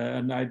hands.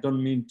 And I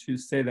don't mean to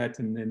say that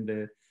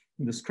in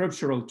the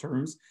scriptural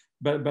terms,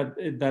 but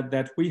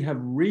that we have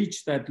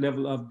reached that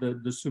level of the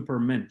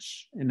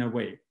Supermensch in a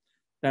way,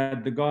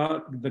 that the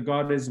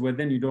God is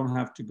within, you don't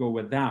have to go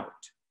without.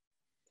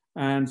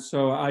 And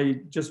so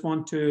I just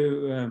want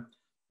to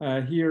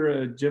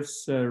hear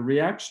Jeff's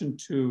reaction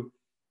to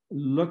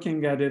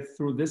looking at it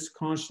through this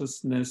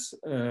consciousness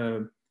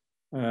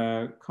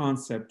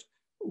concept.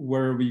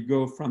 where we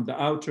go from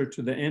the outer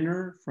to the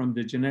inner, from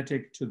the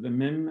genetic to the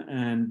mim,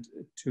 and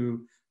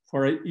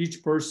for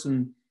each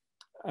person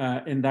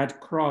in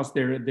that cross,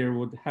 there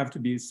would have to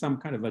be some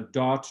kind of a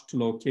dot to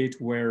locate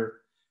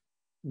where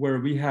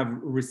we have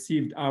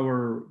received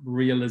our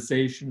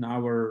realization,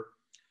 our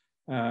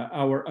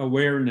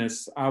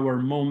awareness, our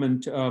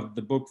moment of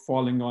the book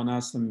falling on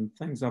us and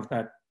things of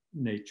that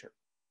nature.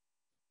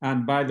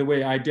 And by the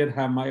way, I did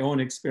have my own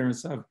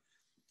experience of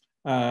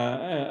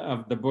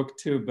the book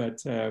too,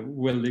 but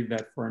we'll leave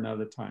that for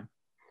another time.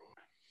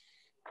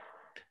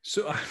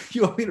 So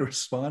you want me to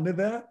respond to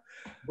that?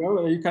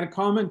 Well, you can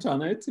comment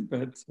on it,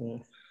 but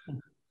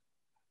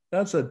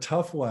that's a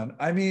tough one.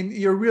 I mean,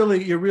 you're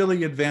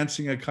really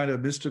advancing a kind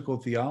of mystical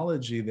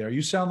theology there.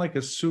 You sound like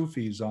a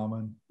Sufi,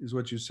 Zaman, is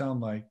what you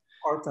sound like.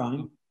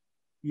 Part-time.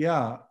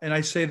 Yeah, and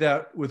I say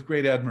that with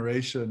great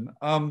admiration.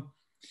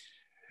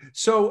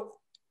 So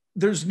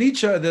there's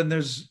Nietzsche, then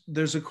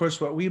there's of course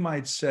what we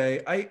might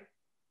say.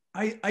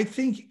 I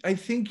think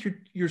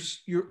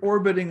you're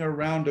orbiting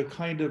around a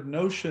kind of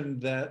notion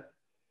that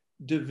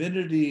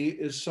divinity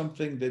is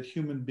something that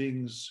human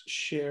beings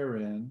share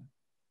in,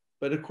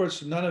 but of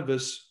course none of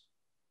us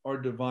are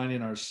divine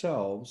in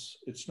ourselves.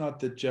 It's not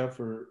that Jeff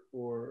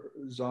or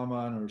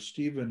Zaman or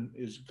Stephen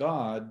is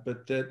God,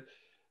 but that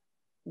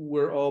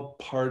we're all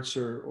parts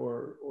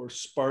or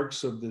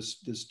sparks of this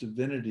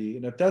divinity.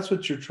 And if that's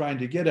what you're trying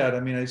to get at,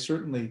 I mean, I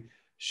certainly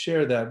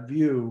share that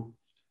view.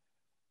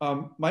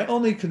 My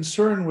only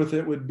concern with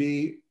it would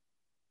be,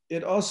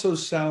 it also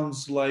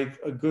sounds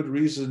like a good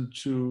reason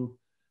to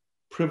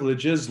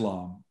privilege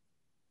Islam,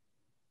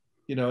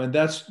 and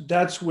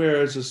that's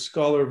where, as a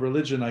scholar of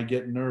religion, I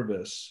get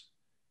nervous,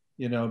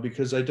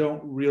 because I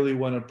don't really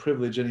want to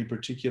privilege any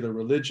particular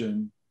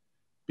religion,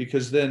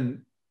 because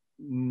then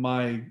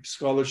my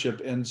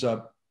scholarship ends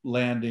up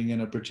landing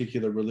in a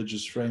particular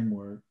religious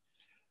framework.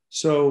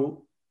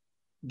 So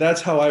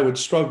that's how I would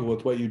struggle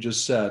with what you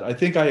just said. I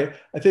think I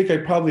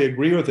probably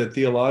agree with it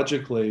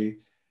theologically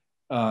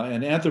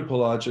and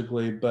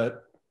anthropologically,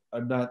 but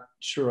I'm not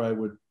sure I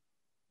would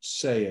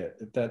say it,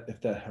 if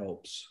that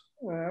helps.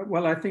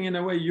 Well, I think in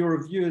a way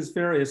your view is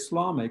very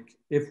Islamic,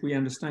 if we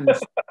understand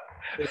it.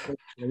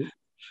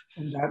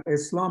 And that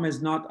Islam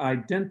is not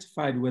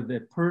identified with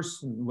a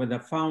person, with a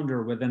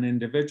founder, with an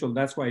individual.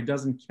 That's why it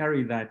doesn't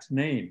carry that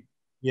name.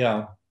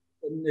 Yeah.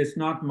 It's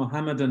not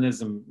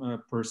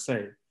Mohammedanism per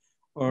se,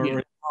 or it's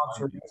not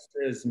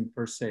Zoroastrianism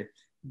per se.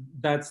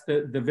 That's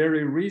the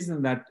very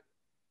reason that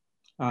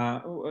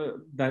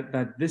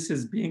that this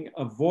is being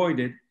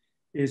avoided,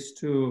 is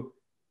to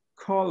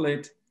call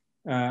it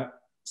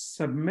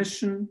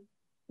submission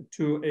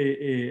to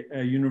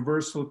a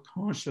universal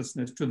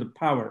consciousness, to the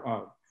power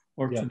of,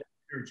 or to the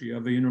energy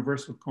of a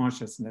universal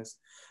consciousness.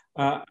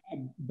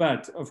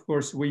 But of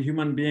course, we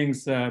human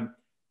beings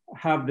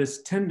have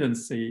this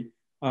tendency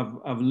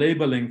of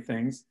labeling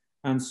things.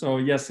 And so,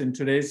 yes, in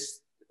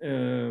today's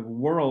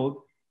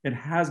world, it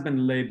has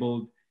been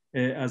labeled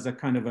as a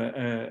kind of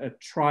a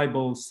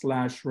tribal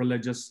 /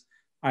 religious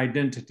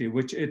identity,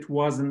 which it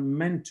wasn't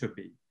meant to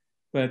be.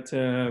 But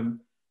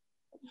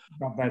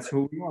that's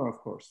who we are, of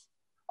course.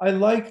 I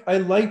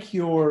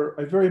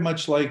very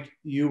much like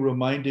you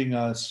reminding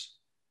us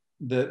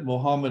that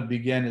Muhammad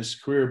began his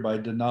career by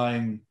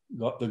denying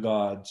the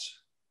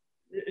gods.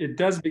 It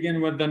does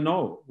begin with the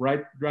no,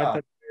 right? Right. At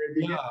the very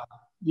beginning.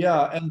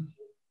 Yeah. And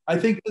I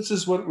think this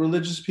is what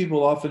religious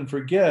people often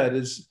forget,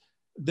 is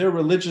they're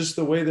religious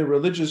the way they're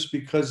religious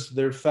because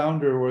their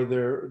founder or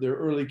their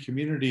early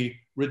community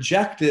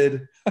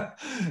rejected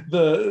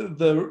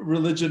the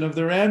religion of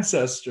their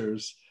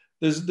ancestors.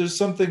 There's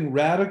something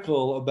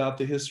radical about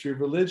the history of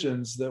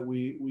religions that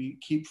we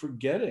keep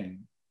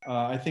forgetting.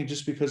 I think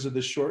just because of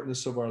the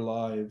shortness of our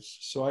lives.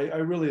 So I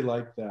really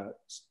like that,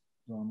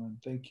 Roman.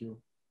 Thank you.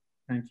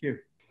 Thank you.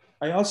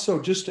 I also,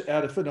 just to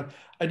add a footnote,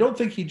 I don't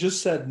think he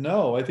just said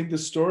no. I think the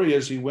story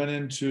is he went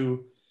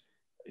into,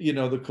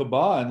 the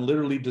Kaaba and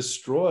literally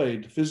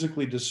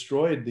physically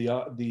destroyed the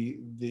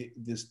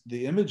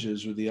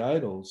images or the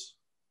idols.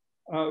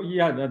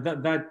 Yeah,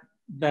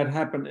 that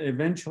happened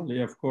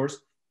eventually, of course.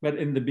 But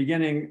in the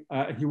beginning,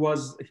 he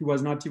was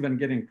not even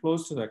getting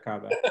close to the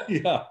Kaaba.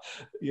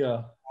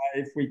 Yeah.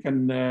 If we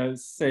can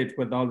say it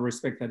with all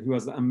respect, that he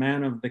was a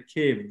man of the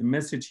cave. The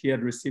message he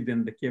had received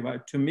in the cave,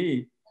 to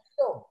me,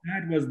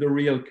 that was the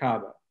real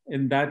Kaaba.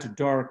 In that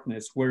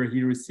darkness where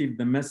he received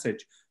the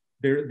message,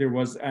 there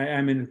was,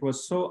 it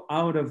was so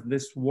out of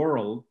this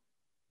world,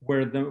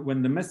 where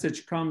when the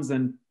message comes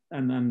and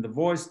the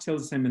voice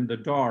tells him in the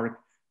dark,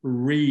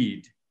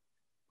 read,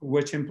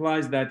 which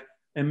implies that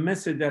a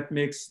message that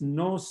makes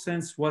no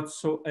sense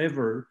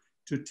whatsoever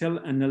to tell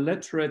an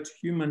illiterate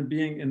human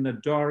being in the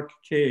dark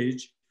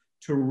cage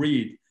to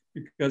read,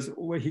 because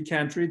he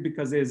can't read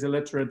because he is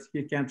illiterate.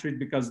 He can't read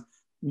because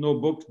no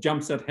book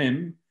jumps at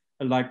him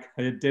like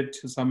it did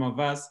to some of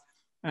us.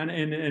 And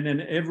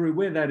in every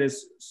way that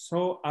is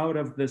so out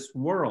of this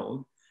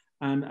world.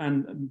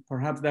 And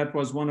perhaps that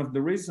was one of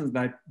the reasons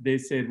that they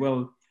said,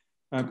 well,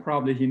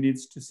 probably he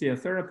needs to see a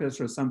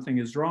therapist or something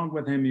is wrong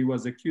with him. He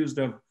was accused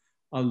of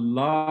a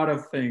lot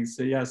of things.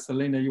 So yeah,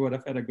 Selena, you would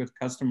have had a good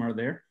customer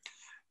there.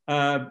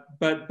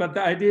 But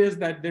the idea is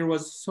that there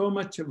was so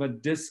much of a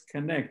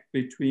disconnect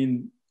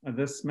between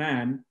this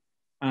man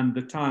and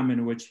the time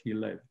in which he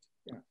lived.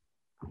 Yeah.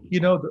 You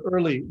know, the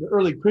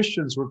early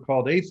Christians were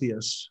called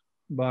atheists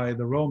by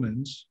the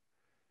Romans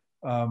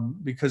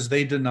because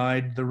they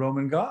denied the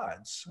Roman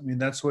gods. I mean,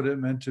 that's what it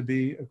meant to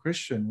be a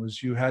Christian,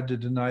 was you had to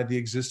deny the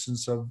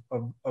existence of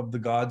the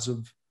gods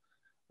of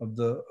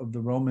the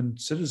Roman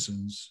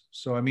citizens.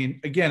 So I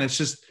mean, again, it's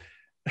just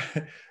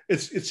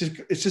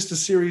it's just a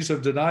series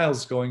of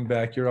denials going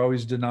back. You're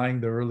always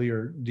denying the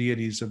earlier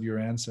deities of your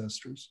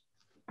ancestors.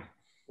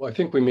 Well, I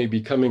think we may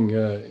be coming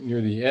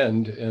near the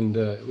end, and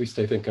at least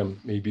I think I'm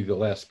maybe the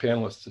last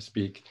panelist to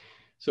speak.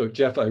 So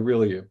Jeff, I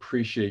really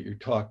appreciate your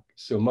talk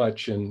so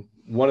much. And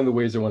one of the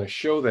ways I want to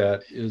show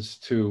that is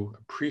to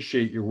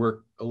appreciate your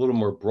work a little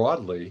more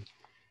broadly,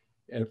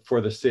 and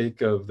for the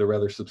sake of the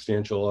rather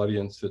substantial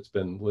audience that's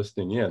been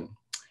listening in.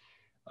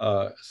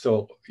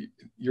 So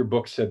your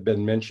books have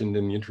been mentioned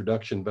in the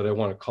introduction, but I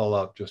want to call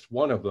out just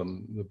one of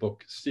them, the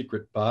book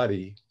Secret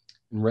Body,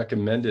 and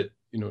recommend it,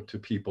 to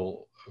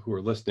people who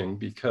are listening,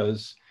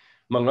 because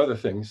among other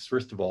things,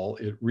 first of all,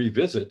 it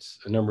revisits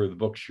a number of the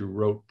books you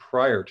wrote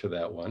prior to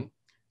that one.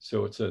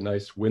 So it's a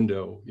nice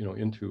window,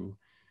 into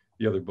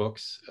the other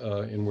books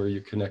and where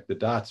you connect the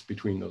dots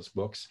between those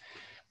books.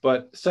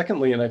 But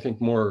secondly, and I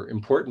think more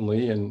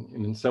importantly, and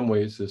in some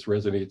ways this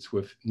resonates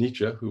with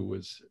Nietzsche, who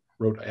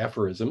wrote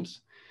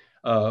aphorisms,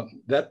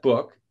 that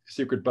book,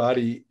 Secret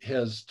Body,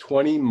 has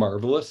 20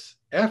 marvelous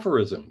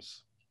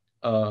aphorisms.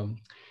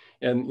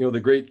 And the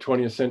great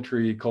 20th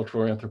century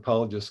cultural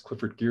anthropologist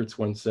Clifford Geertz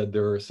once said,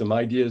 there are some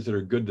ideas that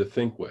are good to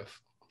think with.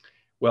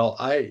 Well,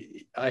 I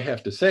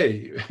have to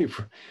say,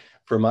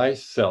 for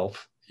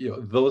myself,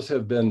 those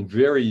have been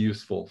very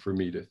useful for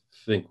me to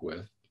think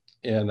with.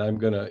 And I'm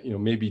gonna,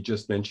 maybe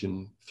just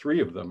mention 3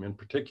 of them in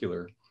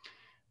particular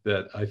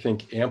that I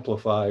think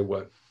amplify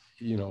what,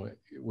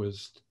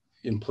 was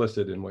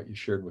implicit in what you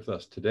shared with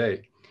us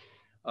today.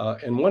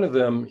 And one of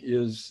them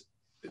is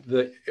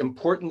the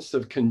importance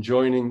of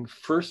conjoining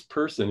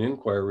first-person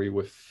inquiry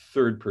with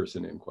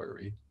third-person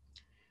inquiry.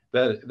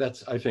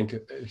 That's, I think,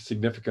 a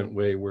significant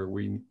way where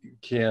we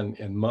can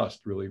and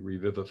must really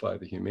revivify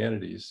the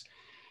humanities.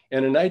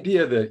 And an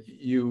idea that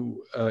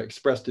you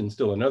expressed in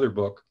still another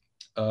book,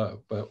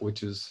 but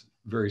which is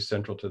very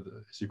central to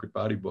the Secret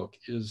Body book,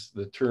 is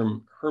the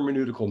term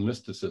hermeneutical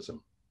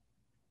mysticism.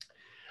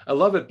 I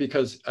love it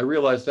because I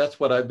realize that's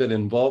what I've been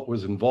involved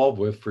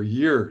with for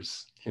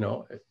years,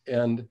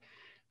 and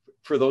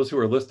for those who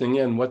are listening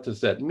in, what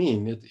does that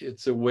mean?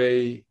 It's a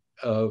way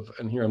of,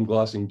 and here I'm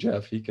glossing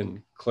Jeff, he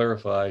can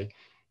clarify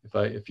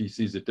if he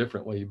sees it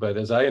differently, but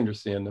as I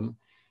understand them,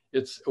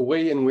 it's a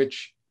way in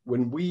which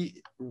when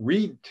we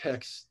read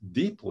texts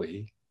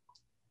deeply,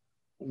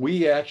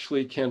 we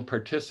actually can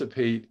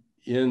participate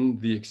in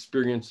the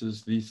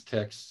experiences these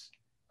texts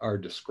are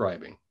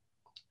describing.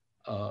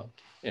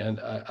 And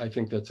I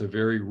think that's a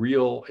very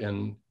real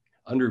and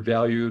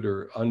undervalued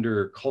or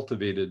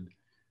under-cultivated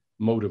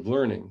mode of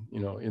learning,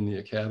 in the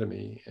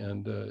academy.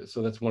 And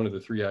so that's one of the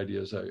 3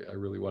 ideas I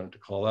really wanted to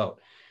call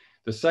out.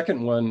 The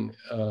second one,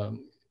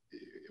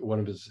 one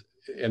of his,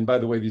 and by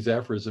the way, these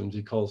aphorisms,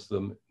 he calls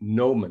them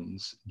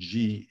gnomons,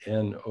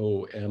 Gnomons,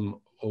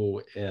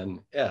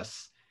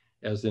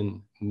 as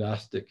in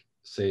Gnostic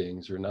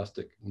sayings or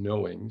Gnostic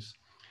knowings,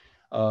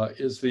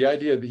 is the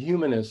idea of the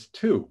human as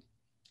 2.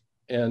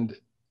 And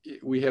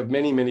we have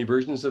many, many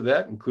versions of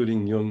that,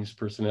 including Jung's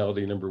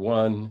personality number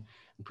 1,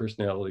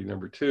 personality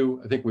number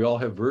 2. I think we all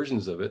have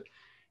versions of it.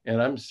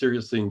 And I'm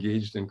seriously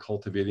engaged in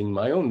cultivating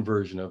my own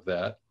version of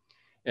that.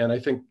 And I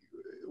think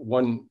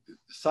one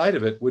side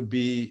of it would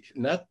be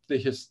not the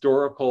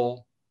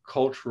historical,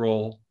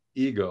 cultural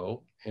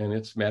ego and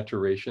its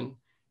maturation,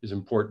 as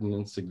important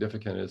and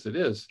significant as it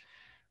is.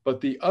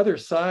 But the other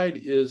side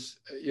is,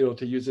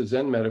 to use a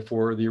Zen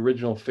metaphor, the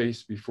original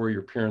face before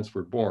your parents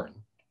were born.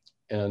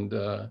 And,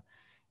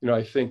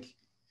 I think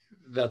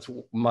that's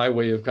my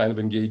way of kind of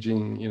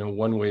engaging,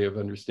 one way of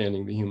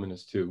understanding the human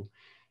as 2.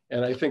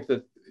 And I think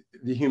that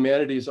the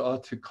humanities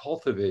ought to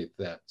cultivate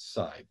that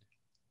side,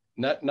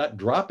 not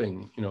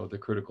dropping, the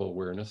critical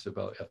awareness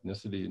about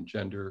ethnicity and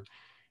gender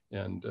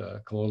and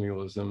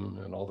colonialism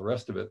and all the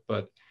rest of it,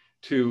 but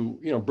to,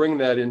 bring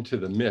that into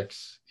the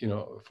mix,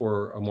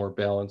 for a more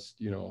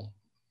balanced,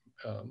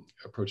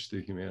 approach to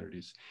the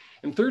humanities.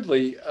 And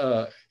thirdly,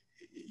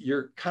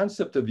 your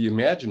concept of the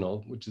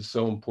imaginal, which is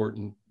so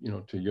important,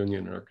 to Jungian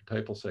and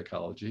archetypal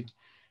psychology,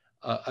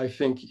 I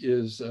think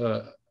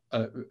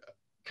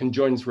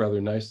conjoins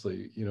rather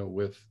nicely,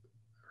 with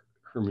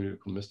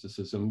hermeneutical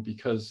mysticism,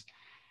 because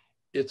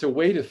it's a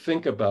way to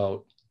think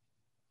about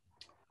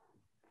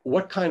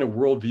what kind of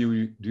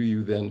worldview do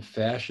you then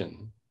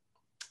fashion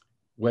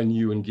when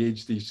you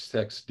engage these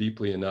texts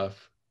deeply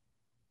enough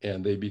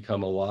and they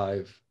become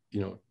alive,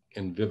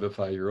 and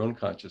vivify your own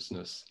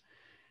consciousness.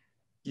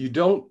 You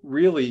don't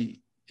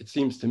really, it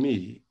seems to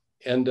me,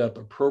 end up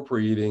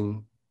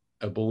appropriating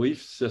a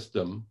belief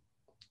system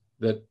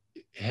that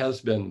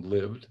has been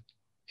lived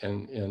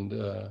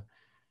and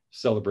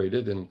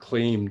celebrated and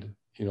claimed,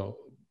 you know,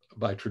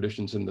 by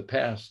traditions in the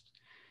past.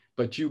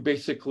 But you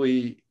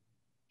basically,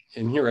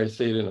 and here I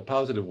say it in a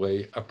positive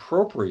way,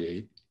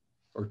 appropriate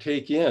or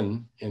take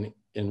in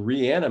and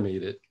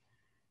reanimate it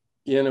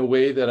in a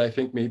way that I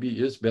think maybe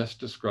is best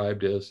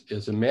described as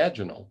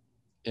imaginal.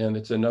 And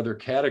it's another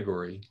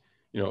category,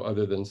 you know,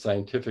 other than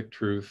scientific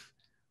truth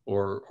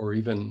or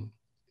even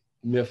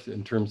myth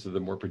in terms of the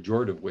more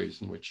pejorative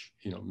ways in which,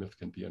 you know, myth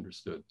can be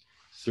understood.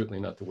 Certainly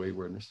not the way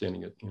we're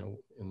understanding it, you know,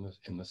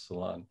 in the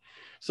salon.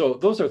 So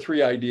those are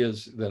three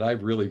ideas that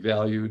I've really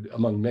valued,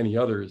 among many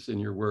others in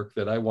your work,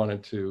 that I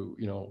wanted to,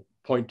 you know,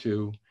 point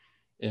to,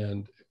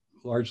 and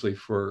largely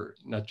for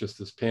not just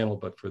this panel,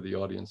 but for the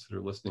audience that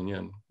are listening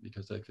in,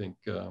 because I think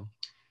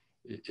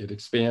it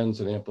expands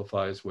and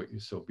amplifies what you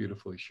so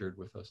beautifully shared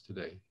with us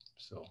today.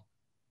 So,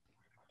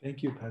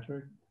 thank you,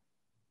 Patrick.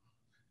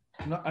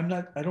 I'm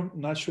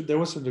not sure. There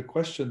wasn't a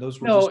question. Those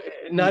were no,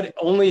 not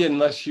only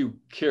unless you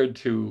cared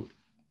to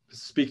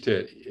speak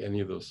to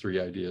any of those three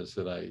ideas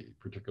that I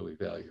particularly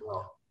value.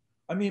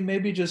 I mean,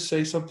 maybe just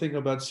say something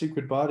about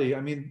Secret Body. I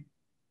mean,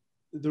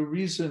 the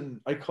reason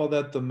I call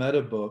that the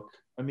meta book,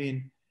 I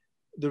mean,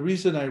 the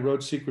reason I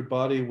wrote Secret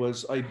Body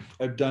was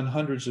I've done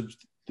hundreds of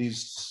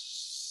these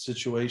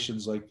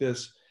situations like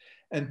this,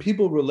 and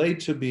people relate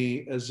to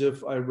me as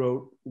if I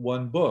wrote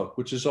one book,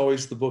 which is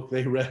always the book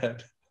they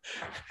read.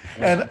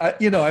 And I,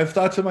 you know, I've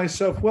thought to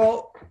myself,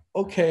 well,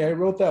 okay, I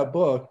wrote that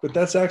book, but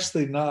that's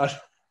actually not,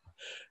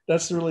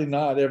 that's really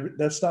not,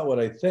 that's not what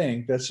I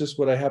think. That's just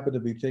what I happen to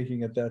be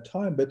thinking at that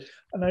time.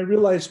 And I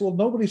realized, well,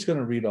 nobody's going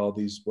to read all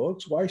these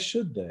books. Why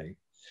should they?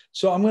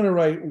 So I'm going to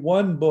write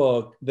one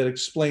book that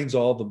explains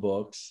all the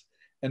books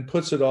and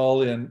puts it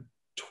all in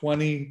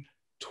 20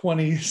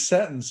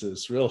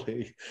 sentences,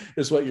 really,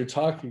 is what you're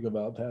talking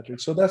about, Patrick.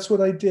 So that's what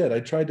I did.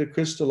 I tried to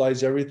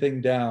crystallize everything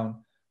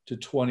down to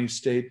 20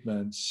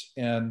 statements.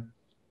 And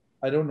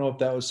I don't know if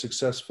that was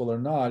successful or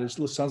not. It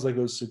sounds like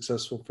it was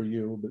successful for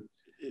you, but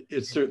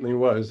it certainly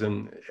was.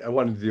 And I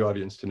wanted the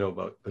audience to know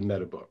about the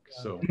meta book.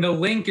 So the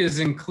link is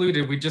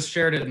included. We just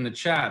shared it in the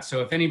chat.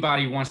 So if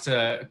anybody wants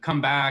to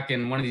come back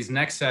in one of these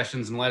next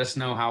sessions and let us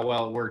know how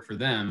well it worked for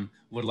them,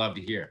 would love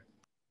to hear.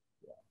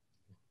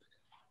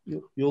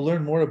 You'll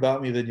learn more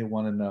about me than you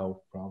want to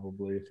know,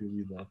 probably, if you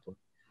read that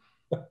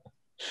book.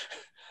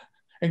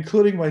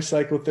 Including my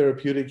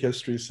psychotherapeutic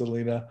history,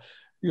 Selena.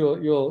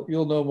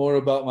 You'll know more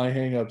about my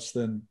hangups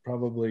than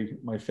probably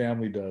my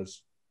family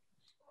does.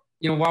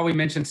 You know, while we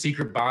mentioned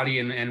Secret Body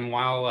and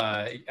while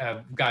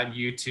I've got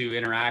you two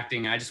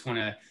interacting, I just want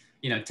to,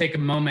 you know, take a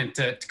moment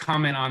to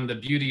comment on the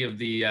beauty of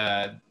the,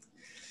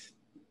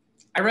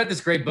 I read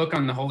this great book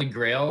on the Holy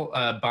Grail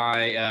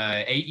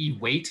by A.E.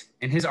 Waite,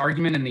 and his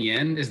argument in the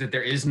end is that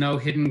there is no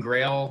hidden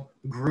Grail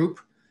group,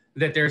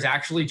 that there's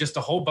actually just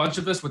a whole bunch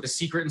of us with a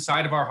secret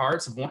inside of our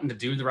hearts of wanting to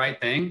do the right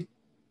thing.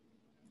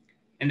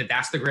 And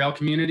that's the Grail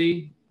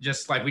community.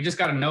 Just like, we just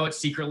got to know it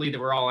secretly, that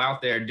we're all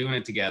out there doing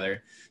it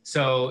together.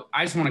 So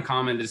I just want to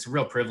comment that it's a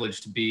real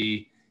privilege to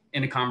be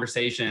in a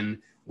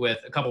conversation with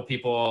a couple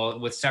people,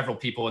 with several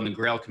people in the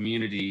Grail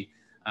community,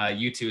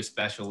 you two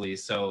especially.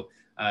 So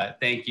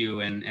thank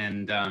you.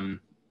 And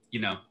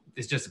you know,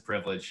 it's just a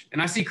privilege. And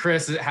I see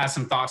Chris has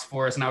some thoughts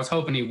for us, and I was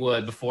hoping he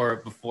would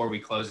before we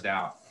closed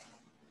out.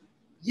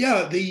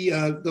 Yeah,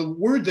 the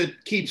word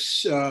that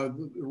keeps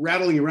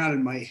rattling around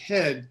in my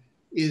head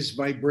is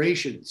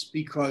vibrations,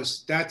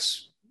 because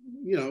that's,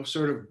 you know,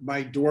 sort of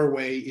my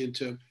doorway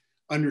into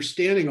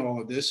understanding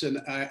all of this. And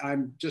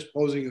I'm just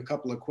posing a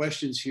couple of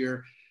questions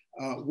here.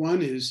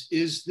 One is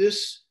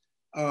this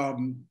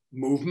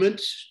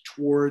movement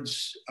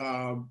towards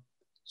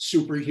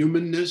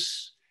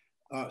superhumanness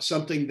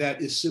something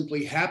that is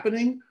simply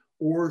happening,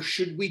 or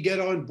should we get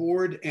on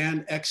board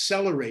and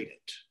accelerate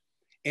it?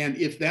 And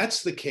if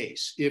that's the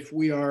case, if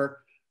we are,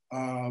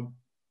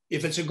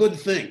 if it's a good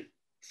thing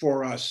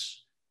for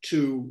us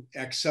to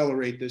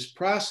accelerate this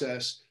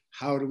process,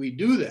 how do we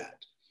do that?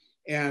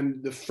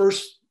 And the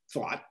first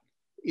thought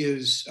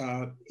is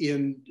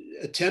in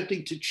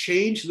attempting to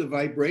change the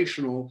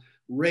vibrational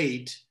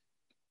rate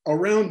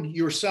around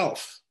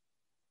yourself,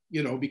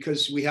 you know,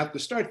 because we have to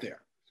start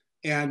there,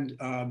 and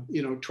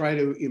you know, try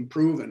to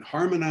improve and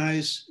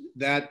harmonize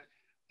that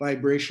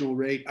vibrational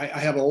rate. I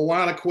have a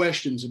lot of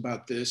questions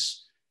about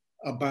this,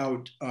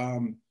 about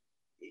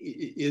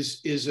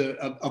is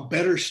a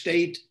better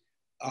state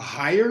a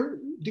higher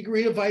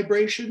degree of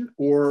vibration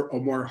or a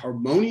more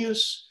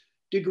harmonious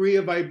degree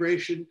of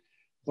vibration?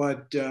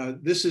 But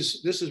this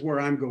is where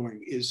I'm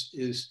going,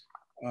 is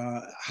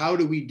how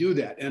do we do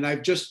that? And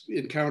I've just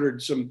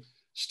encountered some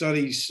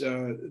studies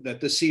that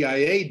the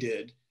CIA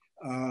did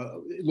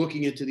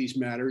looking into these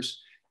matters,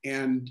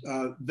 and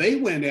they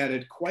went at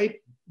it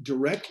quite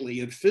directly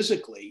and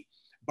physically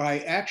by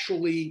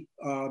actually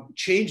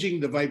changing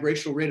the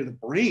vibrational rate of the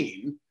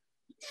brain,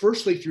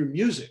 firstly through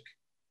music.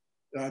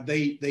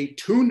 They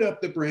tuned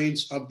up the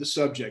brains of the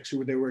subjects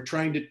who they were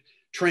trying to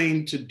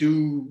train to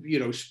do, you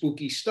know,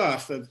 spooky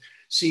stuff of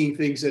seeing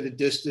things at a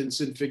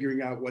distance and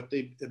figuring out what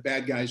the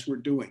bad guys were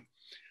doing,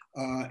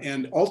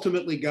 and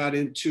ultimately got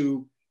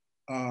into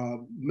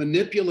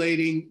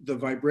manipulating the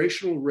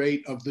vibrational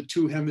rate of the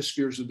two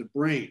hemispheres of the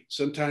brain,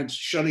 sometimes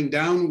shutting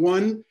down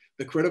one,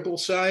 the critical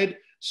side,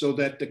 so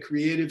that the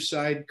creative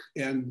side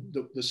and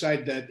the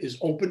side that is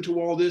open to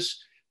all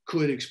this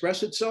could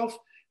express itself.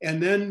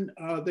 And then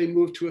they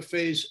moved to a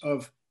phase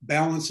of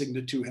balancing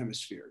the two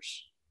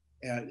hemispheres.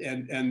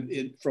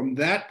 From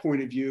that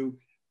point of view,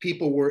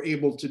 people were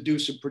able to do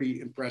some pretty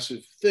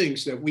impressive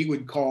things that we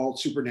would call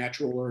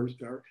supernatural or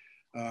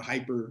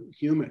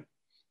hyperhuman.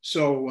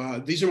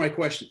 So these are my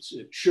questions.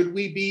 Should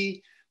we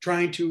be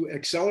trying to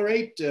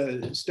accelerate,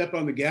 step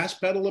on the gas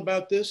pedal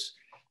about this?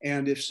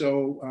 And if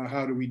so,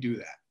 how do we do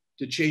that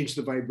to change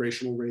the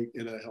vibrational rate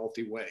in a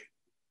healthy way?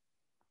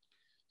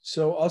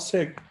 So I'll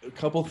say a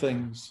couple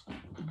things,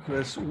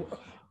 Chris.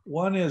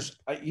 One is,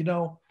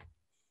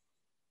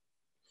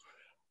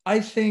 I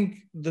think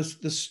the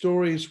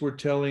stories we're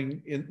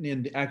telling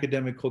in the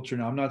academic culture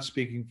now, I'm not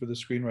speaking for the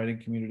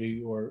screenwriting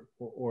community or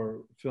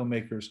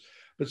filmmakers,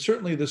 but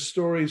certainly the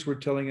stories we're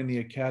telling in the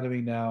academy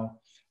now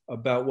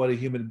about what a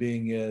human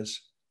being is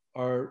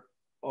are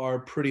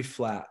pretty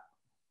flat.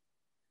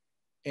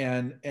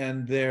 And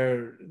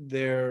they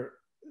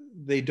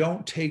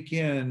don't take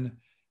in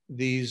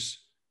these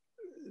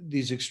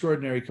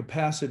extraordinary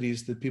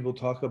capacities that people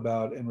talk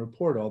about and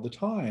report all the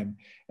time.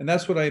 And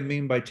that's what I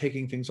mean by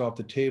taking things off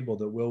the table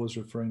that Will was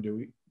referring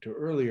to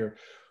earlier.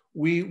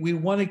 We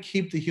want to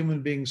keep the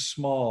human being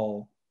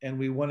small, and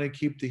we want to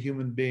keep the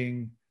human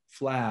being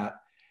flat.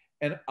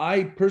 And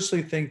I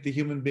personally think the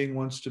human being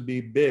wants to be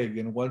big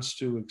and wants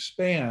to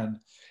expand.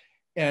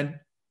 And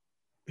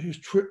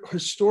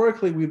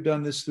historically, we've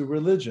done this through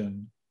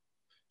religion.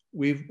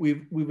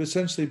 We've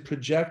essentially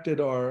projected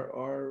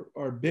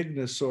our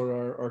bigness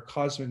or our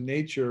cosmic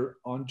nature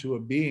onto a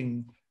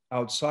being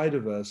outside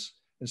of us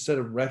instead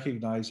of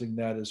recognizing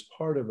that as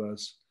part of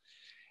us.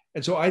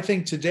 And so I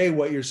think today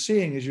what you're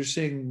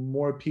seeing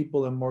more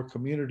people and more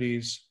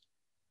communities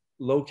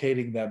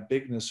locating that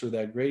bigness or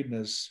that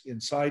greatness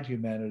inside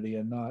humanity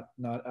and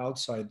not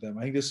outside them.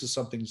 I think this is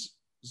something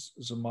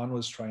Zaman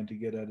was trying to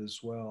get at as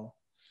well.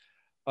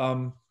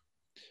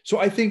 So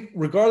I think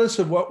regardless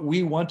of what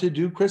we want to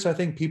do, Chris, I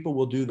think people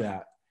will do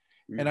that.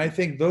 And I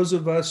think those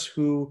of us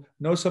who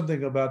know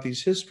something about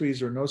these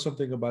histories or know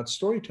something about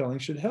storytelling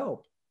should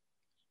help.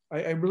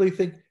 I really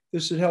think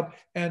this should help.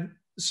 And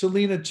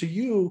Selena, to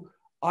you,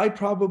 I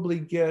probably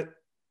get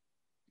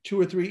 2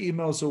 or 3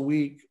 emails a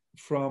week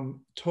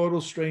from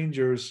total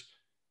strangers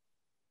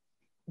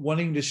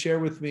wanting to share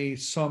with me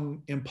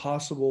some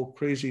impossible,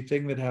 crazy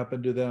thing that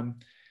happened to them.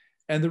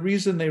 And the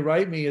reason they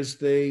write me is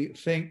they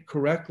think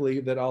correctly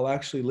that I'll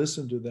actually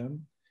listen to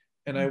them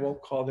and I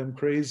won't call them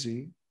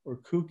crazy or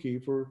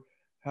kooky for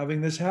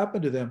having this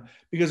happen to them,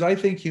 because I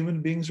think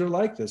human beings are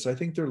like this. I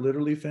think they're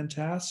literally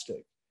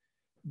fantastic,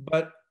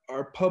 but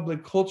our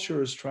public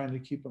culture is trying to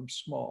keep them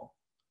small.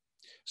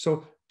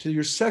 So to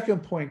your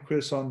second point,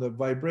 Chris, on the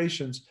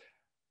vibrations,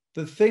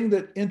 the thing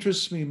that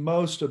interests me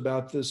most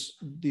about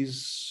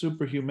these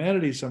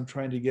superhumanities I'm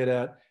trying to get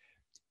at,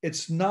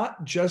 it's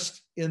not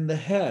just in the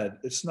head.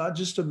 It's not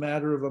just a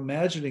matter of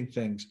imagining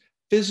things.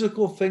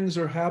 Physical things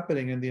are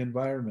happening in the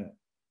environment.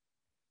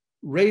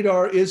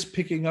 Radar is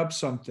picking up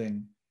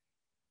something.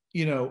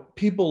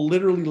 People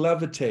literally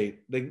levitate.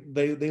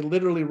 They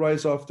literally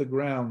rise off the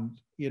ground.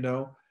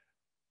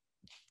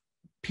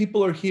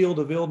 People are healed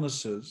of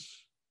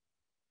illnesses.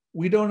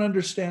 We don't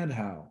understand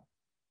how.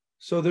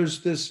 So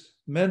there's this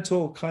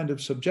mental kind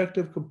of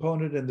subjective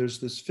component, and there's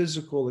this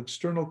physical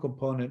external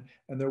component,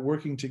 and they're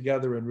working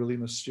together in really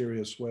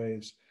mysterious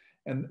ways.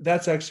 And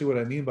that's actually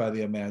what I mean by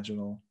the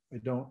imaginal.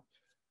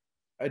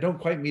 I don't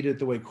quite mean it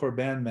the way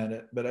Corban meant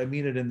it, but I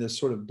mean it in this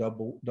sort of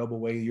double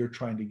way you're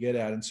trying to get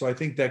at. And so I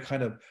think that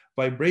kind of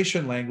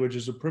vibration language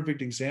is a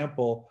perfect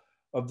example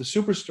of the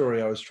super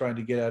story I was trying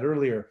to get at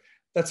earlier.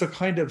 That's a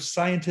kind of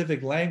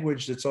scientific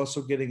language that's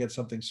also getting at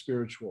something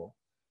spiritual,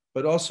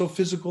 but also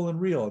physical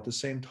and real at the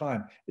same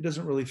time. It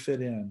doesn't really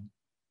fit in.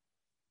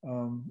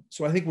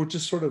 So I think we're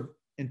just sort of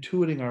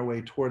intuiting our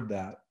way toward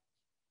that.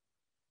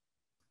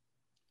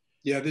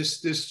 Yeah,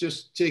 this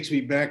just takes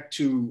me back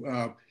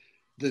to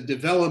the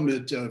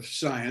development of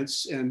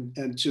science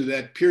and to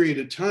that period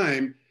of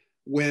time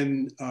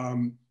when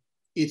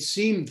it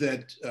seemed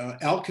that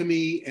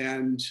alchemy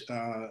and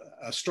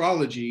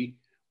astrology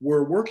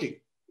were working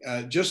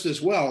just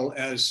as well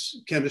as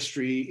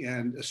chemistry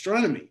and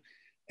astronomy,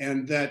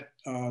 and that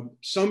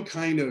some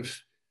kind of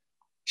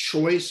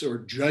choice or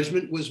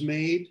judgment was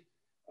made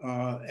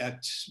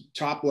at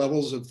top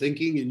levels of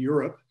thinking in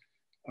Europe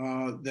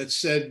that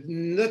said,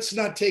 let's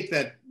not take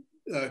that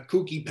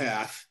kooky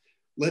path,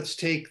 let's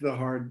take the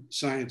hard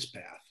science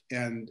path.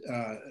 And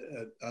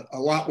a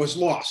lot was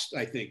lost,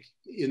 I think,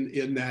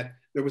 in that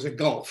there was a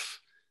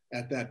gulf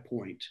at that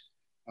point.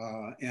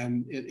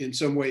 And in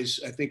some ways,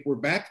 I think we're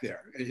back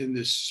there in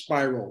this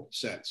spiral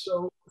sense.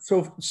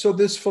 So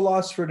this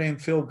philosopher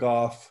named Phil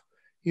Goff,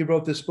 he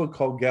wrote this book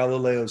called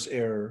Galileo's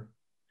Error.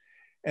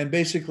 And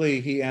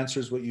basically, he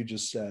answers what you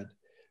just said.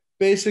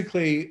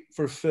 Basically,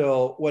 for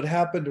Phil, what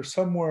happened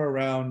somewhere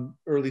around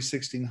early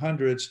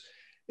 1600s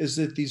is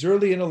that these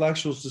early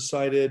intellectuals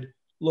decided,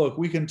 look,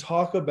 we can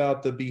talk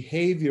about the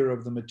behavior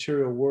of the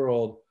material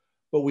world,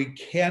 but we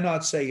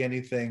cannot say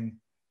anything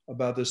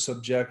about the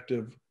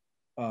subjective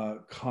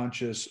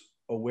conscious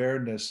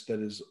awareness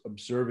that is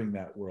observing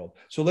that world.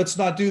 So let's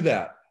not do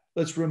that.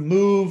 Let's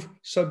remove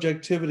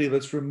subjectivity.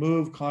 Let's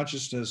remove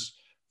consciousness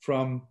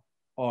from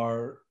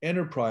our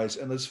enterprise,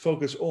 and let's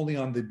focus only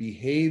on the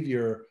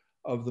behavior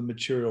of the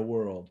material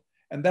world.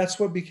 And that's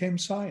what became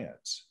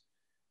science.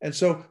 And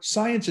so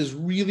science is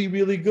really,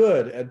 really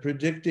good at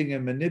predicting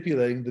and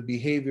manipulating the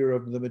behavior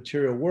of the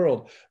material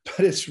world,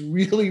 but it's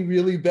really,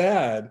 really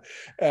bad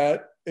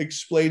at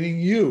explaining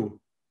you.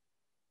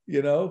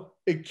 You know,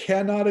 it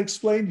cannot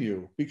explain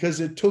you because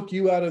it took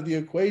you out of the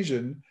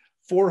equation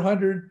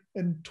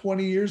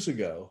 420 years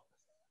ago.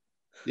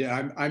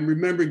 Yeah, I'm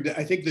remembering that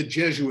I think the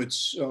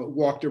Jesuits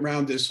walked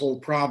around this whole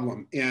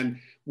problem and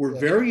were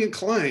very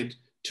inclined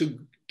to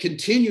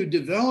continue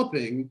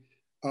developing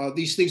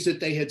these things that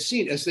they had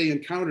seen as they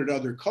encountered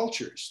other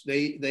cultures.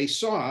 They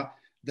saw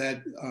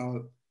that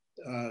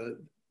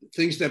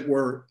things that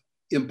were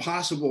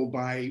impossible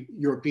by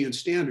European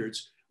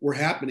standards were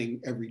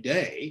happening every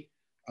day.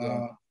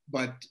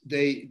 But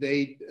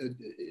they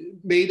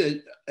made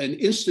an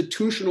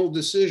institutional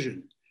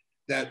decision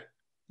that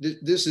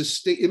this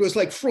is, it was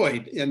like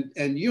Freud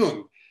and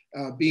Jung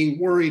being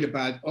worried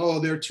about, oh,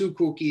 they're too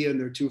kooky and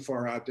they're too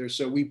far out there.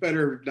 So we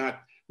better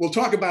not, we'll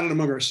talk about it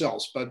among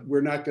ourselves, but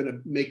we're not going to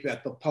make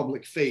that the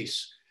public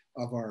face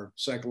of our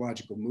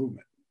psychological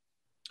movement.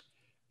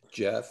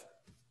 Jeff,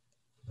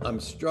 I'm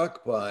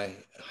struck by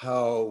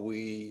how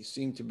we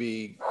seem to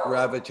be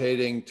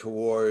gravitating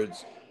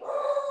towards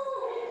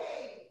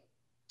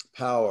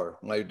power.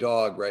 My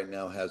dog right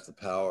now has the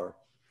power.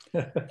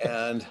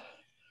 And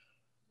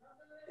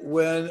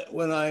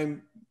when I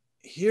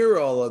hear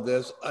all of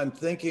this, I'm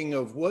thinking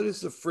of what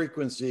is the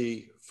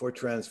frequency for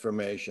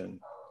transformation?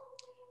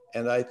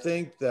 And I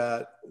think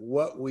that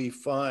what we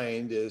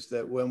find is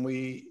that when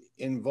we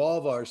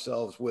involve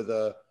ourselves with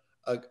a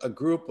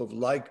group of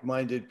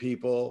like-minded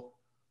people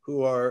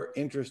who are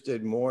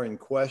interested more in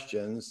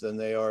questions than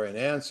they are in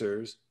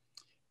answers,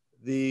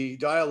 the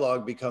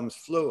dialogue becomes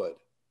fluid.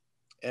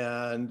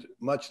 And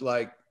much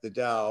like the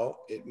Tao,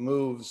 it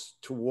moves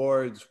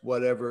towards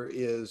whatever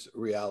is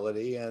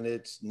reality and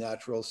its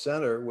natural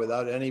center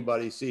without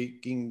anybody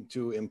seeking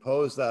to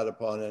impose that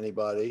upon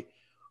anybody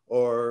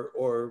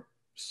or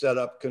set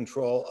up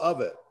control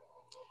of it.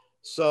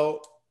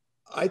 So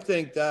I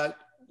think that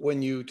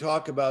when you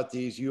talk about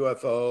these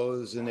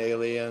UFOs and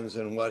aliens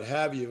and what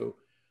have you,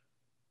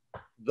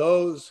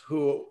 those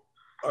who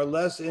are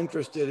less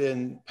interested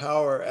in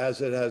power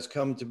as it has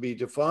come to be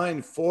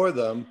defined for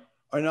them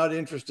are not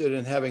interested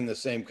in having the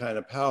same kind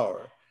of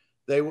power.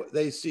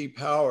 They see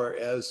power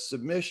as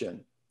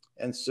submission.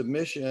 And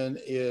submission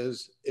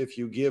is, if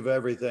you give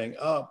everything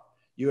up,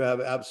 you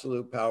have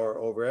absolute power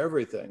over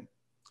everything.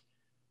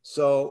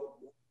 So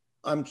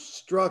I'm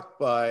struck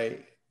by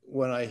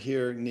when I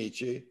hear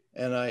Nietzsche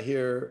and I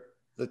hear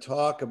the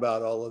talk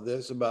about all of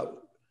this,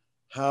 about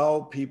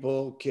how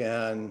people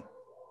can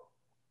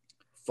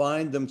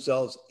find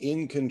themselves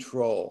in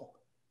control,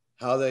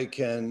 how they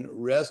can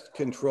wrest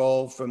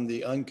control from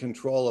the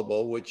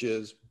uncontrollable, which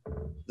is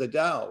the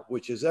Tao,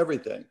 which is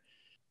everything.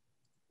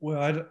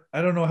 Well,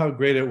 I don't know how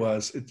great it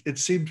was. It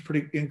seemed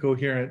pretty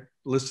incoherent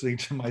listening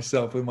to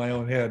myself in my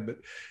own head,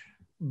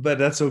 but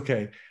that's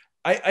okay.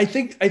 I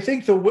think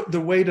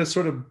the way to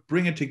sort of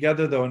bring it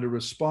together though and to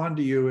respond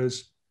to you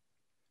is,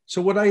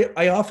 so what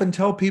I often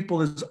tell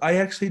people is I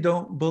actually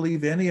don't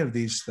believe any of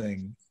these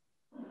things,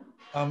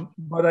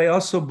 but I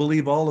also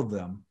believe all of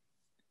them.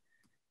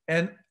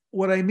 And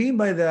what I mean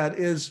by that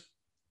is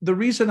the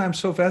reason I'm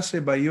so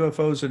fascinated by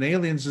UFOs and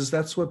aliens is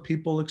that's what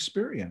people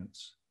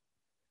experience.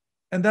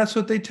 And that's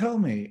what they tell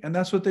me. And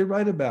that's what they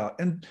write about.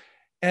 And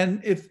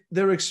if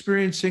they're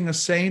experiencing a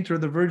saint or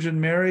the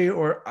Virgin Mary,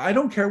 or I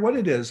don't care what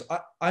it is,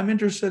 I'm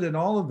interested in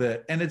all of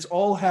it. And it's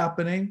all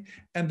happening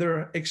and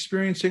they're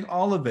experiencing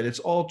all of it. It's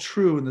all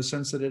true in the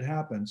sense that it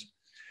happens.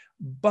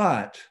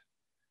 But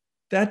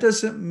that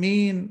doesn't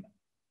mean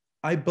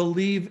I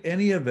believe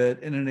any of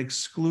it in an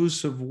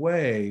exclusive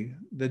way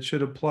that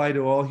should apply to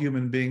all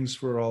human beings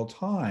for all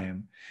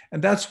time.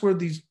 And that's where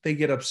they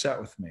get upset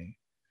with me,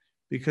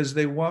 because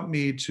they want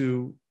me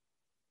to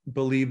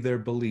believe their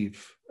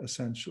belief,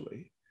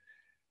 essentially.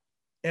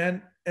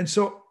 And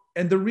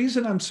the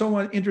reason I'm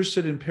so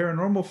interested in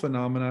paranormal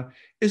phenomena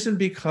isn't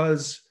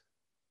because,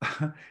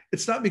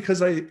 it's not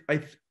because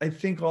I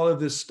think all of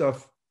this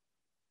stuff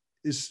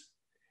is,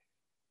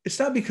 it's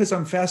not because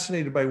I'm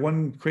fascinated by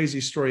one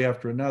crazy story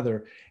after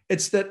another.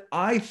 It's that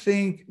I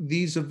think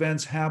these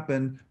events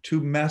happen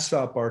to mess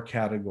up our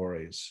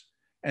categories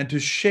and to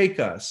shake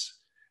us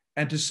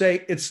and to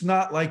say, it's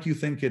not like you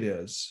think it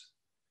is.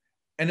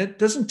 And it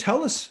doesn't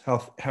tell us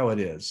how it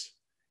is.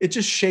 It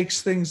just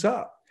shakes things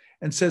up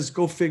and says,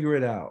 go figure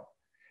it out.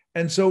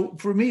 And so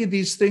for me,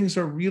 these things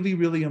are really,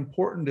 really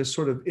important as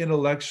sort of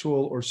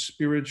intellectual or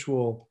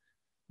spiritual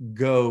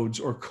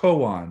goads or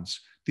koans.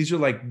 These are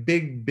like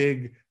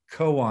big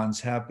koans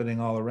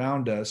happening all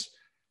around us.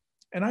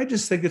 And I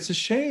just think it's a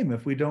shame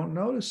if we don't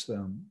notice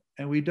them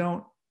and we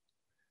don't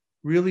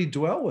really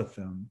dwell with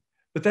them.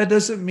 But that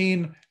doesn't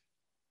mean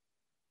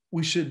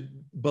we should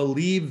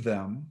believe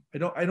them.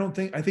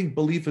 I think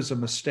belief is a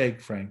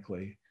mistake,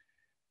 frankly.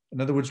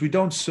 In other words, we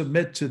don't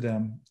submit to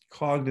them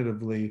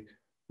cognitively.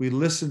 We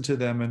listen to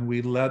them and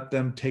we let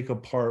them take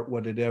apart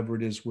whatever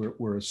it is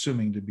we're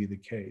assuming to be the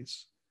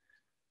case.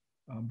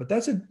 But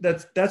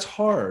that's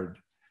hard.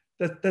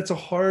 That's a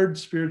hard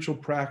spiritual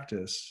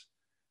practice.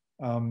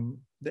 And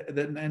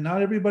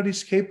not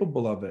everybody's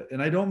capable of it.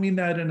 And I don't mean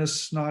that in a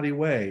snotty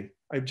way.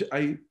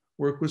 I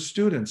work with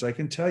students. I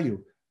can tell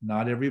you,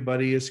 not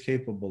everybody is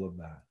capable of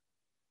that.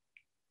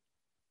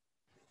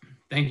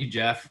 Thank you,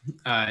 Jeff.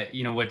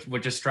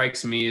 What just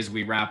strikes me as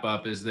we wrap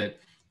up is that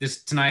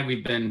tonight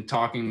we've been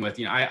talking with,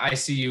 I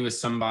see you as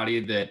somebody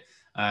that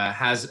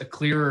has a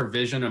clearer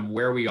vision of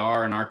where we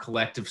are in our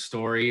collective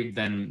story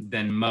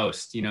than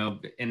most,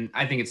 and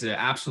I think it's an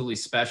absolutely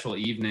special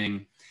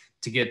evening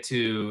to get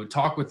to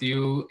talk with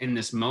you in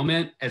this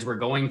moment as we're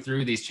going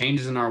through these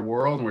changes in our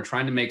world and we're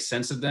trying to make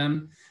sense of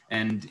them.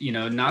 And,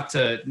 not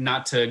to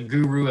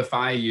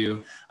guruify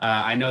you.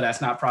 I know that's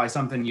not probably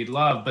something you'd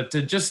love, but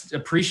to just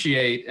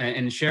appreciate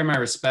and share my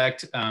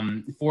respect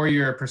for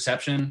your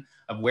perception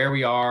of where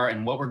we are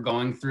and what we're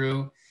going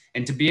through.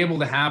 And to be able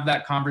to have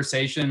that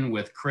conversation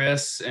with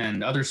Chris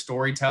and other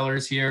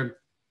storytellers here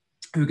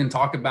who can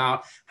talk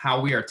about how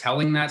we are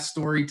telling that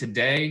story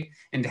today,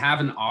 and to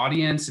have an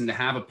audience and to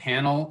have a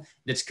panel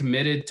that's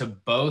committed to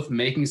both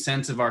making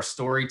sense of our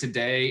story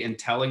today and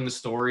telling the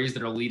stories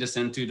that will lead us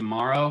into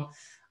tomorrow.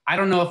 I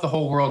don't know if the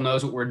whole world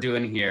knows what we're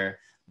doing here,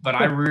 but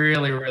I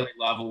really, really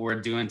love what we're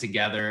doing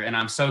together. And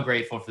I'm so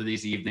grateful for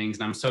these evenings,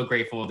 and I'm so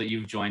grateful that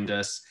you've joined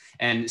us.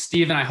 And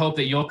Stephen, I hope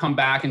that you'll come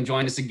back and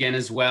join us again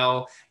as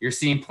well. You're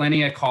seeing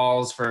plenty of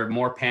calls for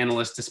more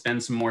panelists to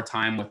spend some more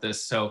time with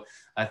us. So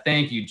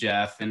thank you,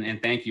 Jeff.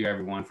 And thank you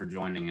everyone for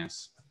joining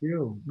us. Thank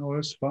you. No, it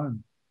was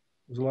fun.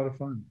 It was a lot of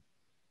fun.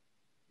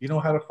 You know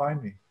how to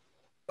find me.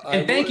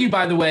 And thank you,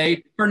 by the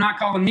way, for not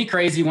calling me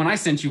crazy when I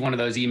sent you one of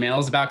those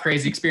emails about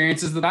crazy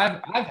experiences that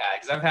I've had,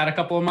 because I've had a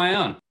couple of my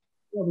own.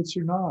 Yeah, but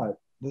you're not.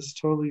 That's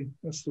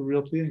the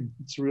real thing.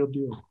 It's the real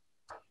deal.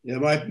 Yeah,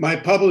 my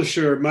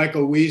publisher,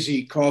 Michael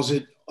Weezy, calls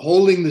it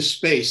holding the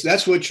space.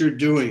 That's what you're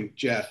doing,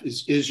 Jeff,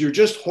 is you're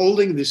just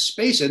holding this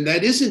space. And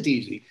that isn't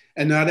easy.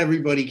 And not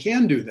everybody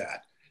can do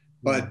that.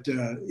 But,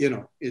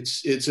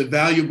 it's a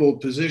valuable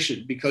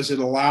position because it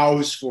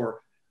allows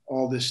for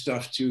all this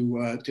stuff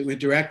to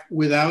interact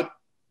without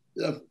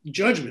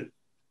judgment.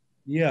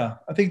 Yeah,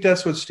 I think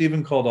that's what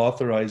Stephen called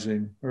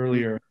authorizing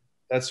earlier.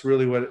 That's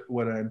really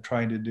what I'm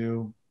trying to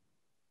do.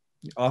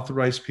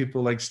 Authorize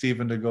people like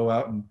Stephen to go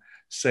out and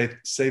say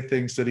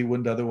things that he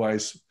wouldn't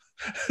otherwise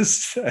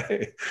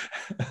say.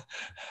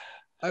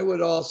 I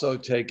would also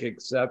take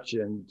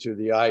exception to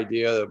the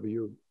idea of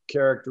you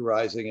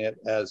characterizing it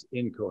as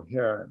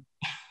incoherent,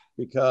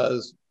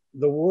 because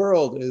the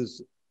world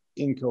is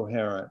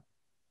incoherent.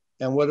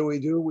 And what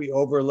do? We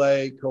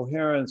overlay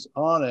coherence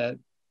on it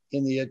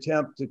in the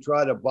attempt to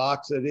try to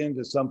box it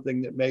into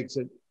something that makes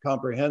it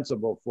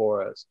comprehensible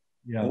for us.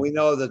 Yeah. And we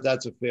know that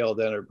that's a failed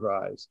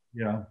enterprise.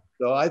 Yeah.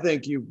 So I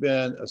think you've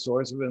been a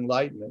source of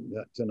enlightenment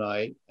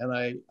tonight. And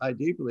I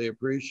deeply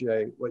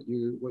appreciate what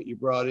you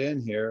brought in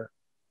here,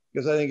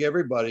 because I think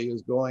everybody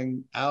is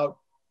going out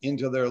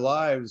into their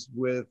lives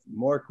with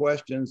more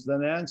questions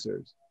than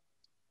answers.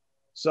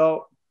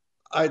 So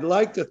I'd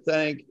like to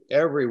thank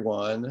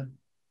everyone.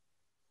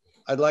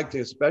 I'd like to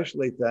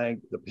especially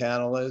thank the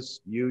panelists,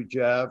 you,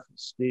 Jeff,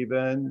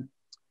 Stephen,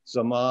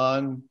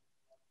 Saman,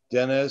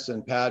 Dennis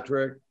and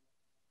Patrick,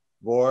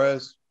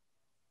 Boris,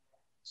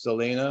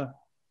 Selena.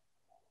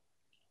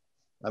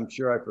 I'm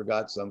sure I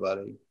forgot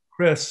somebody.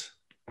 Chris.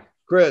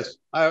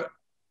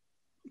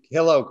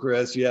 Hello,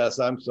 Chris. Yes,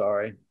 I'm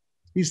sorry.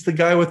 He's the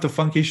guy with the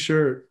funky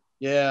shirt.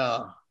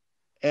 Yeah.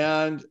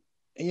 And,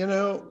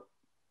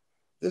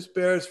 this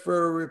bears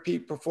for a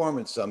repeat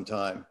performance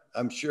sometime.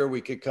 I'm sure we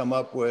could come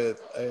up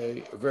with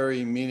a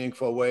very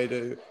meaningful way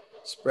to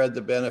spread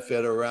the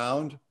benefit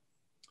around.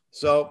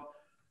 So,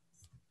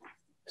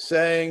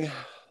 saying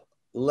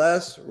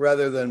less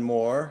rather than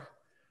more,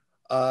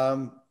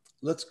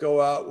 let's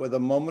go out with a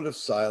moment of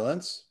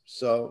silence.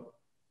 So,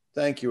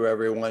 thank you,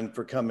 everyone,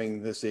 for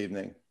coming this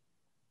evening.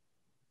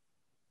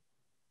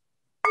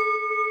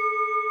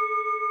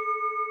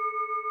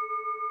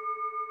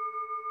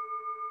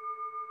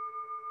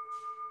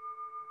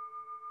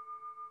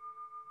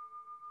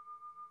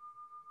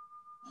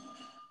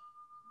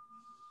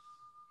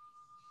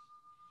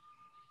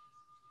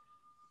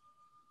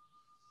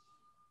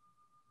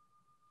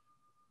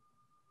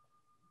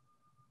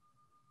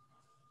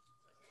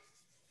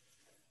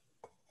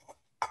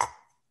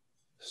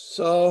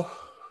 So,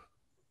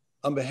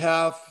 on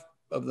behalf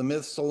of the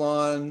Myth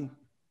Salon,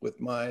 with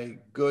my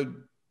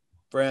good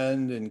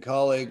friend and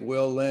colleague,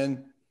 Will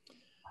Lynn,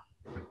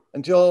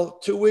 until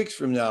 2 weeks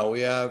from now,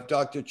 we have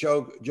Dr.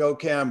 Joe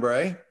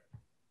Cambray,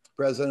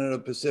 president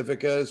of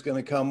Pacifica, is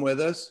going to come with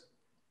us.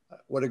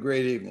 What a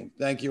great evening.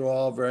 Thank you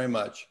all very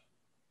much.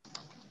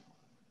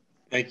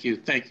 Thank you.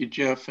 Thank you,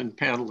 Jeff and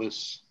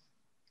panelists.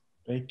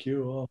 Thank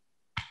you all.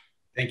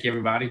 Thank you,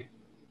 everybody.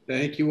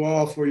 Thank you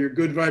all for your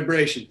good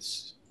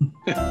vibrations.